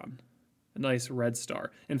Aldebaran, a nice red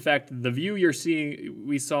star. In fact, the view you're seeing,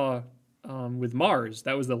 we saw with Mars,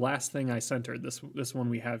 that was the last thing I centered, this one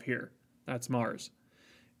we have here. That's Mars.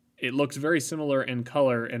 It looks very similar in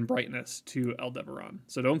color and brightness to Aldebaran.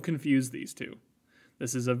 So don't confuse these two.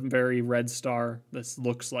 This is a very red star. This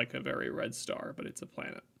looks like a very red star, but it's a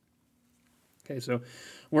planet. Okay, so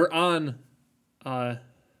we're on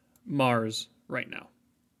Mars right now.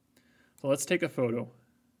 So let's take a photo.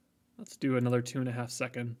 Let's do another 2.5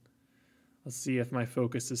 second. Let's see if my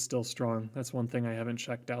focus is still strong. That's one thing I haven't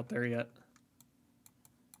checked out there yet.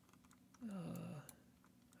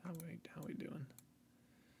 How we doing?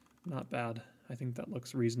 Not bad. I think that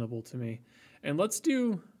looks reasonable to me. And let's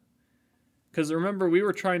do, because remember we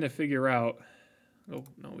were trying to figure out, oh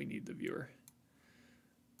no, we need the viewer.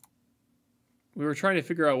 We were trying to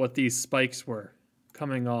figure out what these spikes were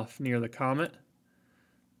coming off near the comet.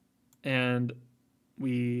 And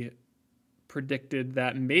we predicted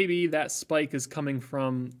that maybe that spike is coming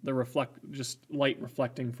from the just light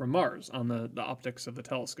reflecting from Mars on the optics of the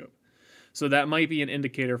telescope. So that might be an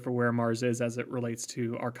indicator for where Mars is as it relates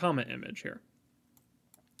to our comet image here.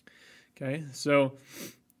 Okay, so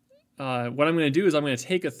what I'm going to do is I'm going to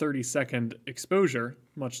take a 30-second exposure,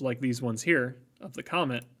 much like these ones here, of the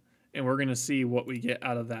comet, and we're going to see what we get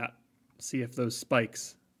out of that, see if those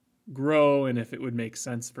spikes grow and if it would make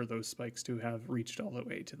sense for those spikes to have reached all the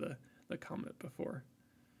way to the comet before.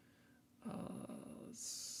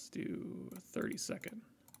 Let's do a 30-second.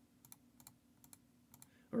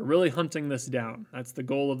 We're really hunting this down. That's the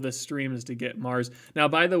goal of this stream, is to get Mars. Now,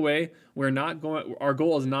 by the way, our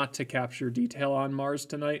goal is not to capture detail on Mars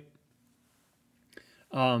tonight.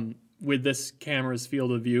 With this camera's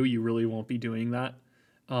field of view, you really won't be doing that.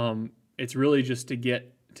 It's really just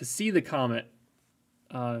to see the comet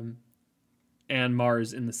and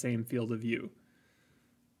Mars in the same field of view.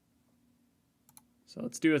 So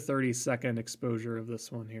let's do a 30-second exposure of this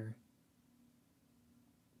one here.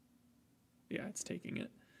 Yeah, it's taking it.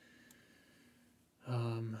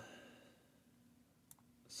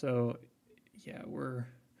 So yeah, we're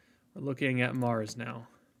looking at Mars now.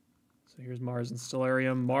 So here's Mars and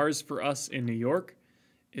Stellarium. Mars for us in New York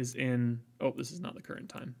is in, oh, this is not the current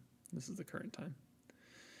time. This is the current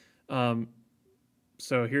time.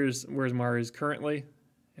 So here's where's Mars currently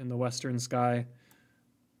in the western sky.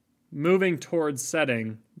 Moving towards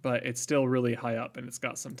setting, but it's still really high up and it's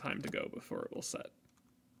got some time to go before it will set.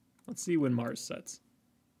 Let's see when Mars sets.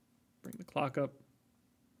 Bring the clock up.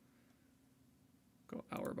 Go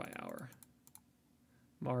hour by hour.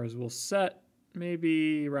 Mars will set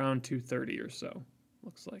maybe around 2:30 or so,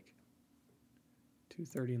 looks like.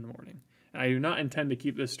 2:30 in the morning. I do not intend to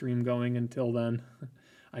keep this stream going until then.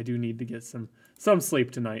 I do need to get some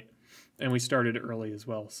sleep tonight, and we started early as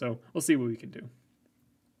well, so we'll see what we can do.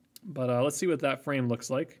 But let's see what that frame looks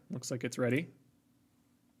like. Looks like it's ready.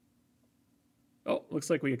 Oh, looks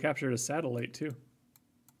like we captured a satellite too.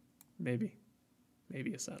 Maybe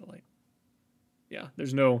a satellite. Yeah,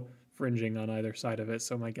 there's no fringing on either side of it,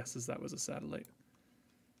 so my guess is that was a satellite.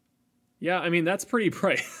 Yeah, I mean, that's pretty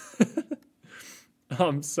bright.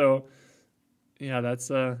 So yeah, that's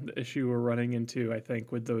the issue we're running into, I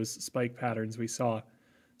think, with those spike patterns. We saw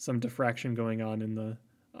some diffraction going on in the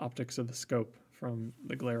optics of the scope from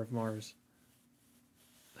the glare of Mars.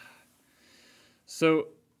 So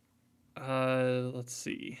let's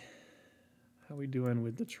see. How we doing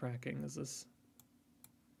with the tracking? Is this...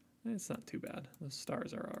 It's not too bad. The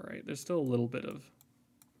stars are all right. There's still a little bit of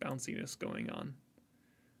bounciness going on,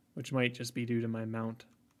 which might just be due to my mount.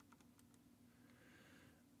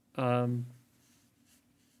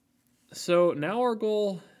 So now our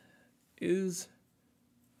goal is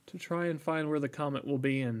to try and find where the comet will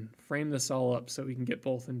be and frame this all up so we can get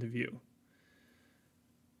both into view.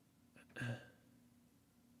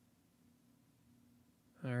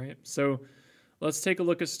 All right, so let's take a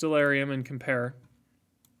look at Stellarium and compare.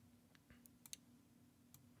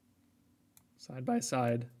 Side by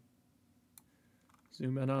side.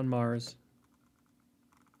 Zoom in on Mars.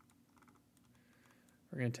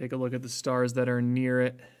 We're going to take a look at the stars that are near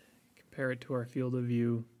it, compare it to our field of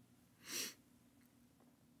view.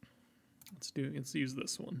 Let's use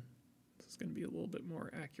this one. This is going to be a little bit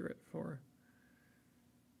more accurate for...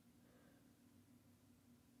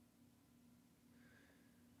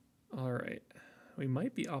 All right, we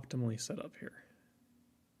might be optimally set up here.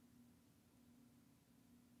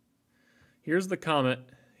 Here's the comet,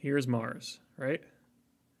 here's Mars, right?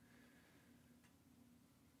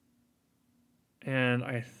 And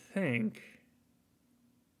I think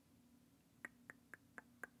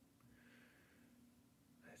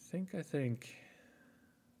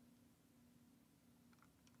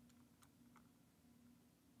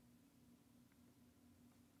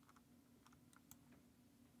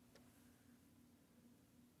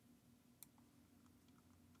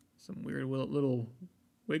some weird little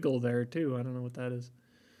wiggle there too. I don't know what that is.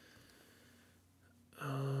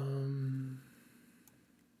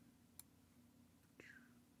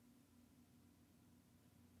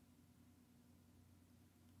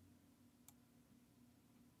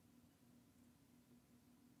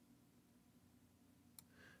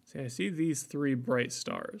 See, I see these three bright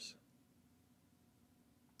stars.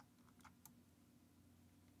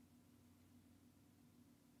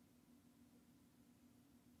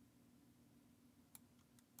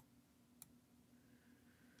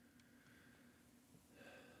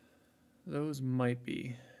 Those might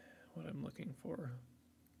be what I'm looking for.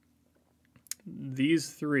 These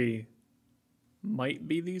three might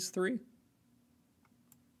be these three,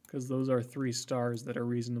 because those are three stars that are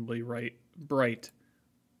reasonably bright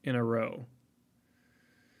in a row,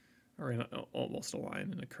 or in almost a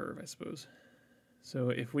line in a curve, I suppose. So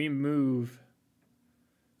if we move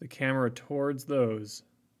the camera towards those,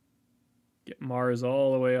 get Mars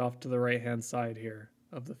all the way off to the right-hand side here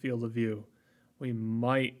of the field of view, we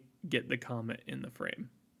might get the comet in the frame.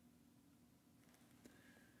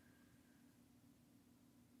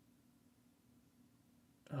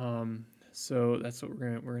 So that's what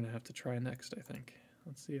we're gonna have to try next, I think.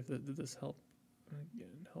 Let's see if did this help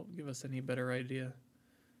give us any better idea.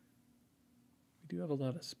 We do have a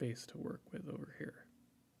lot of space to work with over here.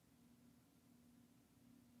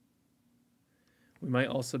 We might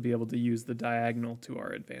also be able to use the diagonal to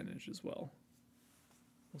our advantage as well.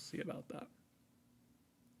 We'll see about that.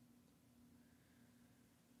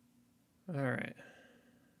 All right.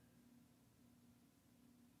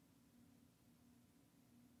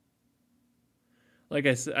 Like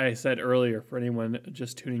I said earlier, for anyone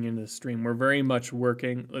just tuning into the stream, we're very much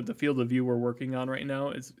working, the field of view we're working on right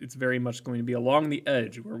now, it's very much going to be along the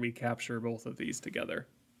edge where we capture both of these together.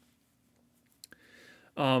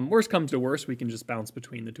 Worst comes to worst, we can just bounce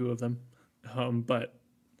between the two of them. But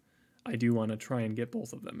I do want to try and get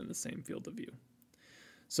both of them in the same field of view.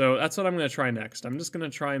 So that's what I'm going to try next. I'm just going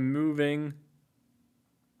to try moving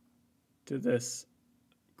to this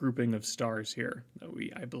grouping of stars here that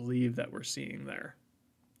I believe that we're seeing there.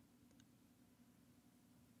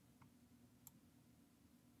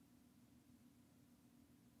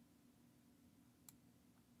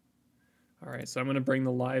 All right, so I'm going to bring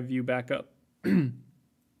the live view back up.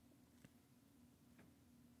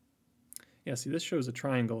 Yeah, see, this shows a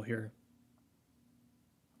triangle here.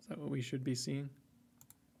 Is that what we should be seeing?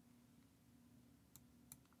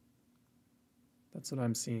 That's what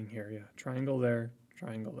I'm seeing here, yeah. Triangle there,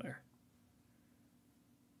 triangle there.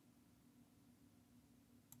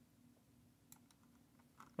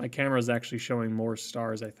 My camera is actually showing more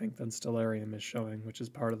stars, I think, than Stellarium is showing, which is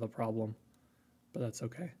part of the problem, but that's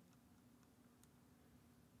okay.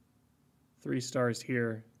 3 stars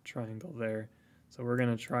here, triangle there. So we're going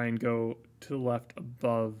to try and go to the left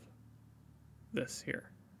above this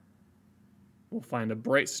here. We'll find a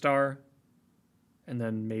bright star and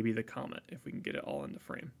then maybe the comet if we can get it all into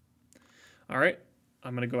frame. All right,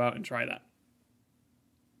 I'm going to go out and try that.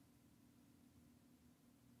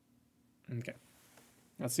 Okay,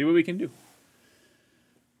 let's see what we can do.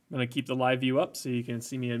 I'm going to keep the live view up so you can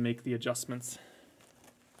see me and make the adjustments.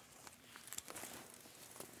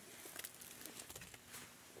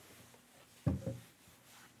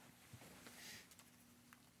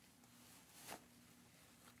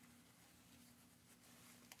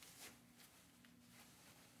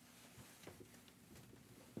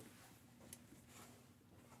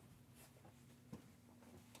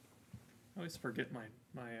 I always forget my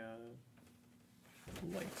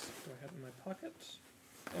lights. Do I have it in my pocket?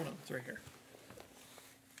 Oh no, it's right here.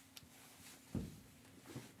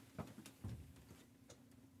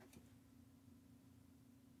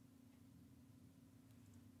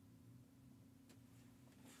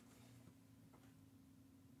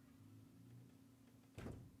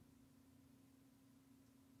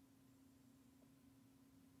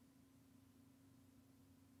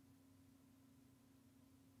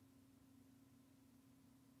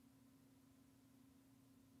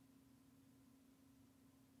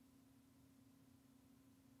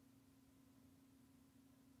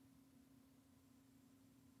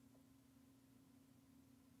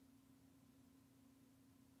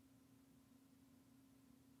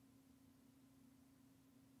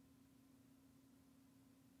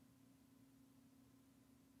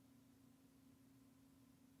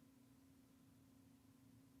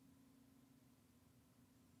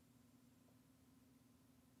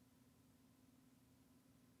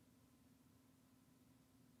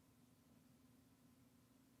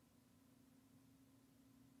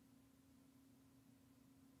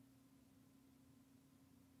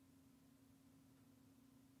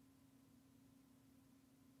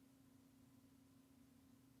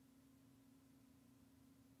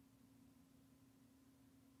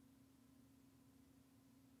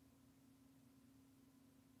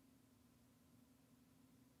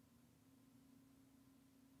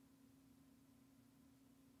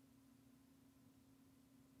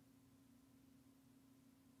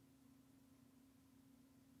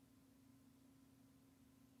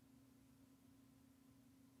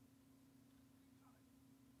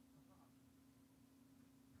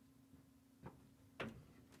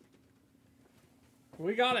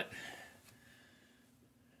 We got it.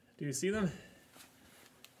 Do you see them?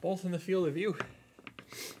 Both in the field of view.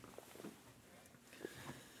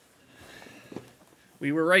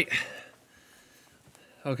 We were right.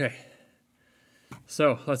 Okay.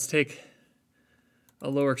 So let's take a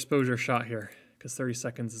lower exposure shot here because 30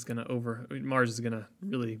 seconds is Mars is gonna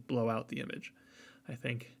really blow out the image, I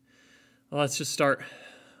think. Well, let's just start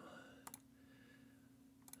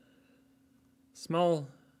small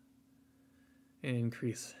and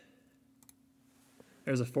increase.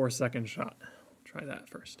 There's a 4-second shot. Try that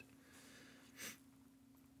first.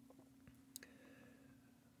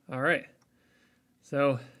 All right.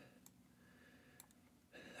 So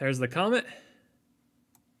there's the comet,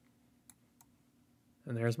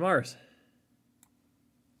 and there's Mars.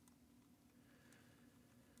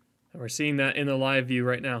 And we're seeing that in the live view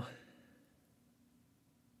right now.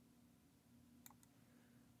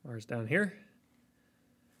 Mars down here,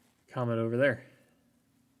 comet over there.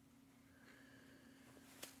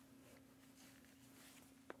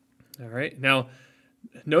 All right, now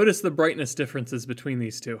notice the brightness differences between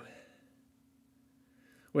these two.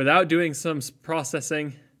 Without doing some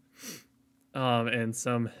processing and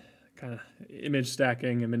some kind of image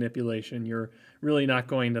stacking and manipulation, you're really not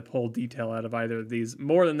going to pull detail out of either of these.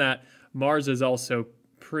 More than that, Mars is also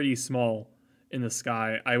pretty small in the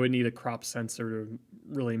sky. I would need a crop sensor to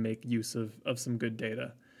really make use of some good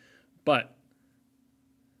data. But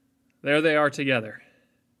there they are together.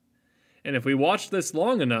 And if we watch this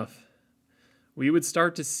long enough, we would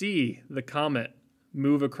start to see the comet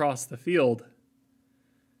move across the field.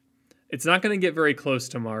 It's not going to get very close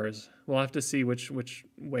to Mars. We'll have to see which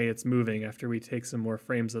way it's moving after we take some more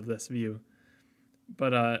frames of this view.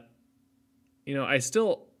 But you know, I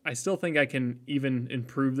still think I can even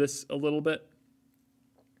improve this a little bit.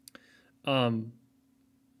 But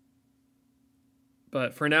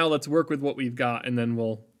for now, let's work with what we've got, and then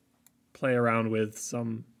we'll play around with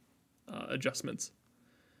some adjustments.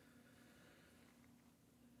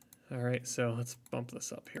 All right, so let's bump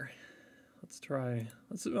this up here.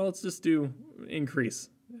 Let's just do increase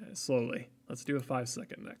slowly. Let's do a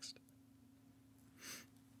 5-second next.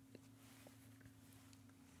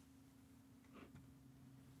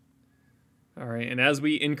 All right, and as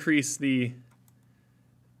we increase the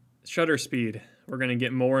shutter speed, we're going to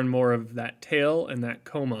get more and more of that tail and that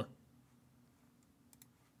coma.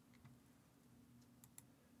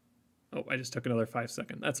 Oh, I just took another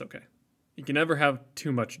 5-second. That's okay. You can never have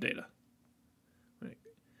too much data. Right.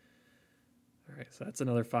 All right, so that's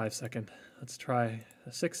another 5-second. Let's try a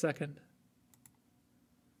 6-second.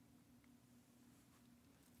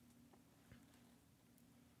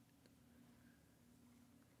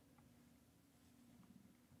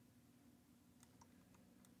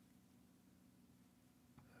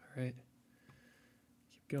 All right,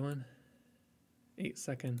 keep going.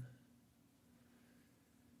 8-second.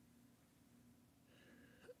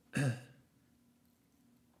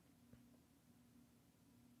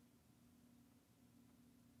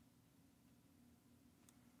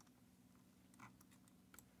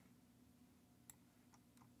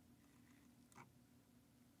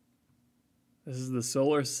 This is the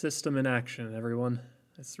solar system in action, everyone.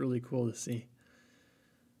 It's really cool to see.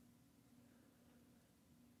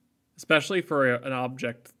 Especially for an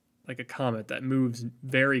object like a comet that moves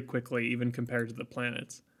very quickly, even compared to the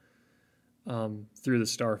planets, through the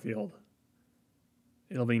star field.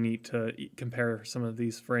 It'll be neat to compare some of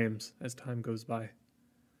these frames as time goes by.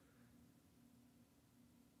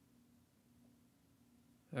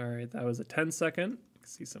 All right, that was a 10-second. You can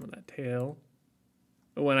see some of that tail.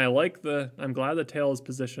 But when I'm glad the tail is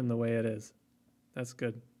positioned the way it is. That's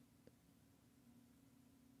good.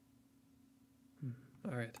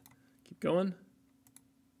 All right, keep going.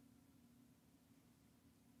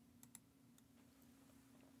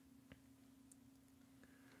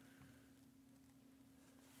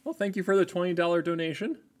 Well, thank you for the $20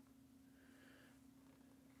 donation.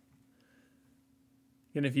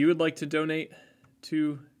 And if you would like to donate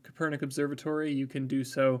to Kopernik Observatory, you can do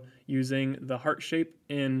so using the heart shape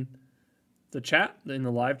in the chat, in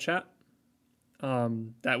the live chat.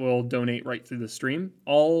 That will donate right through the stream.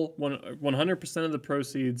 All 100% of the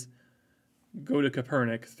proceeds go to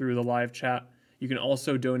Kopernik through the live chat. You can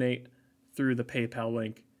also donate through the PayPal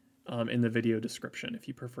link in the video description if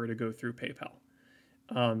you prefer to go through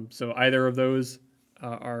PayPal. So either of those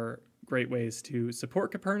are great ways to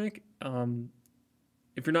support Kopernik.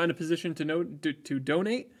 If you're not in a position to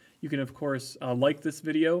donate, you can, of course, like this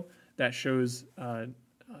video. That shows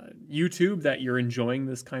YouTube that you're enjoying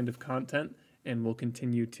this kind of content, and we'll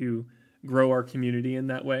continue to grow our community in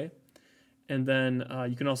that way. And then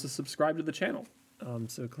you can also subscribe to the channel.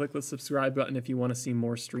 So click the subscribe button if you want to see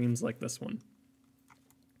more streams like this one.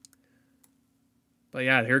 But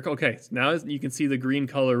yeah, okay, so now you can see the green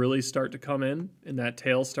color really start to come in and that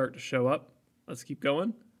tail start to show up. Let's keep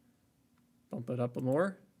going. Bump it up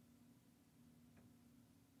more.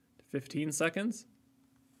 15 seconds.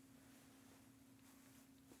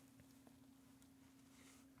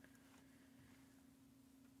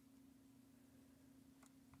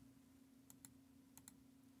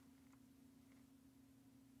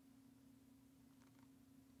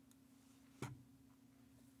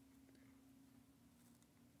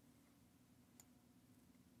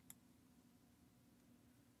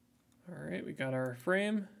 All right, we got our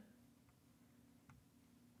frame.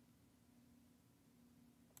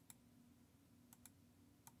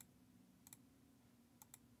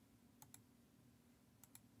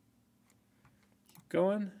 Keep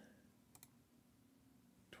going.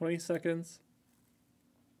 20 seconds.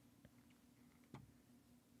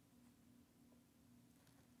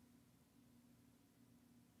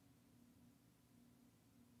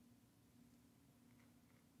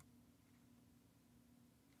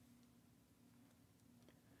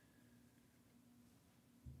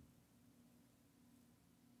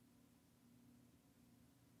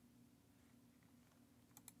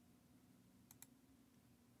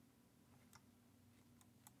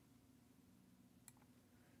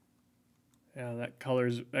 Yeah,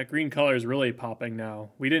 that green color is really popping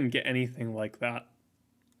now. We didn't get anything like that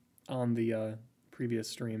on the previous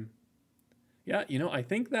stream. Yeah, you know, I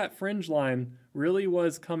think that fringe line really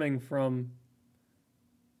was coming from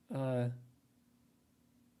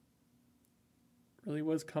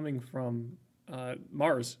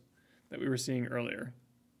Mars that we were seeing earlier.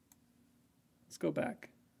 Let's go back.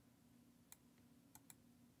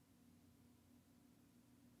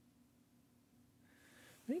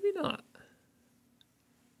 Maybe not.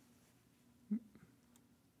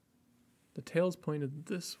 The tail's pointed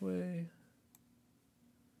this way.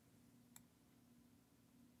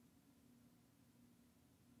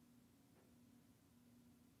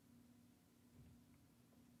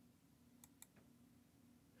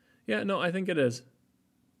 Yeah, no, I think it is.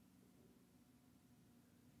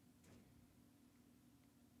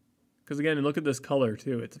 Because again, look at this color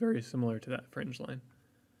too. It's very similar to that fringe line.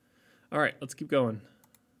 All right, let's keep going.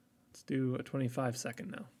 Let's do a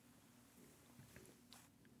 25-second now.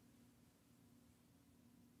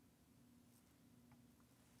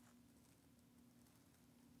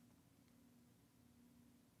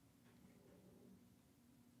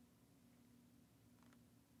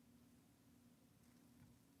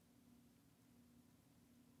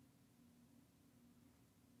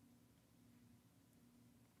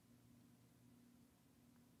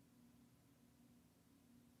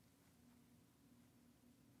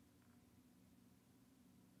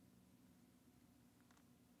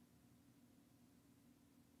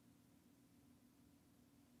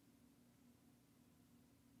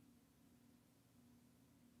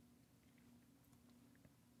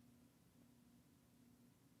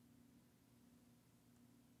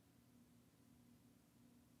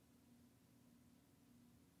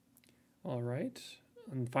 All right.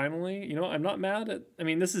 And finally, you know, I'm not mad at, I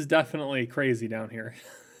mean, this is definitely crazy down here.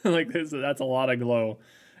 Like that's a lot of glow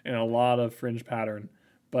and a lot of fringe pattern,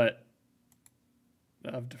 but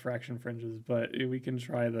of diffraction fringes, but we can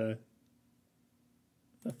try the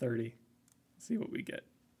 30, see what we get.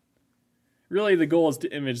 Really the goal is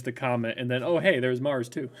to image the comet and then, oh, hey, there's Mars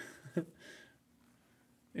too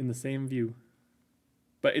in the same view.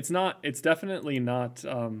 But it's definitely not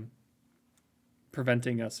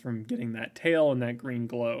preventing us from getting that tail and that green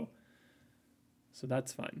glow. So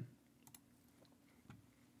that's fine.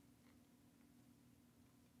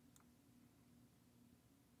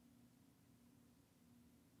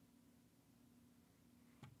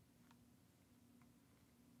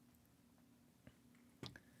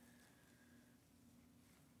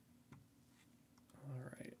 All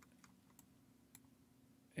right.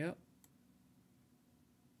 Yep.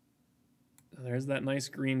 There's that nice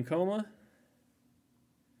green coma.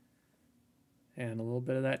 And a little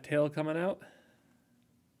bit of that tail coming out.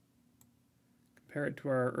 Compare it to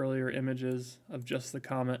our earlier images of just the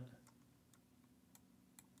comet.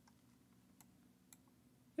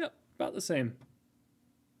 Yep, about the same.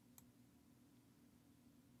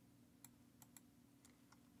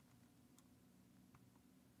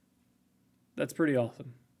 That's pretty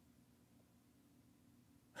awesome.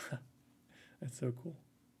 That's so cool.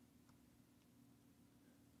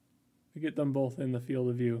 We get them both in the field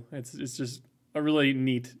of view. It's just a really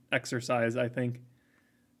neat exercise, I think.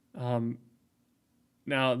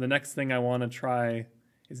 Now, the next thing I want to try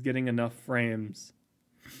is getting enough frames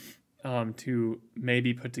to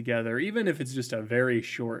maybe put together, even if it's just a very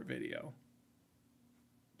short video,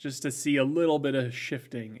 just to see a little bit of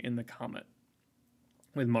shifting in the comet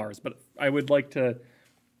with Mars. But I would like to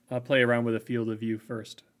play around with a field of view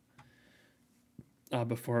first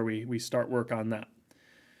before we start work on that.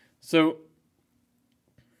 So,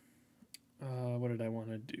 what did I want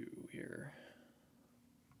to do here?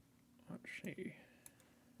 Let's see.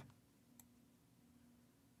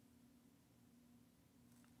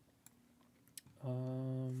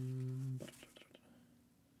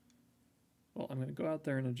 Well, I'm going to go out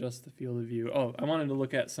there and adjust the field of view. Oh, I wanted to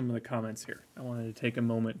look at some of the comments here. I wanted to take a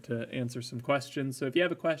moment to answer some questions. So if you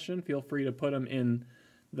have a question, feel free to put them in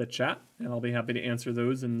the chat, and I'll be happy to answer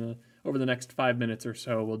those over the next 5 minutes or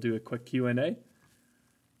so. We'll do a quick Q&A.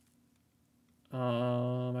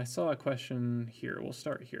 I saw a question here. We'll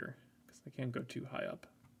start here because I can't go too high up.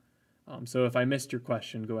 So if I missed your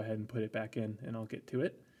question, go ahead and put it back in, and I'll get to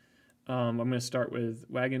it. I'm going to start with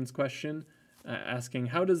Wagon's question, asking,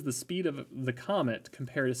 how does the speed of the comet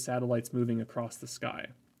compare to satellites moving across the sky?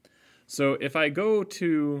 So if I go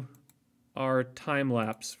to our time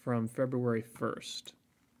lapse from February 1st,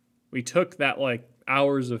 we took that like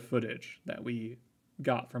hours of footage that we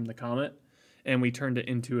got from the comet, and we turned it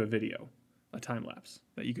into a video, a time lapse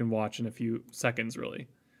that you can watch in a few seconds, really.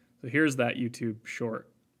 So here's that YouTube short.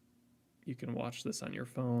 You can watch this on your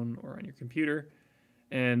phone or on your computer.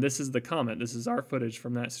 And this is the comet. This is our footage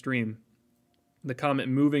from that stream. The comet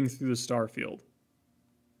moving through the star field.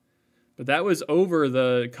 But that was over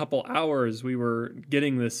the couple hours we were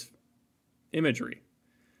getting this imagery.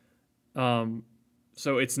 So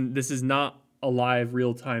this is not a live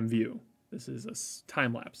real-time view. This is a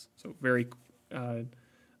time lapse. So very,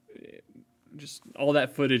 just all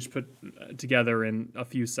that footage put together in a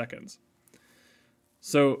few seconds.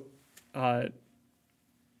 So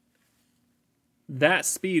that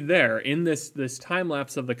speed there in this time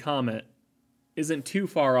lapse of the comet isn't too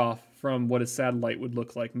far off from what a satellite would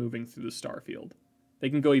look like moving through the star field. They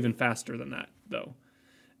can go even faster than that, though.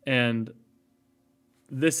 And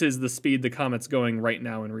this is the speed the comet's going right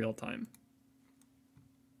now in real time.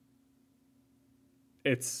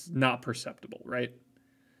 It's not perceptible, right?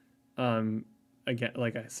 Again,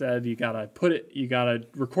 like I said, you gotta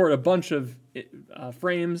record a bunch of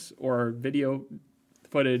frames or video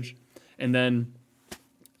footage, and then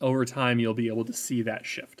over time you'll be able to see that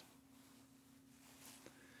shift.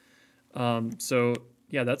 So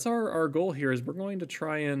yeah, that's our goal here, is we're going to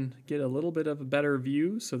try and get a little bit of a better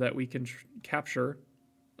view so that we can capture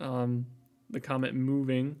the comet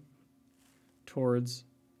moving towards,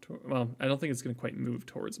 well, I don't think it's going to quite move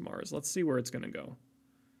towards Mars. Let's see where it's going to go.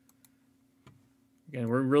 Again,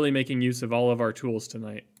 we're really making use of all of our tools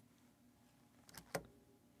tonight.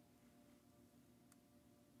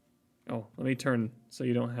 Oh, let me turn so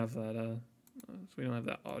you don't have that, so we don't have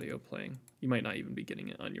that audio playing. You might not even be getting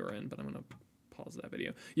it on your end, but I'm going to pause that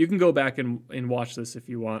video. You can go back and watch this if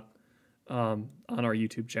you want on our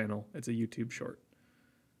YouTube channel. It's a YouTube short.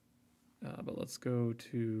 But let's go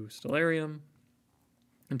to Stellarium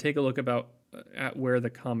and take a look at where the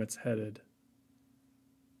comet's headed.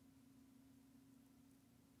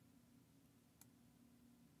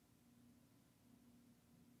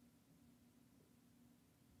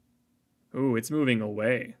 Ooh, it's moving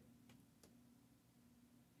away.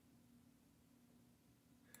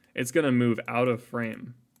 It's going to move out of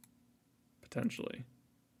frame, potentially.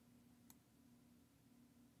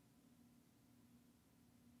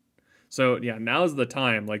 So yeah, now's the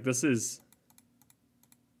time. Like this is...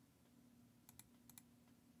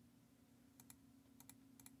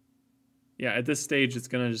 Yeah, at this stage, it's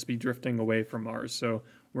going to just be drifting away from Mars. So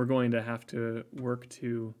we're going to have to work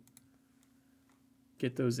to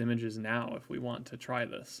get those images now if we want to try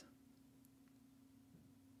this.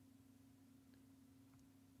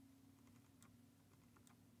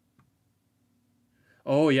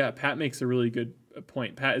 Oh yeah, Pat makes a really good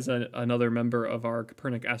point. Pat is another member of our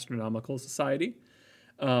Kopernik Astronomical Society.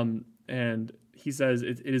 And he says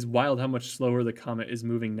it is wild how much slower the comet is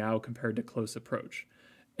moving now compared to close approach.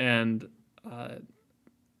 And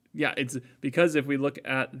yeah, it's because if we look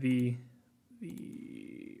at the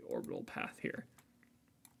orbital path here,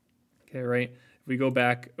 okay, right? If we go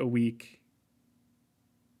back a week,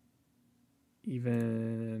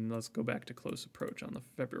 even let's go back to close approach on the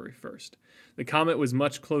February 1st. The comet was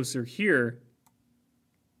much closer here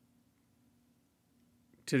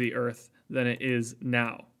to the Earth than it is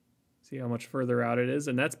now. See how much further out it is?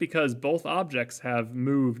 And that's because both objects have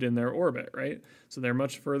moved in their orbit, right? So they're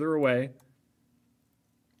much further away.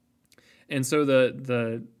 And so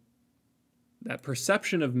that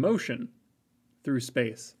perception of motion through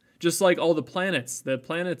space, just like all the planets,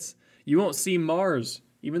 you won't see Mars,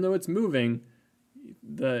 even though it's moving.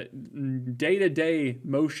 The day-to-day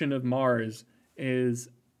motion of Mars is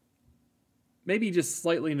maybe just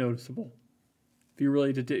slightly noticeable. If you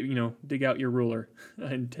really dig out your ruler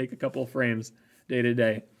and take a couple of frames day to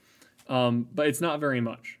day. But it's not very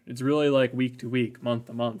much. It's really like week to week, month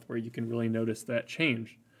to month, where you can really notice that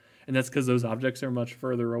change. And that's because those objects are much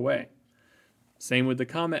further away. Same with the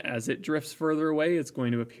comet. As it drifts further away, it's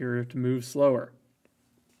going to appear to move slower.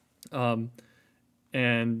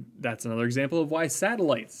 And that's another example of why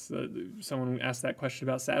satellites, someone asked that question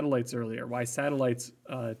about satellites earlier, why satellites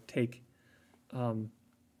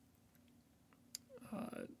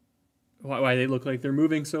why they look like they're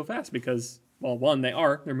moving so fast. Because, well, one,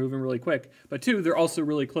 they're moving really quick, but two, they're also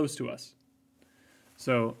really close to us.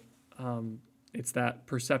 So it's that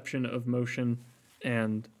perception of motion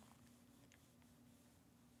and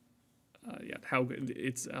how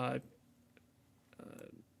it's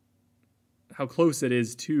how close it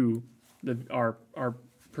is to our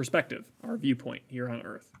perspective, our viewpoint here on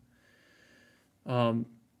Earth. And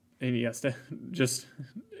yes, just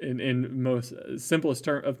in most simplest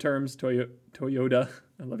of terms, Toyota,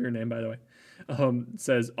 I love your name, by the way,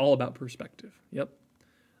 says all about perspective. Yep.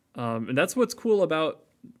 And that's what's cool about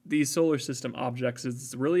these solar system objects. Is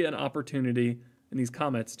it's really an opportunity, and these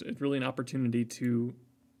comets, it's really an opportunity to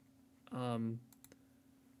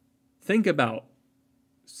think about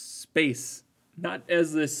space, not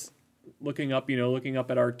as this looking up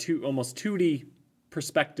at our almost 2D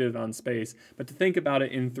perspective on space, but to think about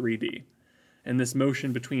it in 3D. And this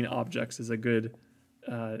motion between objects is a good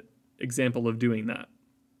example of doing that.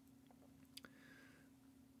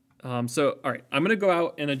 So, all right, I'm going to go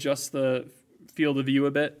out and adjust the field of view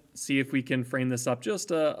a bit, see if we can frame this up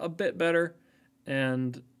just a bit better,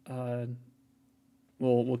 and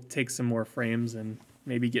we'll take some more frames and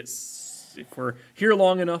maybe if we're here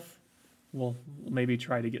long enough, we'll maybe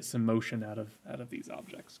try to get some motion out of these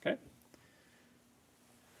objects. Okay.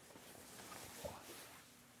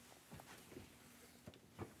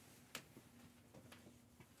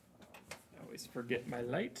 I always forget my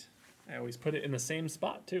light. I always put it in the same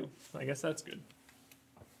spot too. I guess that's good.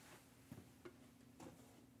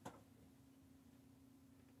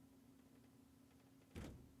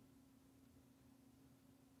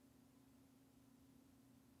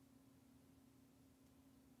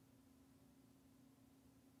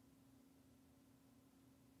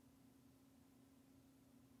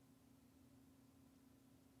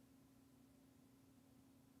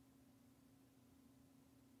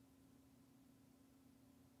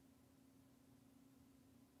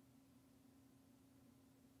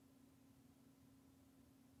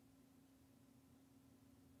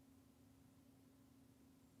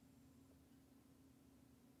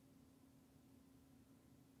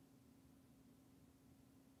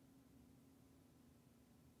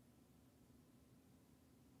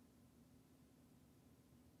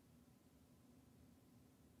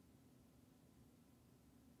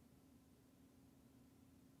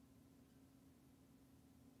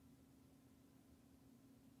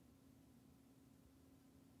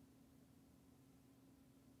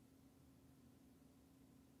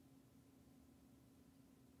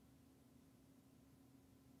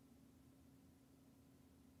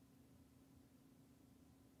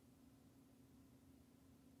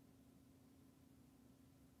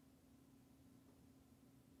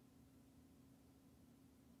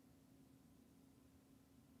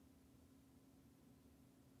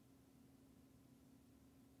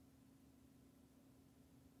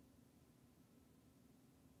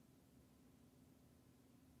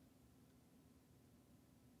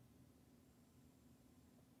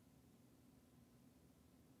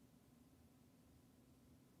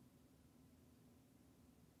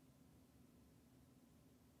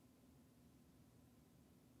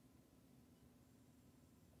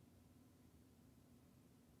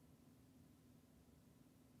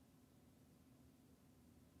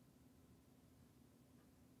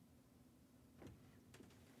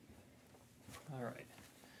 All right,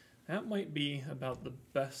 that might be about the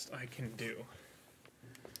best I can do.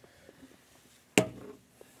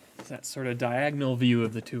 That sort of diagonal view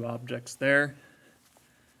of the two objects there.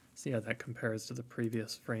 See how that compares to the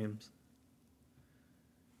previous frames.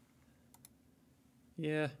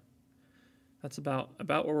 Yeah, that's about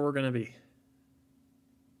where we're going to be.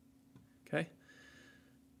 Okay,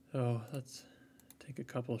 so let's take a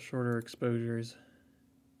couple of shorter exposures.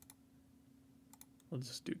 We'll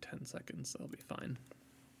just do 10 seconds, that'll be fine.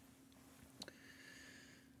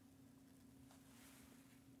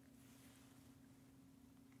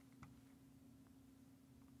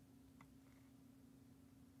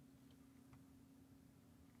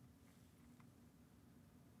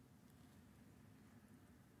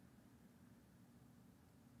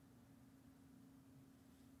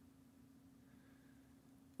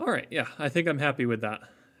 All right, yeah, I think I'm happy with that.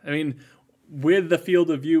 I mean, with the field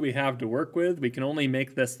of view we have to work with, we can only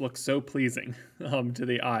make this look so pleasing to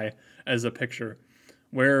the eye as a picture.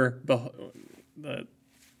 We're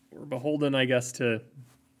beholden, I guess, to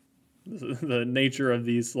the nature of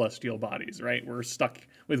these celestial bodies, right? We're stuck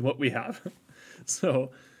with what we have.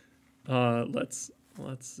 So let's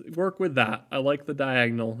Let's work with that. I like the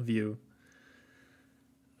diagonal view.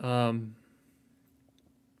 Oh,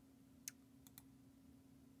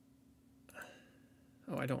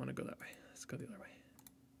 I don't want to go that way. Let's go the other way.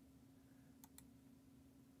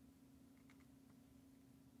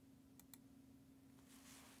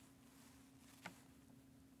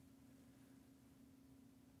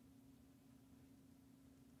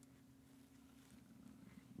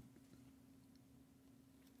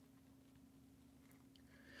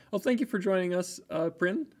 Well, thank you for joining us,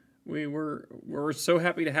 Bryn. We're so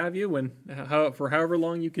happy to have you, and for however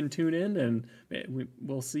long you can tune in, and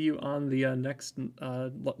we'll see you on the next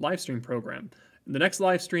live stream program. The next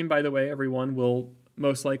live stream, by the way, everyone, will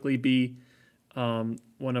most likely be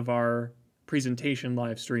one of our presentation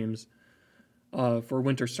live streams for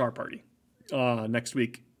Winter Star Party next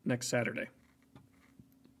week, next Saturday.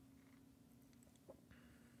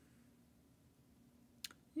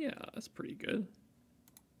 Yeah, that's pretty good.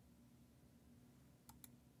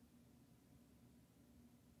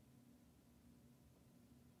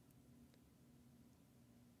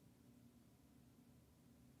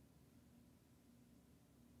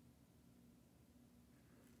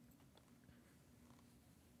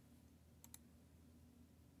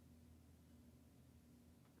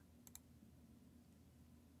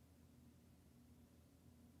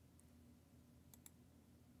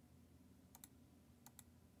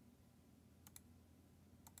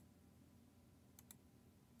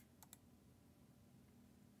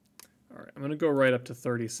 All right, I'm going to go right up to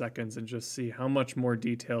 30 seconds and just see how much more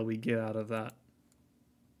detail we get out of that.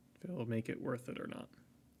 If it'll make it worth it or not.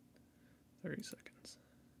 30 seconds.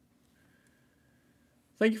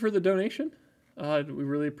 Thank you for the donation. We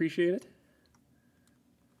really appreciate it.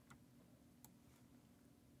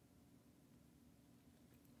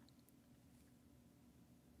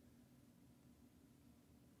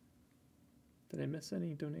 Did I miss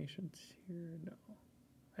any donations here? No.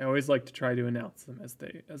 I always like to try to announce them as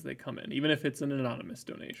they come in, even if it's an anonymous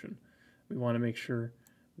donation. We want to make sure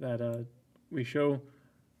that we show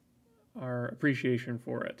our appreciation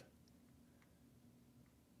for it.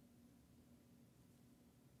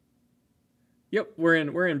 Yep, we're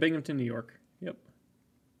in Binghamton, New York. Yep,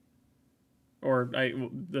 or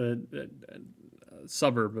the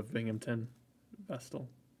suburb of Binghamton, Vestal.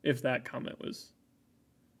 If that comment was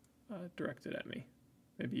directed at me,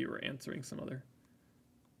 maybe you were answering some other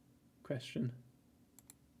question.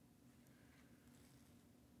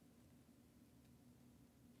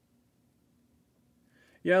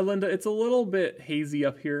 Yeah, Linda, it's a little bit hazy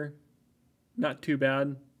up here. Not too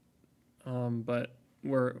bad, but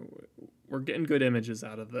we're getting good images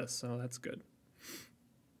out of this, so that's good.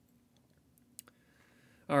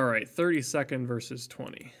 All right, 30-second versus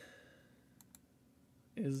 20.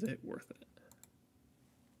 Is it worth it?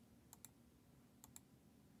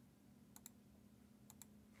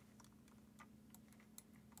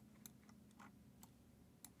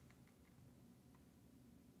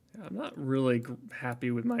 I'm not really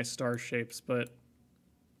happy with my star shapes, but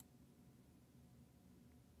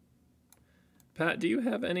Pat, do you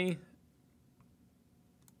have any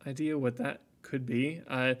idea what that could be?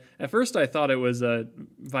 At first I thought it was a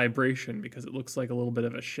vibration because it looks like a little bit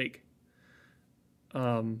of a shake.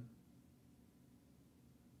 So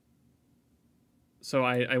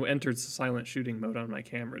I entered silent shooting mode on my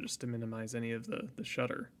camera just to minimize any of the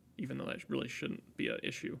shutter, even though that really shouldn't be an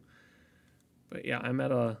issue. But yeah, I'm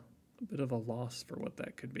at a bit of a loss for what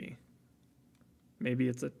that could be. Maybe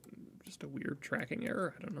it's just a weird tracking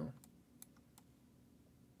error. I don't know.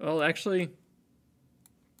 Well, actually,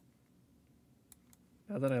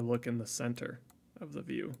 now that I look in the center of the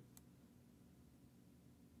view,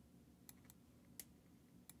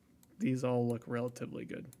 these all look relatively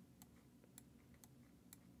good.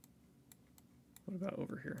 What about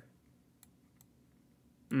over here?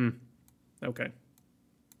 Okay.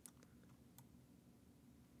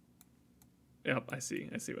 Yep, I see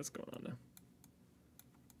what's going on now.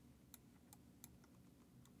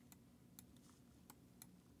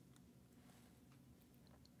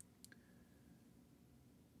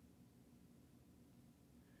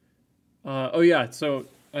 Oh yeah, so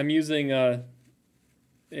I'm using I'm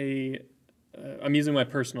using my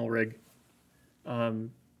personal rig,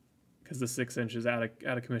 because the 6-inch is out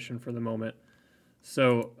of commission for the moment.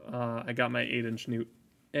 So I got my 8-inch newt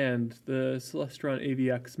and the Celestron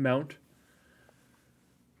AVX mount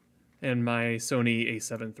and my Sony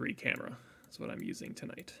a7 III camera. That's what I'm using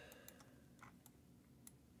tonight.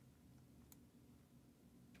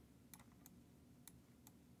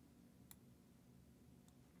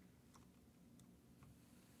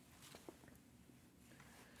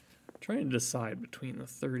 Trying to decide between the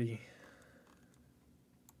 30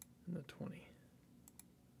 and the 20.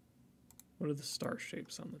 What are the star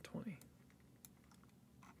shapes on the 20?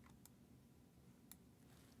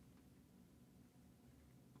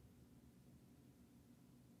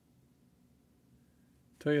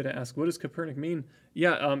 Toyota asks, what does Kopernik mean?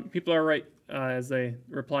 Yeah, people are right as they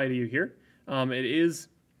reply to you here. It is,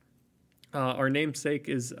 our namesake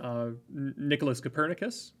is Nicholas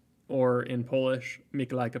Copernicus, or in Polish,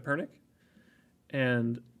 Mikołaj Kopernik.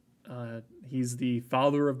 And he's the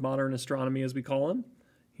father of modern astronomy, as we call him.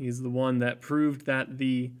 He's the one that proved that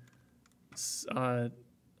the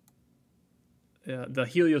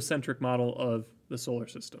heliocentric model of the solar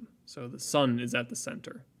system. So the sun is at the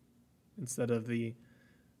center instead of the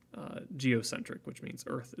geocentric, which means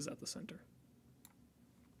Earth is at the center.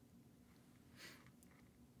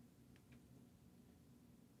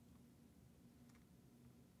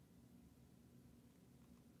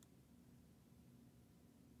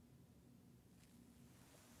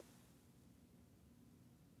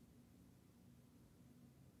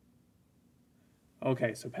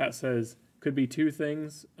 Okay, so Pat says, could be two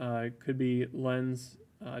things. Could be lens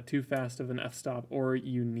too fast of an f-stop, or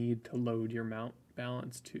you need to load your mount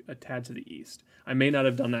balance to a tad to the east. I may not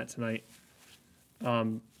have done that tonight.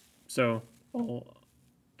 So I'll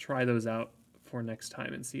try those out for next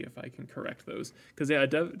time and see if I can correct those. Because, yeah,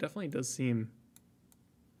 it definitely does seem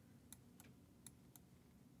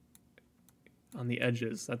on the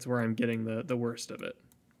edges. That's where I'm getting the worst of it.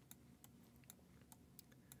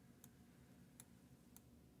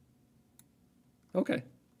 Okay.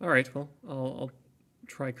 All right. Well, I'll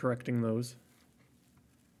try correcting those.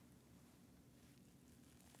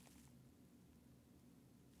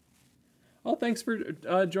 Well, thanks for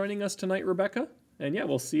joining us tonight, Rebecca. And yeah,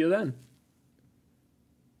 we'll see you then.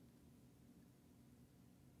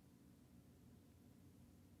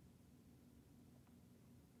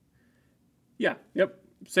 Yeah. Yep.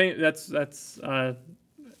 Same. That's.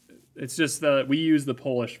 It's just we use the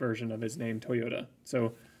Polish version of his name, Toyota.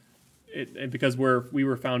 So. Because we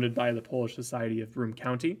were founded by the Polish Society of Broome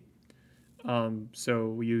County, so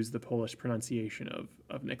we use the Polish pronunciation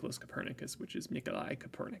of Nicholas Copernicus, which is Mikołaj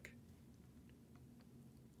Kopernik.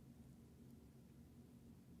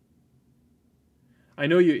 I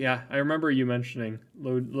know you. Yeah, I remember you mentioning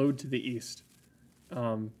load to the east,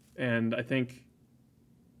 and I think.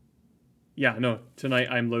 Yeah, no. Tonight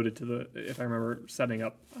I'm loaded to the. If I remember setting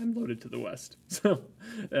up, I'm loaded to the west. So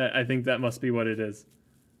I think that must be what it is.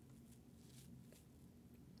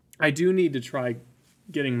 I do need to try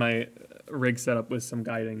getting my rig set up with some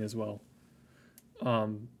guiding as well.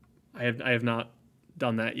 I have not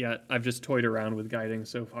done that yet. I've just toyed around with guiding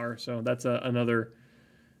so far, so that's another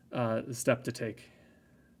step to take.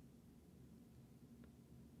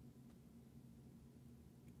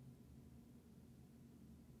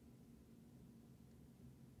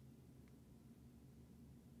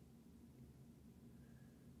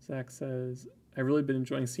 Zach says, I've really been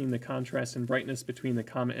enjoying seeing the contrast and brightness between the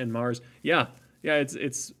comet and Mars. Yeah,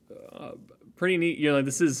 it's pretty neat. You know,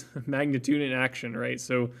 this is magnitude in action, right?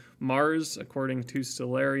 So Mars, according to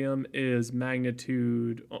Stellarium, is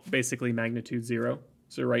basically magnitude 0.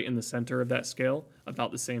 So right in the center of that scale,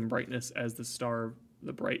 about the same brightness as the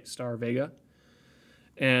bright star Vega.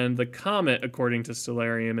 And the comet, according to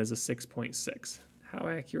Stellarium, is a 6.6. How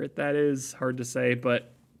accurate that is, hard to say,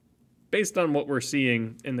 but based on what we're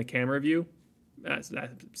seeing in the camera view, that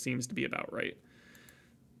seems to be about right.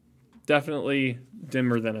 Definitely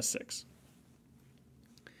dimmer than a 6.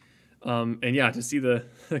 And yeah, to see the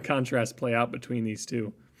contrast play out between these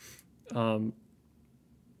two,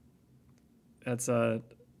 that's the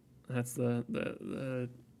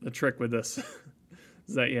trick with this.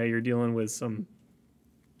 Is that, yeah, you're dealing with some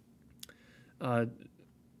a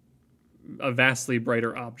vastly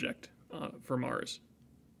brighter object for Mars.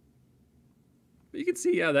 But you can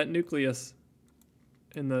see, yeah, that nucleus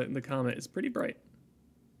in the comet is pretty bright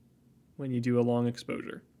when you do a long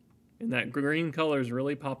exposure. And that green color is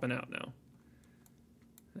really popping out now.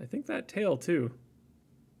 I think that tail, too.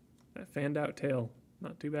 That fanned out tail.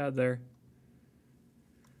 Not too bad there.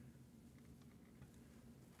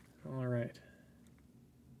 All right.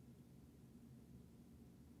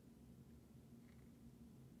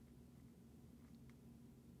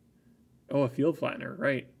 Oh, a field flattener,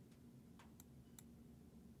 right.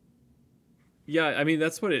 Yeah, I mean,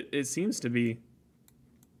 that's what it seems to be.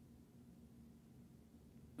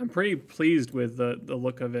 I'm pretty pleased with the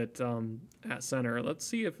look of it at center. Let's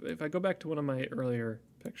see if I go back to one of my earlier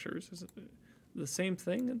pictures. Is it the same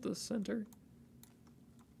thing at the center?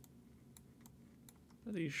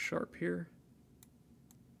 Are these sharp here?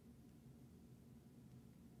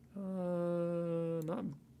 Not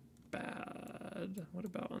bad. bad. What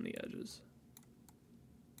about on the edges?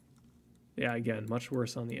 Yeah, again, much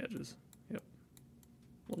worse on the edges. Yep.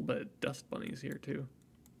 A little bit of dust bunnies here too.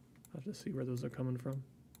 I'll have to see where those are coming from.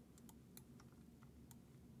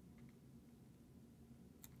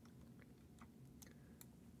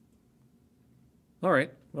 All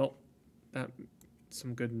right, well, that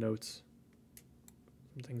some good notes,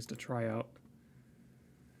 some things to try out.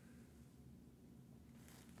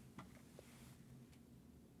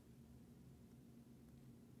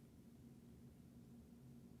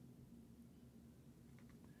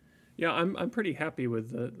 Yeah, I'm pretty happy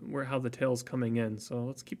with how the tail's coming in, so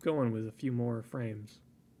let's keep going with a few more frames.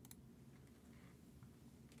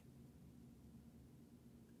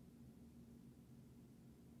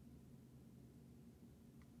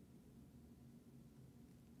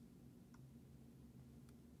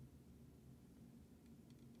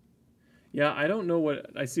 Yeah, I don't know what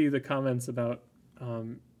I see the comments about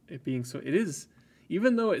it being so. It is,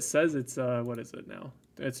 even though it says it's what is it now?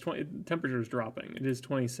 It's 20. Temperature is dropping. It is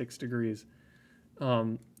 26 degrees.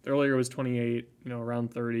 Earlier it was 28. You know,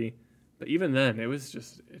 around 30. But even then,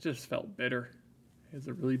 it just felt bitter. It was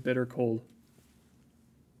a really bitter cold.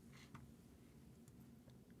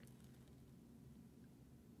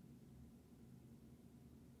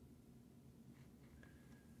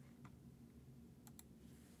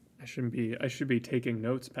 I should be taking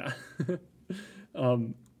notes, Pat.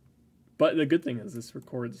 But the good thing is this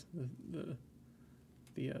records the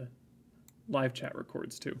live chat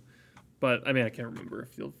records too. But I mean, I can't remember a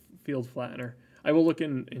field flattener. I will look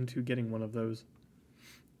into getting one of those.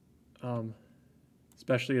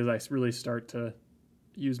 Especially as I really start to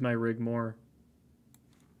use my rig more.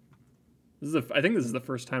 I think this is the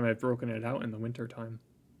first time I've broken it out in the winter time.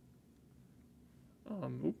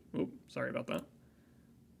 Sorry about that.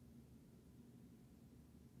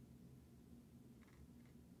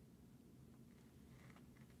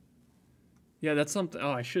 Yeah, that's something.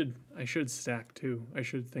 Oh, I should stack too. I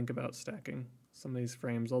should think about stacking some of these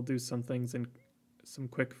frames. I'll do some things in some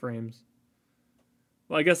quick frames.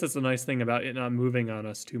 Well, I guess that's the nice thing about it not moving on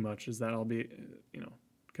us too much is that I'll be, you know,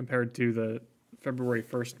 compared to the February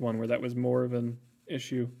 1st one where that was more of an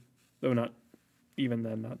issue, though not even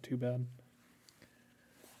then, not too bad.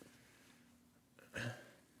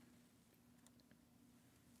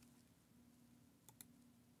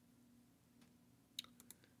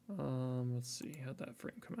 Let's see, how'd that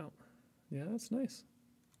frame come out? Yeah, that's nice.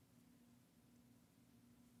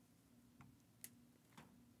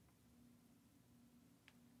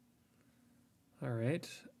 All right,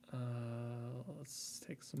 let's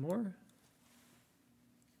take some more.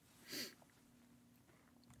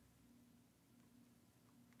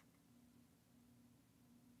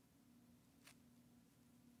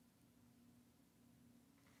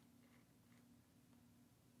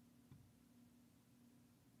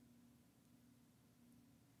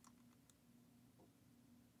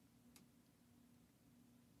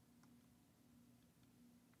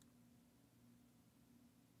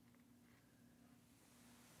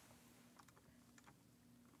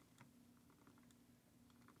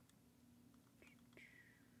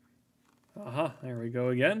 Aha, there we go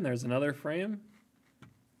again. There's another frame.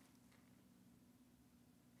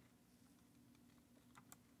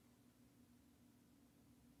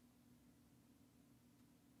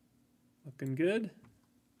 Looking good.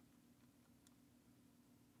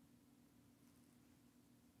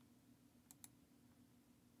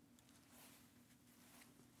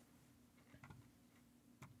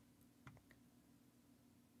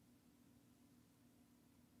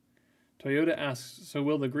 Toyota asks, so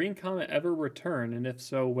will the green comet ever return, and if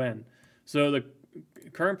so, when? So the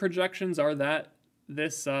current projections are that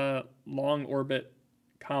this long orbit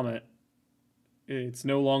comet, it's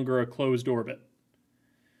no longer a closed orbit.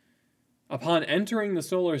 Upon entering the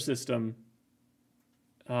solar system,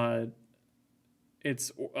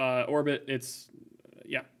 its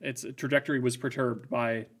trajectory was perturbed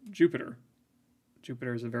by Jupiter.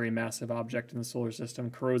 Jupiter is a very massive object in the solar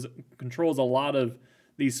system, controls a lot of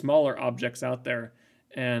these smaller objects out there,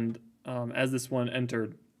 and as this one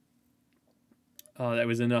entered, that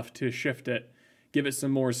was enough to shift it, give it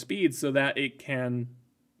some more speed so that it can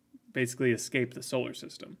basically escape the solar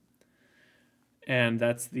system. And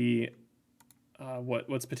that's the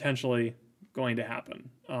what's potentially going to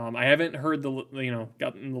happen. I haven't heard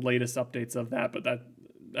gotten the latest updates of that, but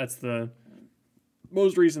that's the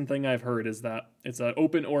most recent thing I've heard is that it's an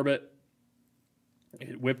open orbit.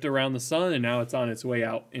 It whipped around the sun, and now it's on its way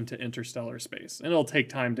out into interstellar space. And it'll take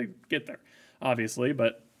time to get there, obviously,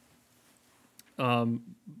 but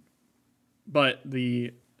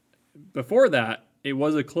before that, it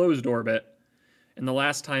was a closed orbit, and the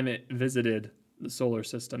last time it visited the solar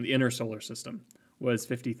system, the inner solar system, was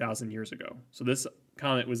 50,000 years ago. So this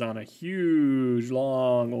comet was on a huge,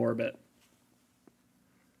 long orbit.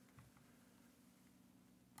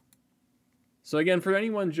 So again, for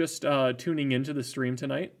anyone just tuning into the stream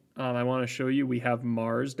tonight, I want to show you we have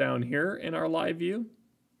Mars down here in our live view,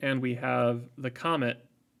 and we have the Comet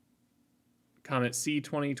C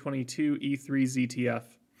 2022 E3 ZTF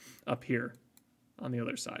up here on the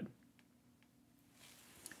other side.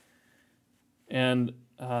 And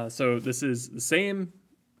so this is the same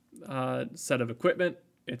set of equipment.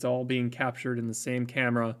 It's all being captured in the same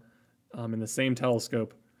camera, in the same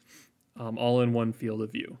telescope, all in one field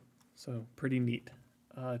of view. So pretty neat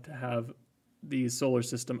to have these solar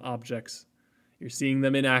system objects. You're seeing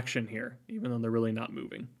them in action here, even though they're really not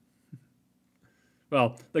moving.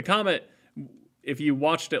 Well, the comet, if you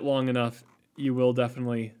watched it long enough, you will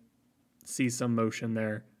definitely see some motion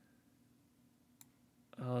there.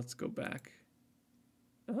 Let's go back.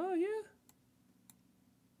 Oh, yeah.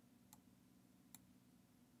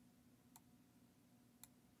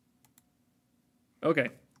 Okay.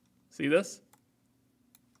 See this?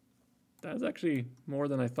 That's actually more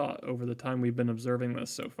than I thought over the time we've been observing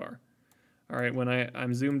this so far. All right, when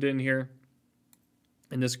I'm zoomed in here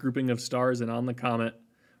in this grouping of stars and on the comet,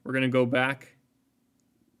 we're going to go back.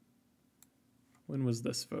 When was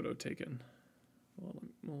this photo taken?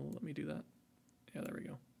 Well, let me do that. Yeah, there we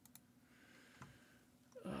go.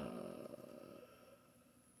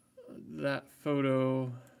 That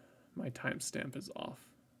photo, my timestamp is off.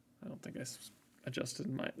 I don't think I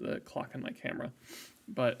adjusted the clock on my camera,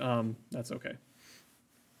 but that's okay.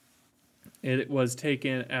 It was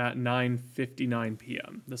taken at 9:59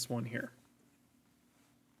 p.m. This one here.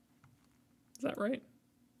 Is that right?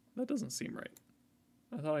 That doesn't seem right.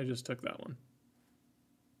 I thought I just took that one.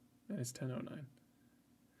 And it's 10:09.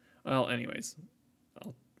 Well, anyways,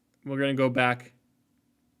 we're gonna go back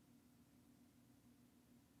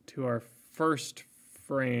to our first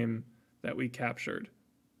frame that we captured.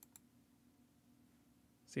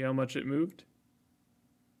 See how much it moved?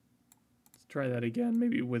 Let's try that again,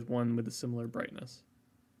 maybe with one with a similar brightness.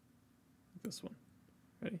 Like this one.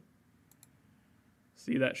 Ready?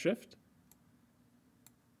 See that shift?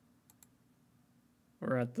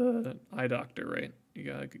 We're at the eye doctor, right? You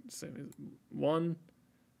gotta say 1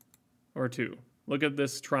 or 2. Look at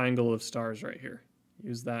this triangle of stars right here.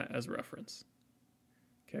 Use that as reference.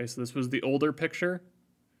 Okay, so this was the older picture.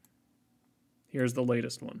 Here's the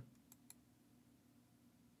latest one.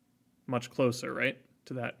 Much closer, right,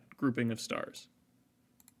 to that grouping of stars.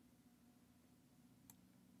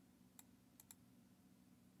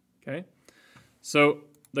 Okay, so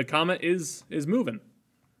the comet is moving.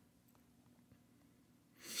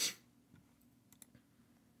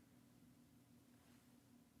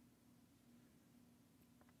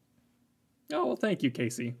 Oh, well, thank you,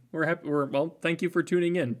 Casey. We're happy. Well, thank you for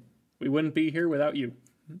tuning in. We wouldn't be here without you.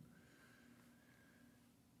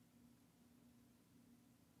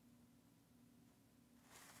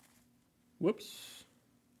 Whoops.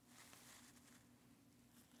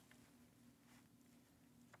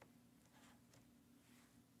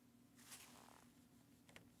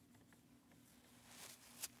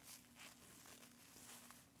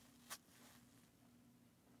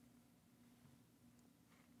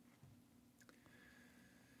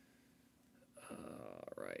 All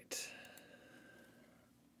right.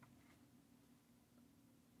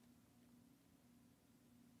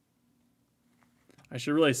 I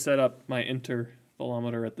should really set up my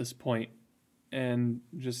intervalometer at this point and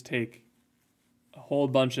just take a whole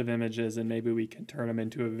bunch of images and maybe we can turn them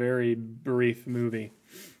into a very brief movie.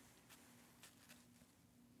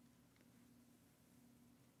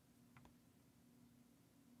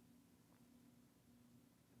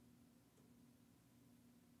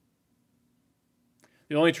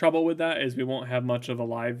 The only trouble with that is we won't have much of a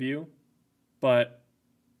live view, but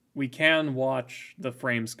we can watch the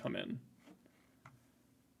frames come in.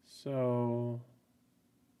 So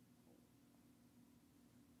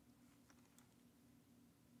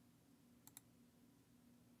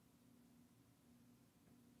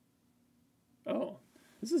oh,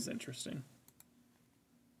 this is interesting.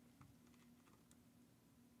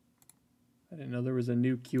 I didn't know there was a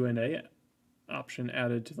new Q&A option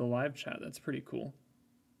added to the live chat. That's pretty cool.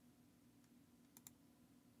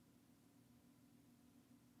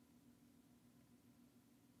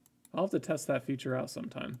 I'll have to test that feature out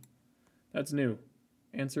sometime. That's new.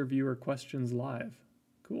 Answer viewer questions live.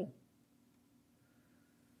 Cool.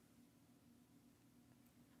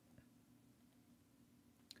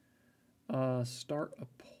 Start a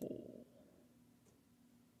poll.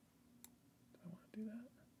 Do I want to do that?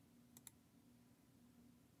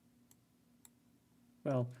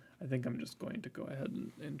 Well, I think I'm just going to go ahead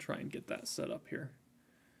and try and get that set up here.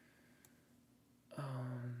 All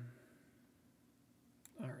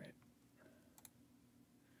right.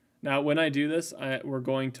 Now, when I do this, we're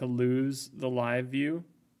going to lose the live view,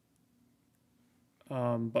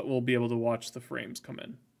 but we'll be able to watch the frames come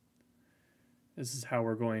in. This is how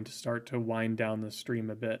we're going to start to wind down the stream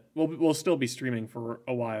a bit. We'll still be streaming for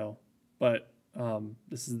a while, but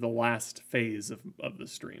this is the last phase of the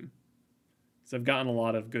stream. So I've gotten a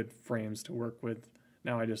lot of good frames to work with.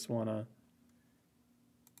 Now I just want to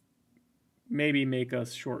maybe make a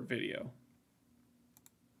short video.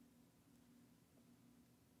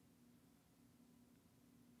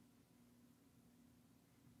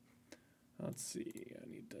 Let's see, I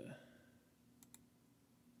need to...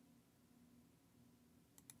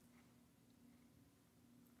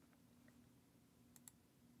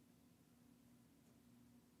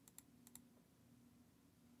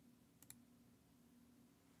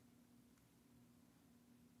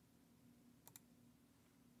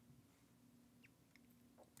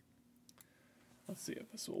 Let's see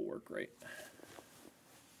if this will work right.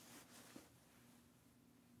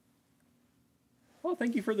 Well,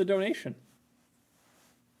 thank you for the donation.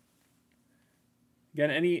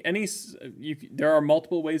 Again, there are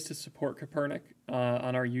multiple ways to support Kopernik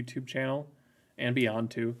on our YouTube channel and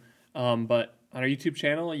beyond too. But on our YouTube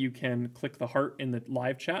channel, you can click the heart in the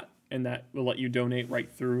live chat, and that will let you donate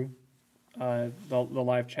right through the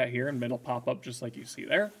live chat here, and it'll pop up just like you see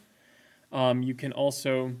there. You can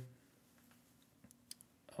also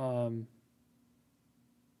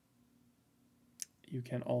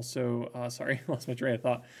sorry, lost my train of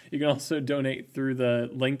thought. You can also donate through the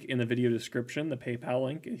link in the video description, the PayPal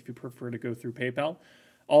link, if you prefer to go through PayPal.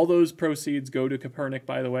 All those proceeds go to Kopernik,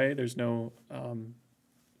 by the way. There's no, through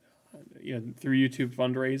YouTube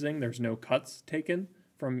fundraising, there's no cuts taken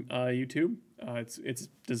from YouTube. It's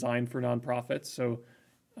designed for nonprofits, so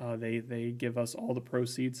they give us all the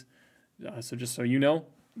proceeds. So just so you know,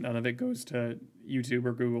 none of it goes to YouTube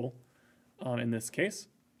or Google in this case.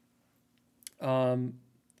 And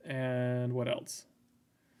what else?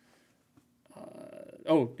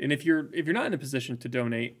 And if you're not in a position to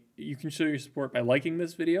donate, you can show your support by liking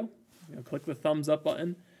this video. Click the thumbs up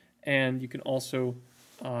button, and you can also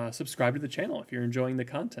subscribe to the channel if you're enjoying the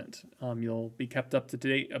content. You'll be kept up to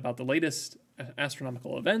date about the latest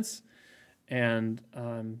astronomical events and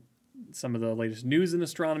some of the latest news in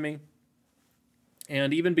astronomy,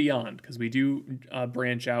 and even beyond, because we do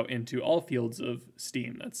branch out into all fields of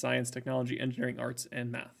STEAM. That's science, technology, engineering, arts,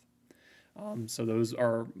 and math. So those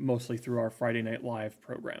are mostly through our Friday Night Live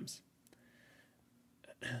programs.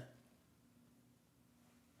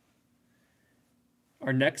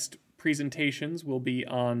 Our next presentations will be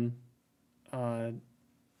on, let's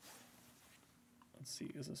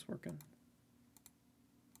see, is this working?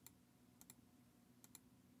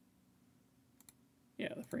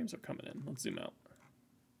 Yeah, the frames are coming in. Let's zoom out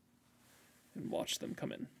and watch them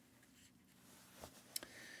come in.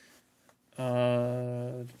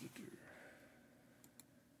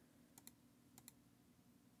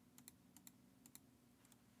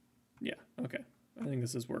 Yeah, okay. I think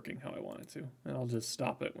this is working how I want it to. And I'll just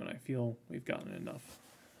stop it when I feel we've gotten enough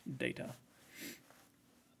data.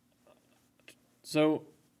 So,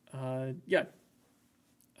 yeah.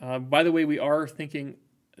 By the way, we are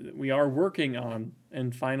working on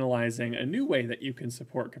and finalizing a new way that you can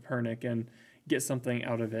support Kopernik and get something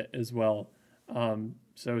out of it as well.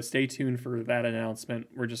 So stay tuned for that announcement.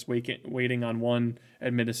 We're just waiting on one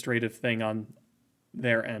administrative thing on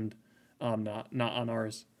their end, not on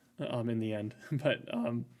ours in the end. But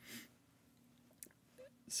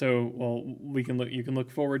you can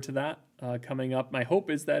look forward to that coming up. My hope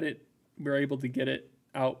is that we're able to get it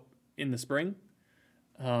out in the spring.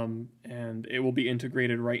 And it will be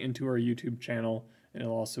integrated right into our YouTube channel, and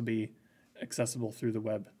it'll also be accessible through the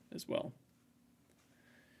web as well.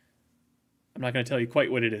 I'm not going to tell you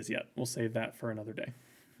quite what it is yet. We'll save that for another day.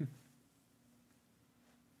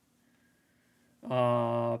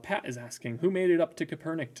 Pat is asking, who made it up to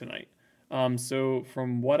Kopernik tonight? So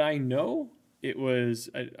from what I know, it was,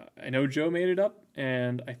 I know Joe made it up,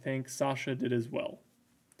 and I think Sasha did as well.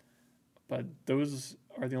 But those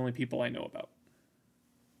are the only people I know about.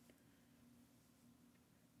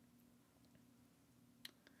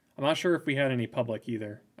 I'm not sure if we had any public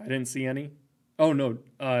either. I didn't see any. Oh, no.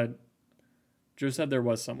 Joe said there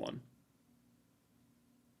was someone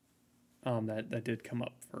that did come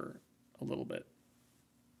up for a little bit.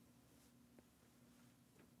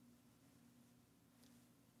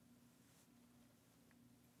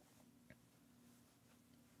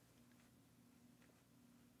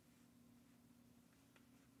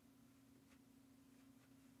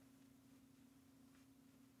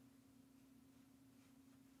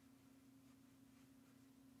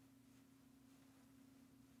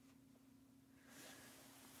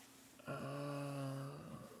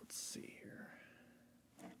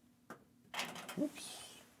 Oops.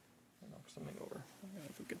 I knocked something over. I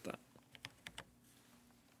gotta forget that.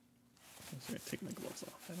 I'm just gonna take my gloves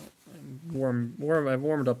off. I'm warm. I've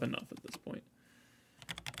warmed up enough at this point.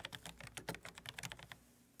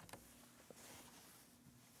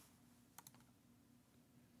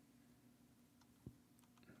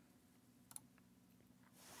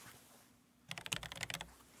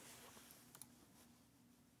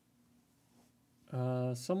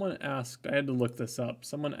 Someone asked, I had to look this up.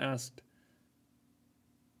 Someone asked,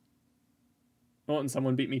 oh, and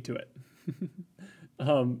someone beat me to it.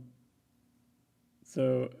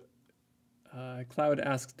 Cloud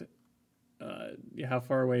asked, how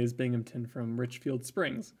far away is Binghamton from Richfield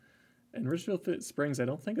Springs? And Richfield Springs, I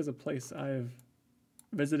don't think is a place I've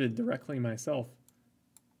visited directly myself.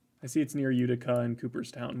 I see it's near Utica and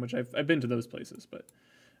Cooperstown, which I've been to those places, but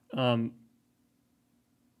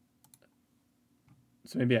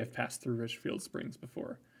so maybe I've passed through Richfield Springs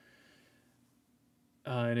before.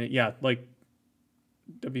 Yeah, like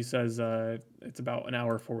W says, it's about an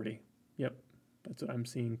hour 40. Yep, that's what I'm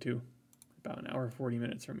seeing too. About an hour 40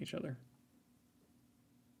 minutes from each other.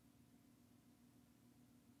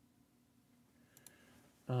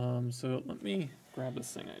 So let me grab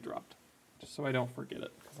this thing I dropped, just so I don't forget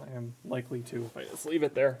it, because I am likely to if I just leave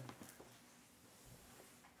it there.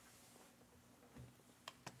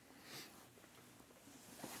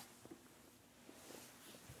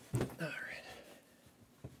 All right.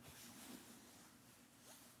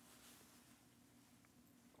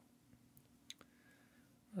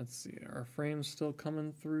 Let's see, are our frames still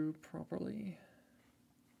coming through properly?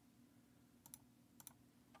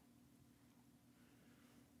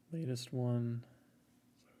 Latest one,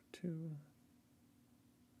 so 2.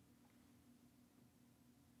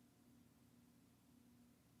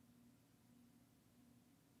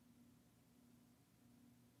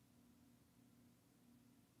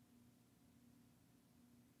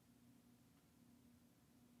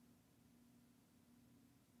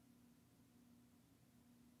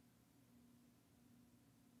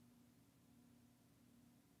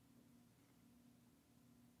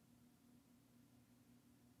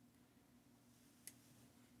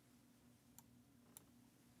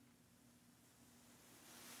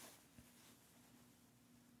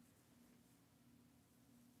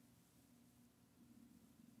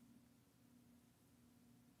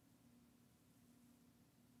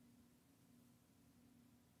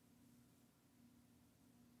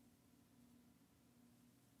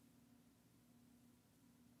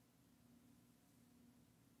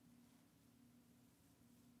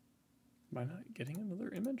 Am I not getting another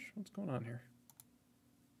image? What's going on here?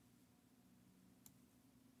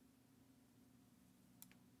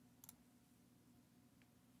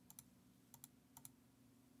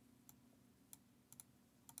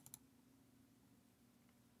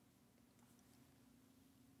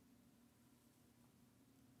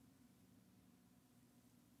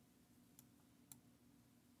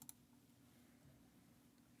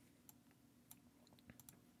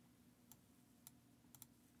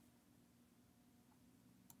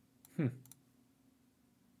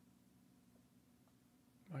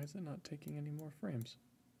 Why is it not taking any more frames?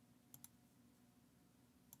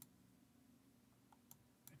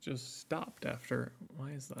 It just stopped after.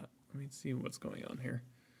 Why is that? Let me see what's going on here.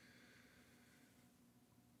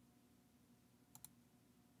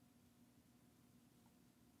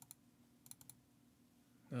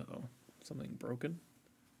 Uh-oh, something broken?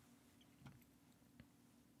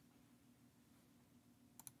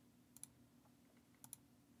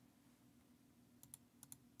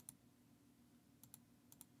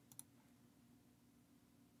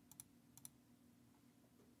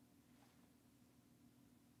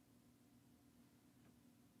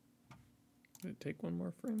 Did it take one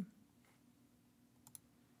more frame?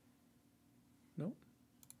 Nope.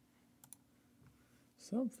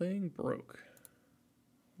 Something broke.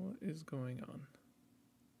 What is going on?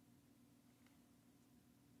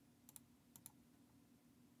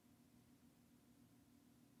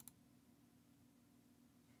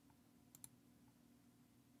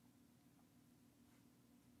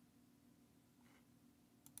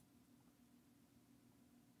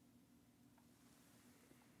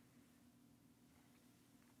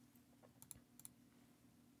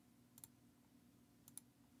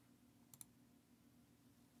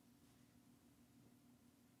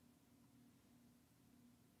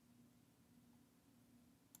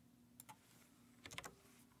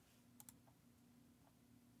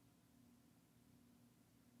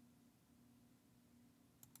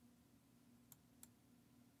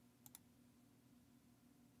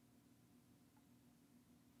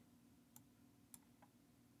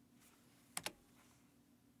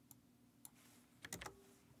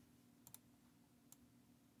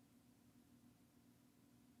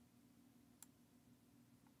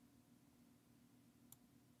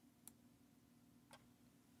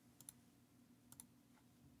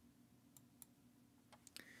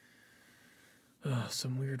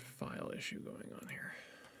 Some weird file issue going on here.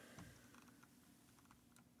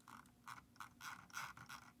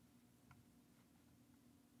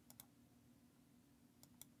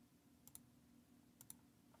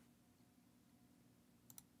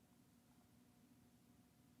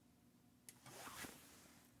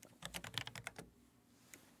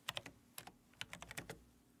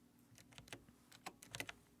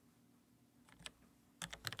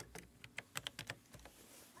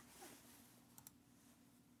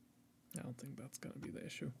 I don't think that's going to be the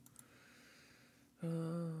issue. Let's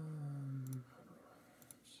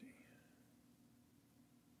see.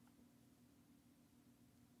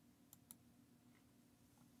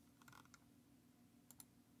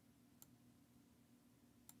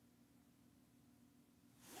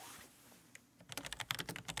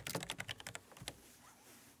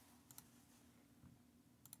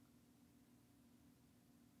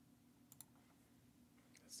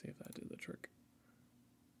 Let's see if that did the trick.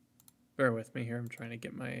 Bear with me here, I'm trying to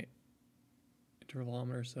get my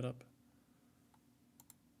intervalometer set up.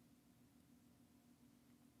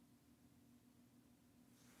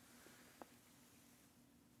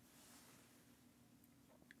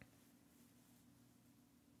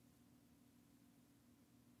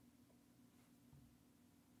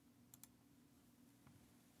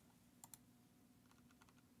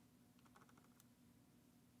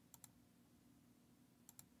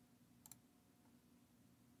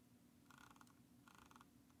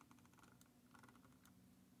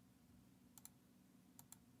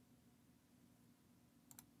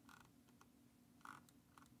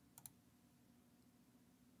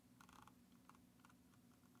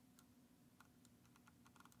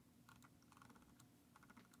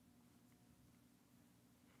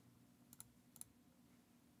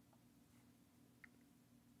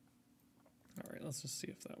 All right, let's just see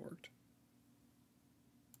if that worked.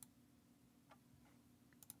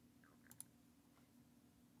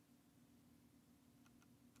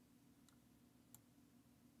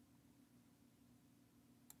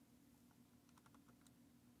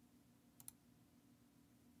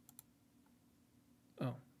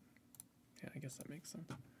 Oh, yeah, I guess that makes sense.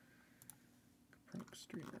 Kopernik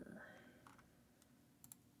streamer.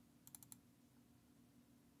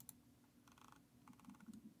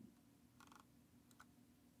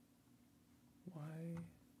 Why?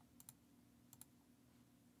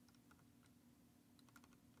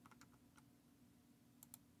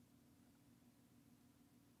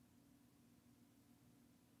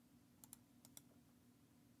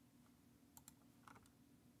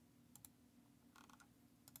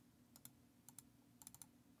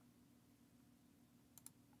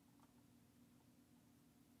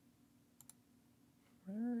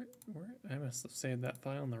 Where? I must have saved that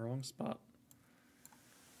file in the wrong spot.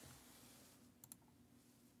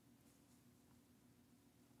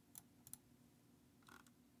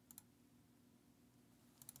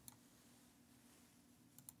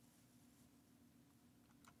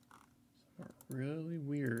 Somewhere really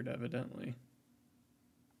weird, evidently.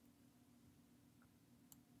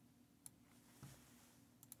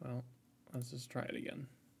 Well, let's just try it again.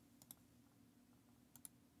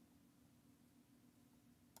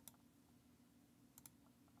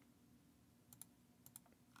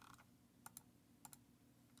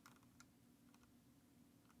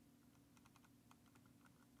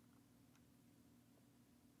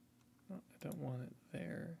 Oh, I don't want it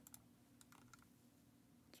there.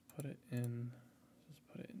 Let's put it in, let's just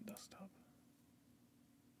put it in desktop.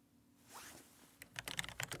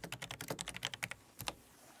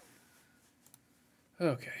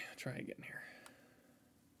 Okay, try again here.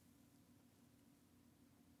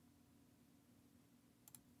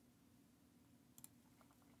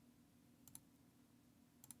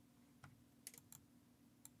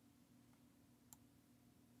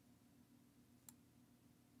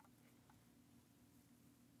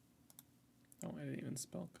 Oh, I didn't even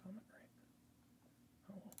spell Comet right.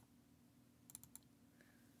 Oh well.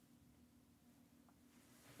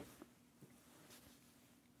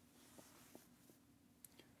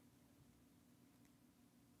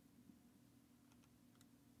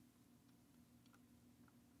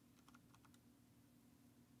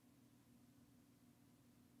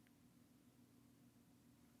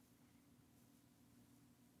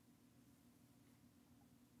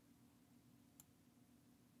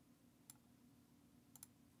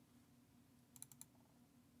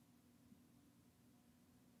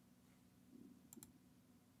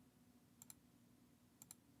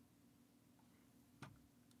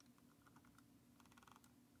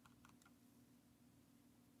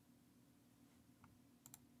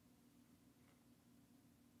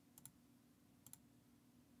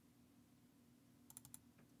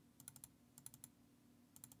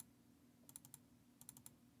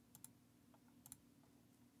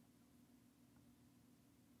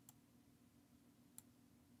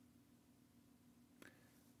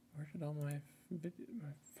 Where did all my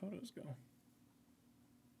photos go?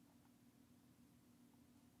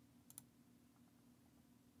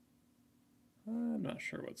 I'm not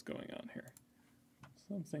sure what's going on here.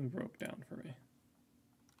 Something broke down for me.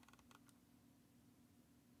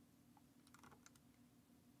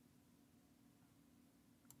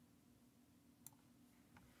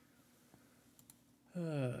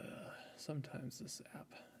 Sometimes this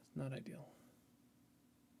app is not ideal.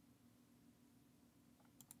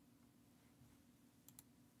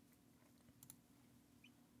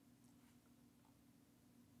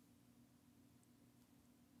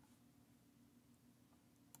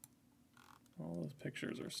 All those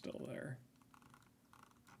pictures are still there.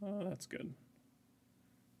 Oh, that's good.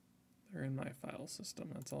 They're in my file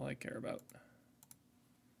system. That's all I care about.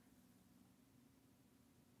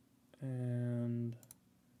 And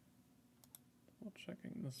double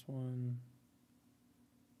checking this one.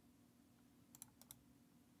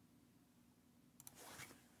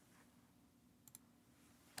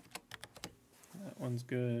 That one's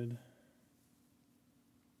good.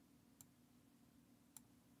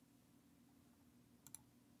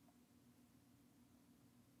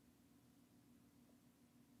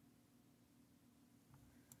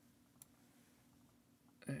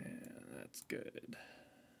 And that's good.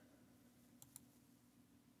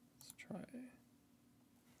 Let's try.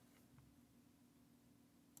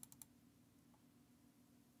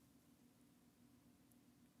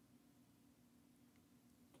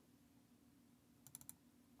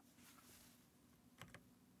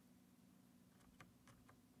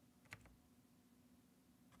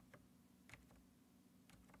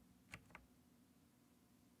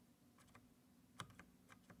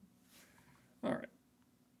 All right.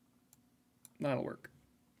 That'll work.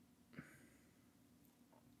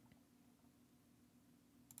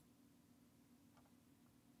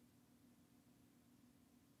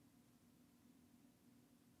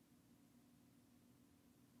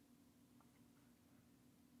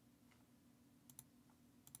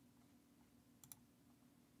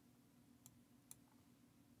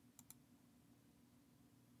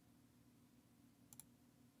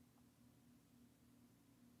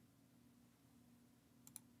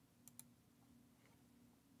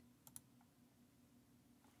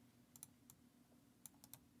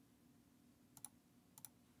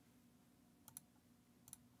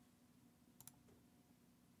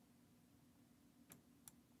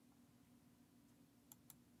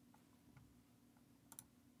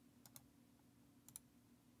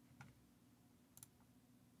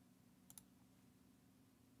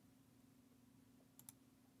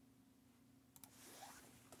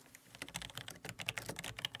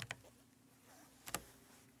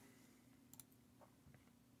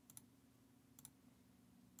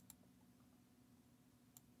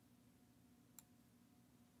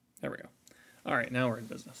 There we go. All right, now we're in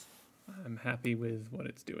business. I'm happy with what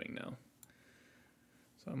it's doing now.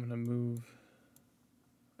 So I'm going to move.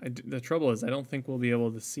 The trouble is I don't think we'll be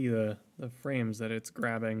able to see the frames that it's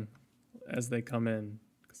grabbing as they come in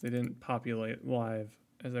because they didn't populate live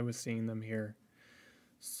as I was seeing them here.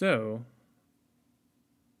 So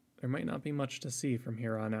there might not be much to see from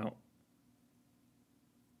here on out.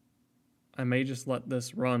 I may just let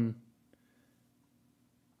this run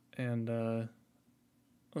and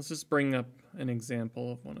let's just bring up an example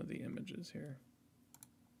of one of the images here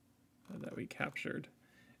that we captured.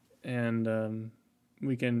 And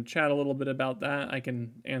we can chat a little bit about that. I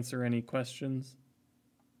can answer any questions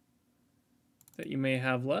that you may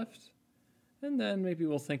have left. And then maybe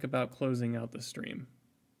we'll think about closing out the stream.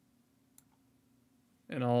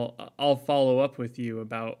 And I'll follow up with you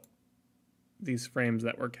about these frames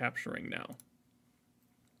that we're capturing now.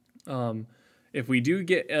 If we do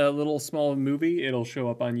get a little small movie, it'll show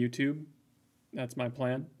up on YouTube. That's my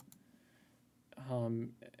plan.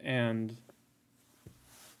 And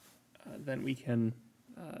then we can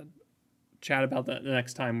chat about that the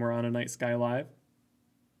next time we're on A Night Sky Live.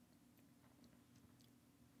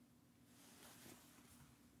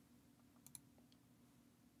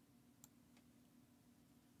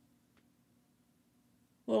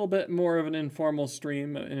 A little bit more of an informal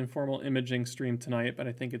stream, an informal imaging stream tonight, but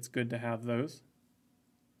I think it's good to have those.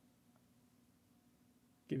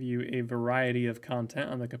 Give you a variety of content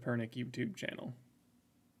on the Kopernik YouTube channel.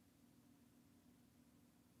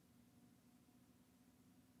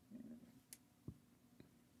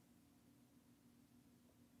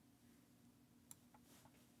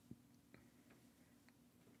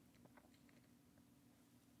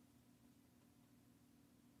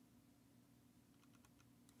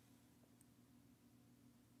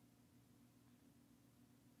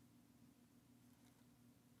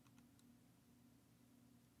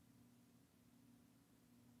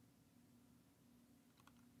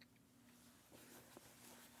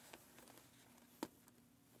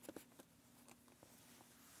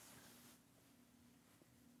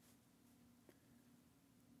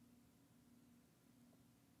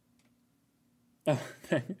 Oh,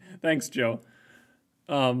 thanks, Joe.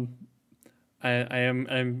 I'm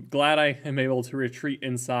glad I am able to retreat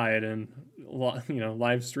inside and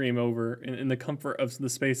live stream over in the comfort of the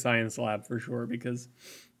space science lab for sure, because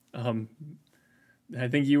I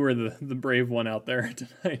think you were the brave one out there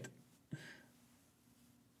tonight.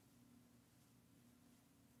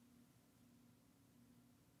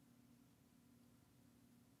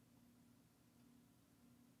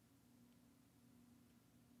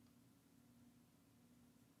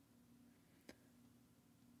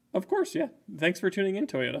 Of course, yeah. Thanks for tuning in,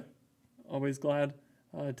 Toyota. Always glad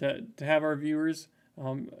to have our viewers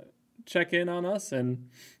check in on us and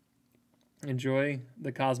enjoy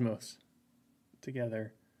the cosmos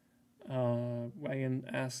together. Wagon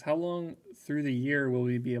asks, how long through the year will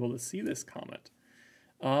we be able to see this comet?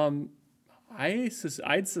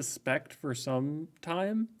 I'd suspect for some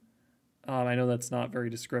time. I know that's not very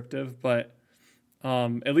descriptive, but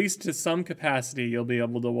at least to some capacity, you'll be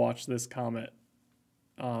able to watch this comet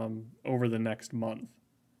over the next month.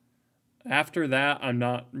 After that, I'm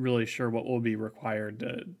not really sure what will be required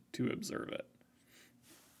to observe it.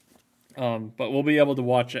 But we'll be able to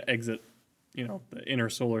watch it exit, the inner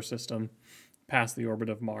solar system, past the orbit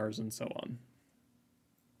of Mars, and so on.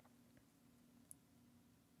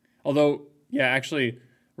 Although, yeah, actually,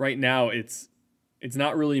 right now it's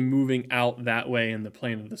not really moving out that way in the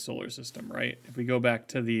plane of the solar system, right? If we go back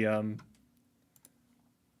to the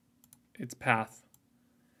its path,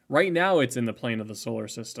 right now it's in the plane of the solar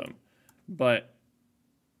system, but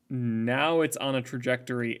now it's on a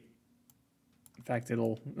trajectory. In fact,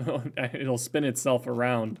 it'll spin itself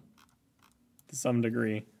around to some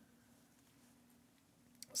degree.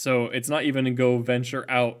 So it's not even going to go venture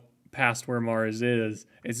out past where Mars is.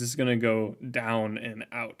 It's just going to go down and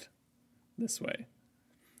out this way.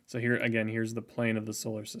 So here again, here's the plane of the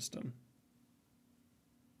solar system.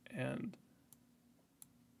 And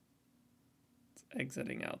it's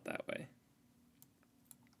exiting out that way.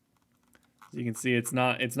 So you can see it's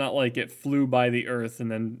not like it flew by the Earth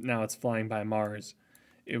and then now it's flying by Mars.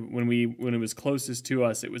 When it was closest to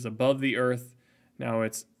us, it was above the Earth. Now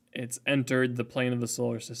it's entered the plane of the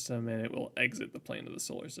solar system and it will exit the plane of the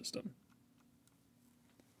solar system.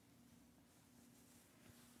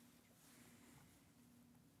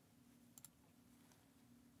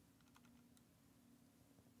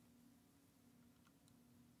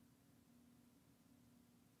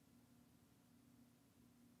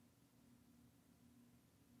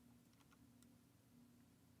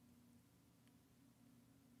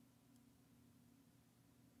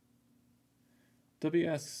 W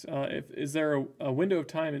asks, is there a window of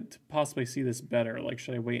time to possibly see this better? Like,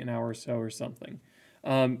 should I wait an hour or so or something?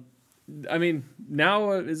 I mean,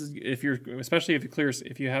 now is especially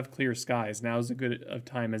if you have clear skies, now is as good of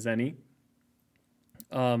time as any.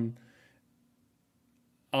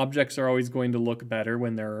 Objects are always going to look better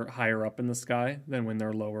when they're higher up in the sky than when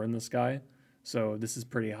they're lower in the sky. So this is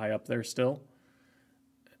pretty high up there still.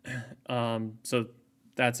 So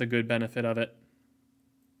that's a good benefit of it.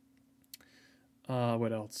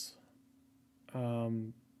 What else?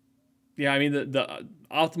 Yeah, I mean, the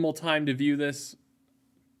optimal time to view this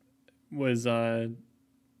was on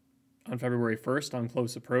February 1st on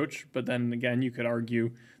close approach. But then again, you could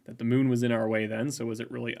argue that the moon was in our way then, so was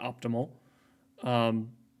it really optimal?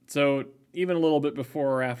 So even a little bit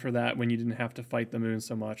before or after that, when you didn't have to fight the moon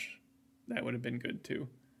so much, that would have been good too.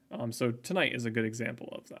 So tonight is a good example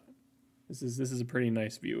of that. This is a pretty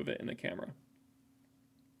nice view of it in the camera.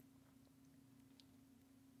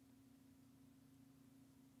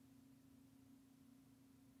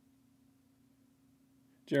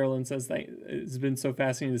 Geraldine says that it's been so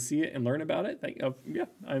fascinating to see it and learn about it. Yeah,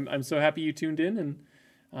 I'm so happy you tuned in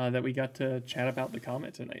and that we got to chat about the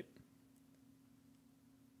comet tonight.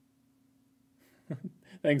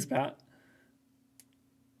 Thanks, Pat.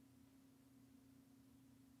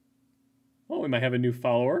 Well, we might have a new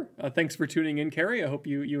follower. Thanks for tuning in, Carrie. I hope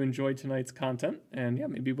you enjoyed tonight's content. And yeah,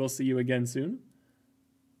 maybe we'll see you again soon.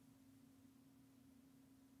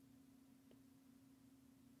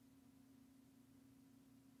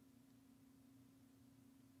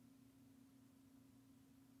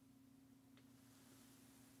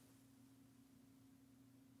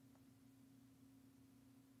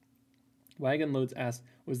 Wagon Loads asks,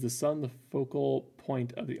 was the sun the focal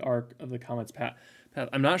point of the arc of the comet's path?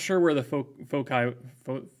 I'm not sure where the foci, I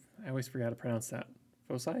always forget how to pronounce that,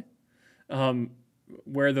 foci?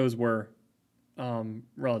 Where those were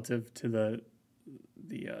relative to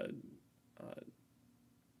the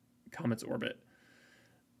comet's orbit.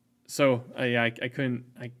 So yeah, I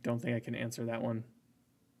don't think I can answer that one.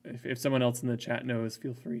 If someone else in the chat knows,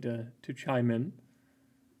 feel free to chime in.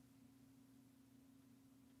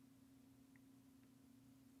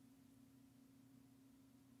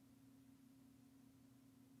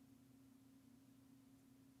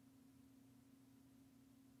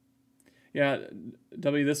 Yeah,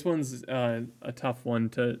 W, this one's a tough one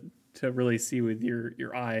to really see with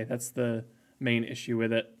your eye. That's the main issue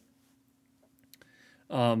with it.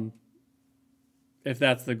 If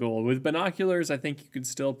that's the goal. With binoculars, I think you could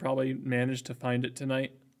still probably manage to find it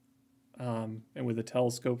tonight. And with a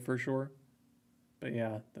telescope for sure. But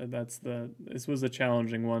yeah, this was a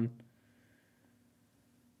challenging one.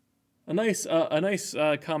 A nice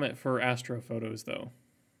comet for astrophotos though.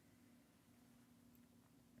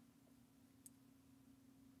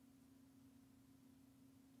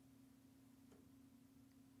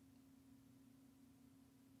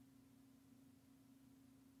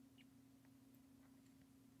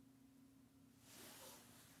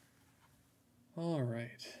 All right.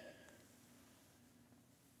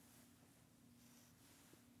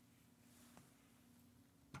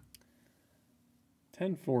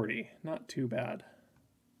 1040, not too bad.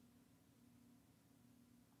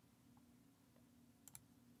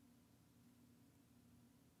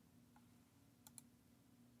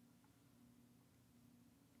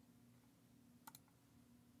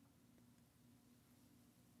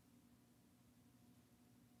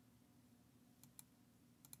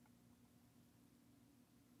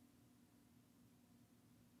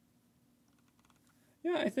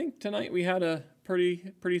 Yeah, I think tonight we had a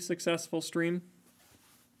pretty successful stream.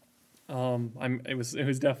 It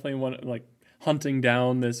was definitely one like hunting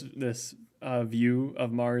down this view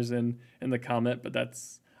of Mars and the comet, but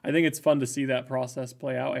I think it's fun to see that process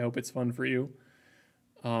play out. I hope it's fun for you.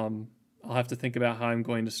 I'll have to think about how I'm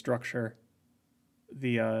going to structure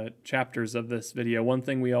the chapters of this video. One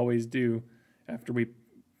thing we always do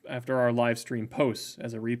after our live stream posts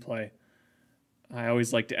as a replay, I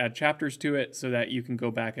always like to add chapters to it so that you can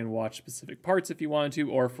go back and watch specific parts if you wanted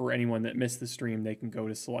to, or for anyone that missed the stream, they can go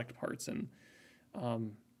to select parts and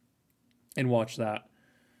watch that.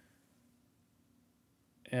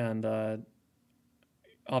 And I'll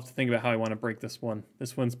have to think about how I want to break this one.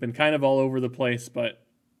 This one's been kind of all over the place, but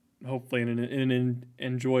hopefully in an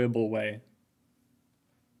enjoyable way.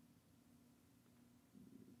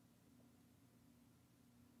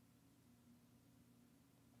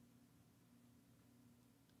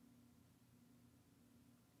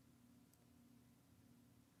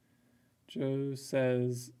 Joe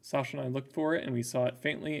says, Sasha and I looked for it and we saw it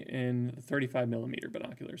faintly in 35 millimeter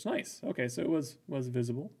binoculars. Nice. Okay, so it was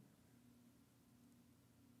visible.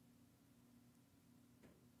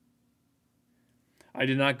 I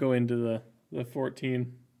did not go into the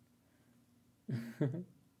 14.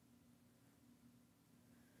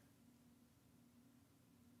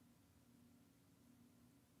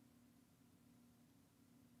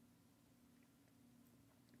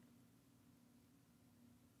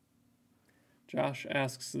 Josh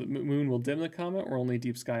asks, the moon will dim the comet or only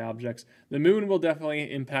deep sky objects? The moon will definitely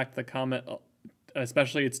impact the comet,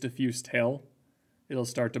 especially its diffuse tail. It'll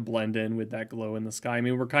start to blend in with that glow in the sky. I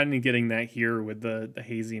mean, we're kind of getting that here with the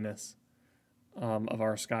haziness of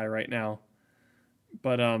our sky right now.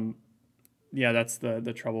 But yeah, that's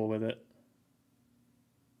the trouble with it.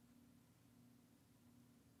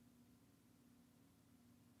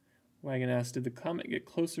 Wagon asks, did the comet get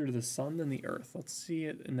closer to the sun than the Earth? Let's see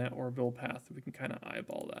it in that orbital path. We can kind of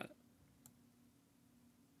eyeball that.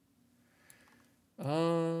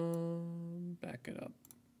 Back it up.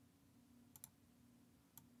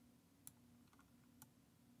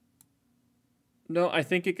 No, I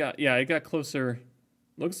think it got closer.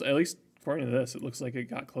 Looks, at least according to this, it looks like it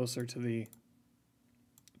got closer to the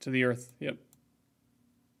Earth. Yep.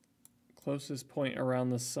 Closest point around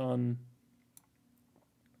the sun.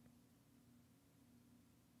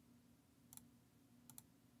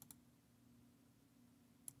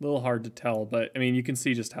 A little hard to tell, but I mean, you can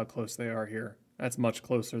see just how close they are here. That's much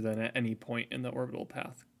closer than at any point in the orbital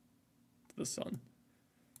path to the sun.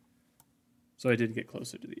 So I did get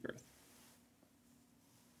closer to the Earth.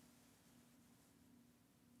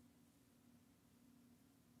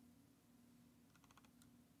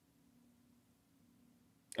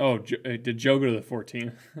 Oh, did Joe go to the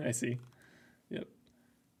 14? I see. Yep.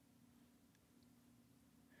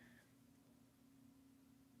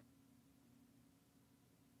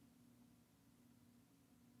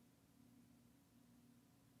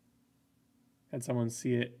 Had someone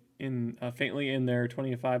see it in faintly in their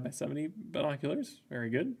 25 by 70 binoculars. Very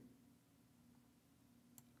good.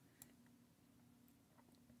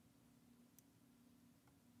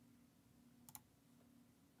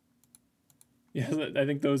 Yeah, I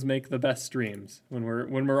think those make the best streams when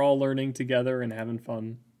we're all learning together and having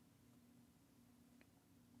fun.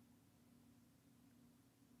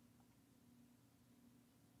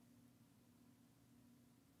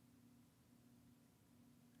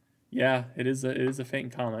 Yeah, it is a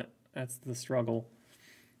faint comet. That's the struggle.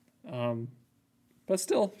 But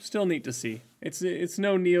still neat to see. It's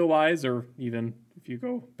no Neowise, or even if you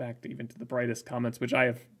go back to even to the brightest comets, which I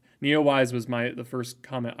have. Neowise was the first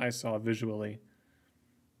comet I saw visually.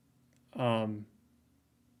 So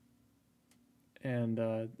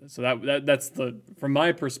that's from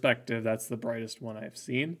my perspective, that's the brightest one I've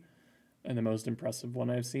seen, and the most impressive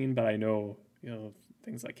one I've seen. But I know,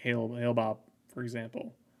 things like Hale-Bopp, for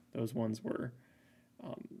example, those ones were,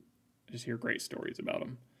 just hear great stories about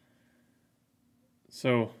them.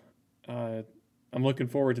 So, I'm looking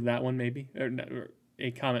forward to that one, maybe, or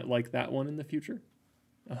a comet like that one in the future.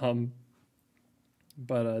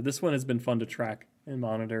 But this one has been fun to track and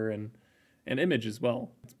monitor and image as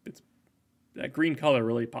well. It's that green color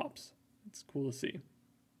really pops. It's cool to see.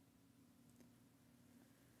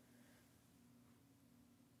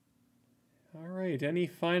 All right, any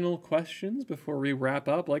final questions before we wrap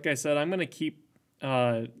up? Like I said, I'm going to keep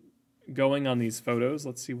going on these photos.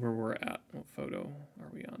 Let's see where we're at. What photo are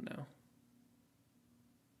we on now?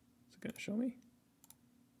 Is it going to show me?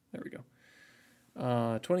 There we go.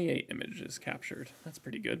 28 images captured. That's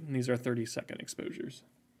pretty good. And these are 30-second exposures.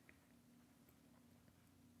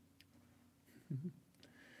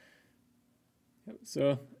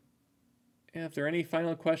 So, if there are any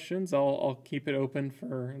final questions, I'll keep it open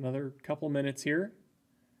for another couple minutes here,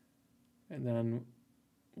 and then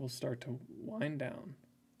we'll start to wind down.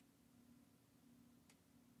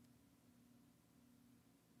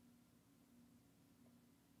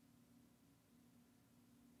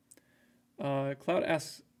 Cloud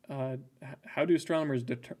asks, how do astronomers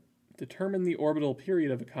determine the orbital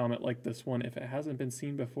period of a comet like this one if it hasn't been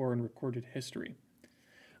seen before in recorded history?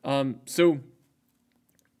 So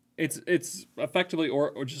it's effectively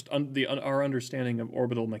or just our understanding of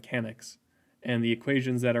orbital mechanics and the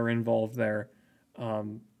equations that are involved there.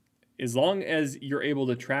 As long as you're able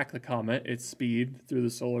to track the comet, its speed through the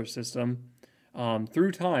solar system,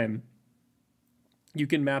 through time, you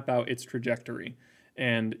can map out its trajectory,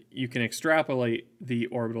 and you can extrapolate the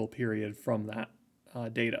orbital period from that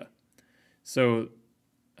data. So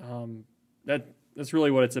that's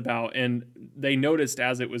really what it's about. And they noticed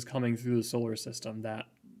as it was coming through the solar system that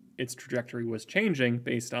its trajectory was changing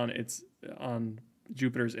based on on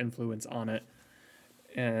Jupiter's influence on it,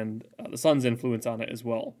 and the sun's influence on it as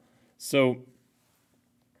well. So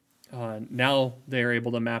now they're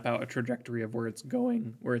able to map out a trajectory of where it's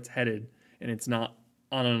going, where it's headed, and it's not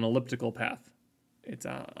on an elliptical path. It's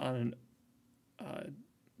on I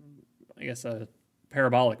guess a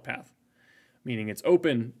parabolic path, meaning it's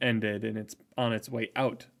open-ended and it's on its way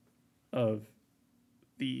out of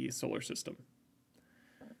the solar system.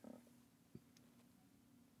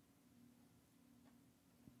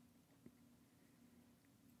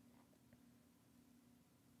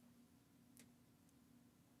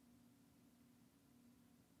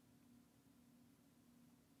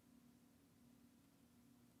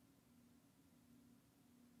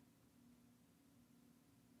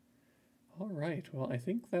 All right, well, I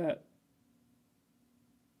think that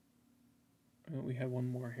we have one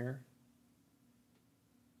more here.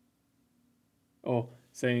 Oh,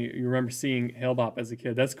 saying you remember seeing Hale-Bopp as a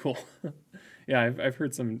kid. That's cool. Yeah, I've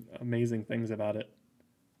heard some amazing things about it.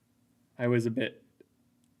 What was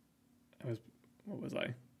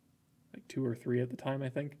I? Like 2 or 3 at the time, I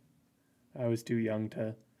think. I was too young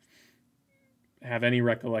to have any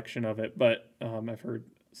recollection of it, but I've heard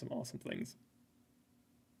some awesome things.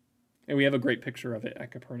 And we have a great picture of it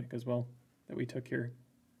at Kopernik as well that we took here.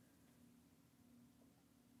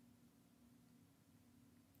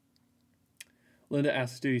 Linda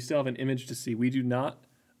asks, do you still have an image to see? We do not.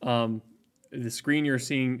 The screen you're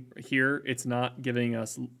seeing here, it's not giving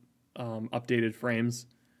us updated frames.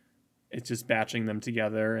 It's just batching them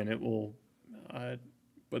together, and it will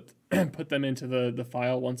put them into the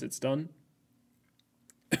file once it's done.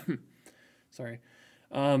 Sorry.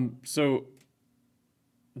 So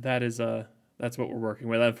that's what we're working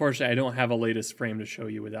with. Unfortunately, I don't have a latest frame to show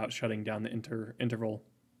you without shutting down the interval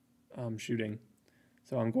shooting.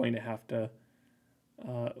 So I'm going to have to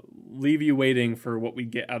leave you waiting for what we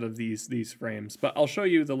get out of these frames. But I'll show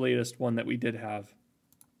you the latest one that we did have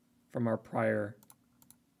from our prior.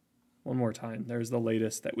 One more time. There's the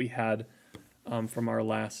latest that we had from our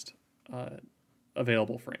last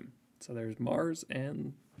available frame. So there's Mars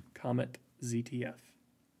and Comet ZTF.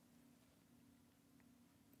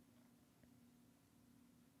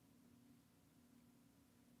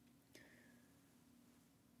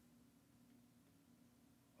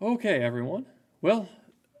 Okay, everyone. Well,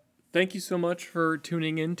 thank you so much for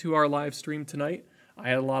tuning in to our live stream tonight. I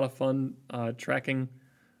had a lot of fun tracking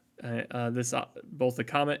both the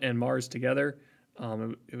Comet and Mars together.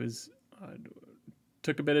 It was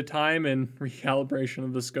took a bit of time and recalibration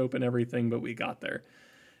of the scope and everything, but we got there.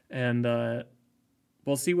 And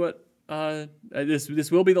we'll see what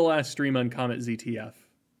this will be the last stream on Comet ZTF.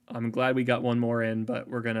 I'm glad we got one more in, but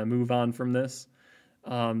we're gonna move on from this.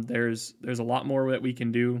 There's a lot more that we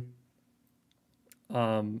can do.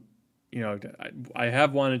 You know, I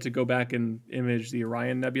have wanted to go back and image the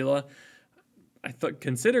Orion Nebula. I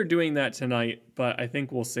considered doing that tonight, but I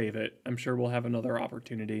think we'll save it. I'm sure we'll have another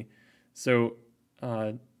opportunity. So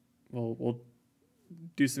we'll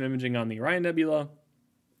do some imaging on the Orion Nebula.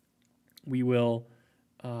 We will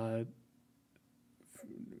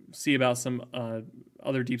see about some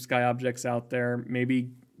other deep sky objects out there. Maybe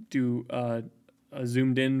do a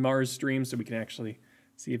zoomed in Mars stream so we can actually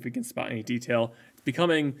see if we can spot any detail. It's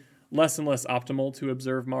becoming less and less optimal to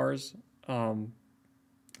observe Mars.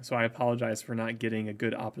 So I apologize for not getting a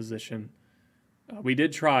good opposition. We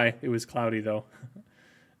did try. It was cloudy though.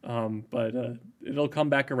 But it'll come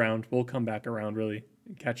back around. We'll come back around really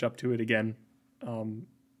and catch up to it again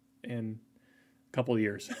in a couple of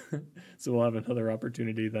years. So we'll have another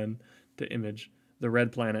opportunity then to image the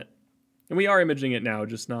red planet. And we are imaging it now,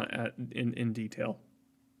 just not in detail.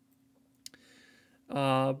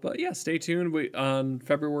 But yeah, stay tuned. On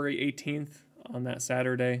February 18th, on that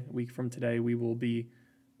Saturday, a week from today, we will be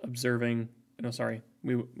observing. No, sorry.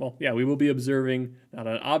 We will be observing not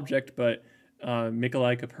an object, but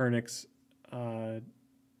Nikolai Kopernik's.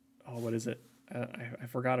 What is it? I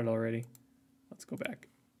forgot it already. Let's go back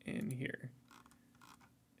in here.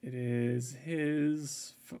 It is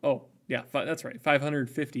his. Oh yeah, that's right.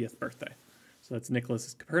 550th birthday. So that's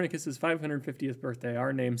Nicholas Copernicus's 550th birthday,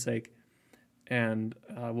 our namesake. And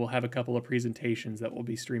we'll have a couple of presentations that we'll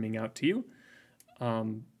be streaming out to you.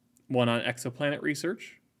 One on exoplanet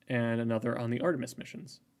research and another on the Artemis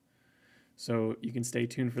missions. So you can stay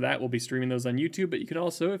tuned for that. We'll be streaming those on YouTube, but you can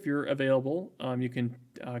also, if you're available, you can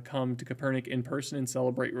come to Kopernik in person and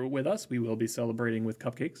celebrate with us. We will be celebrating with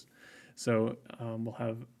cupcakes. So we'll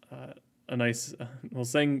have a nice, we'll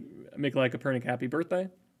sing Nikolai Kopernik happy birthday.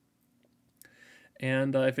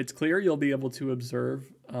 And if it's clear, you'll be able to observe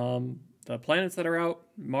the planets that are out,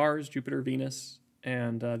 Mars, Jupiter, Venus,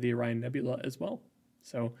 and the Orion Nebula as well.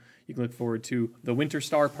 So you can look forward to the Winter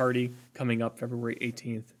Star Party coming up February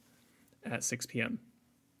 18th at 6 p.m.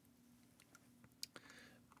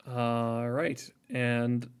 All right.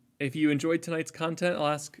 And if you enjoyed tonight's content, I'll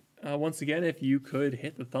ask once again if you could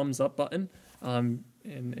hit the thumbs up button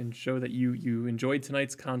and show that you enjoyed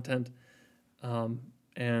tonight's content,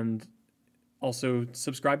 and also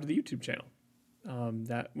subscribe to the YouTube channel.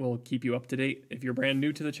 That will keep you up to date. If you're brand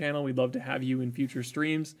new to the channel, we'd love to have you in future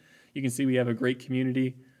streams. You can see we have a great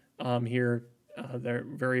community here. They're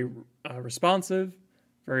very responsive,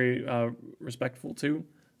 very respectful too.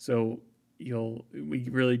 So we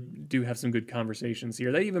really do have some good conversations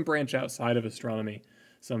here. They even branch outside of astronomy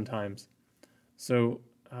sometimes. So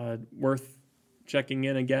worth checking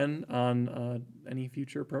in again on any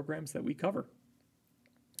future programs that we cover.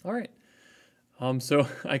 All right. So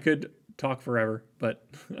I could talk forever, but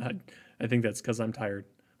I think that's because I'm tired.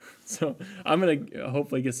 So I'm going to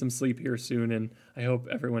hopefully get some sleep here soon, and I hope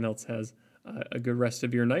everyone else has a good rest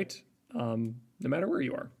of your night, no matter where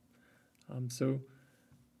you are. So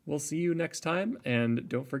we'll see you next time, and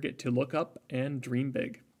don't forget to look up and dream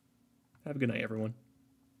big. Have a good night, everyone.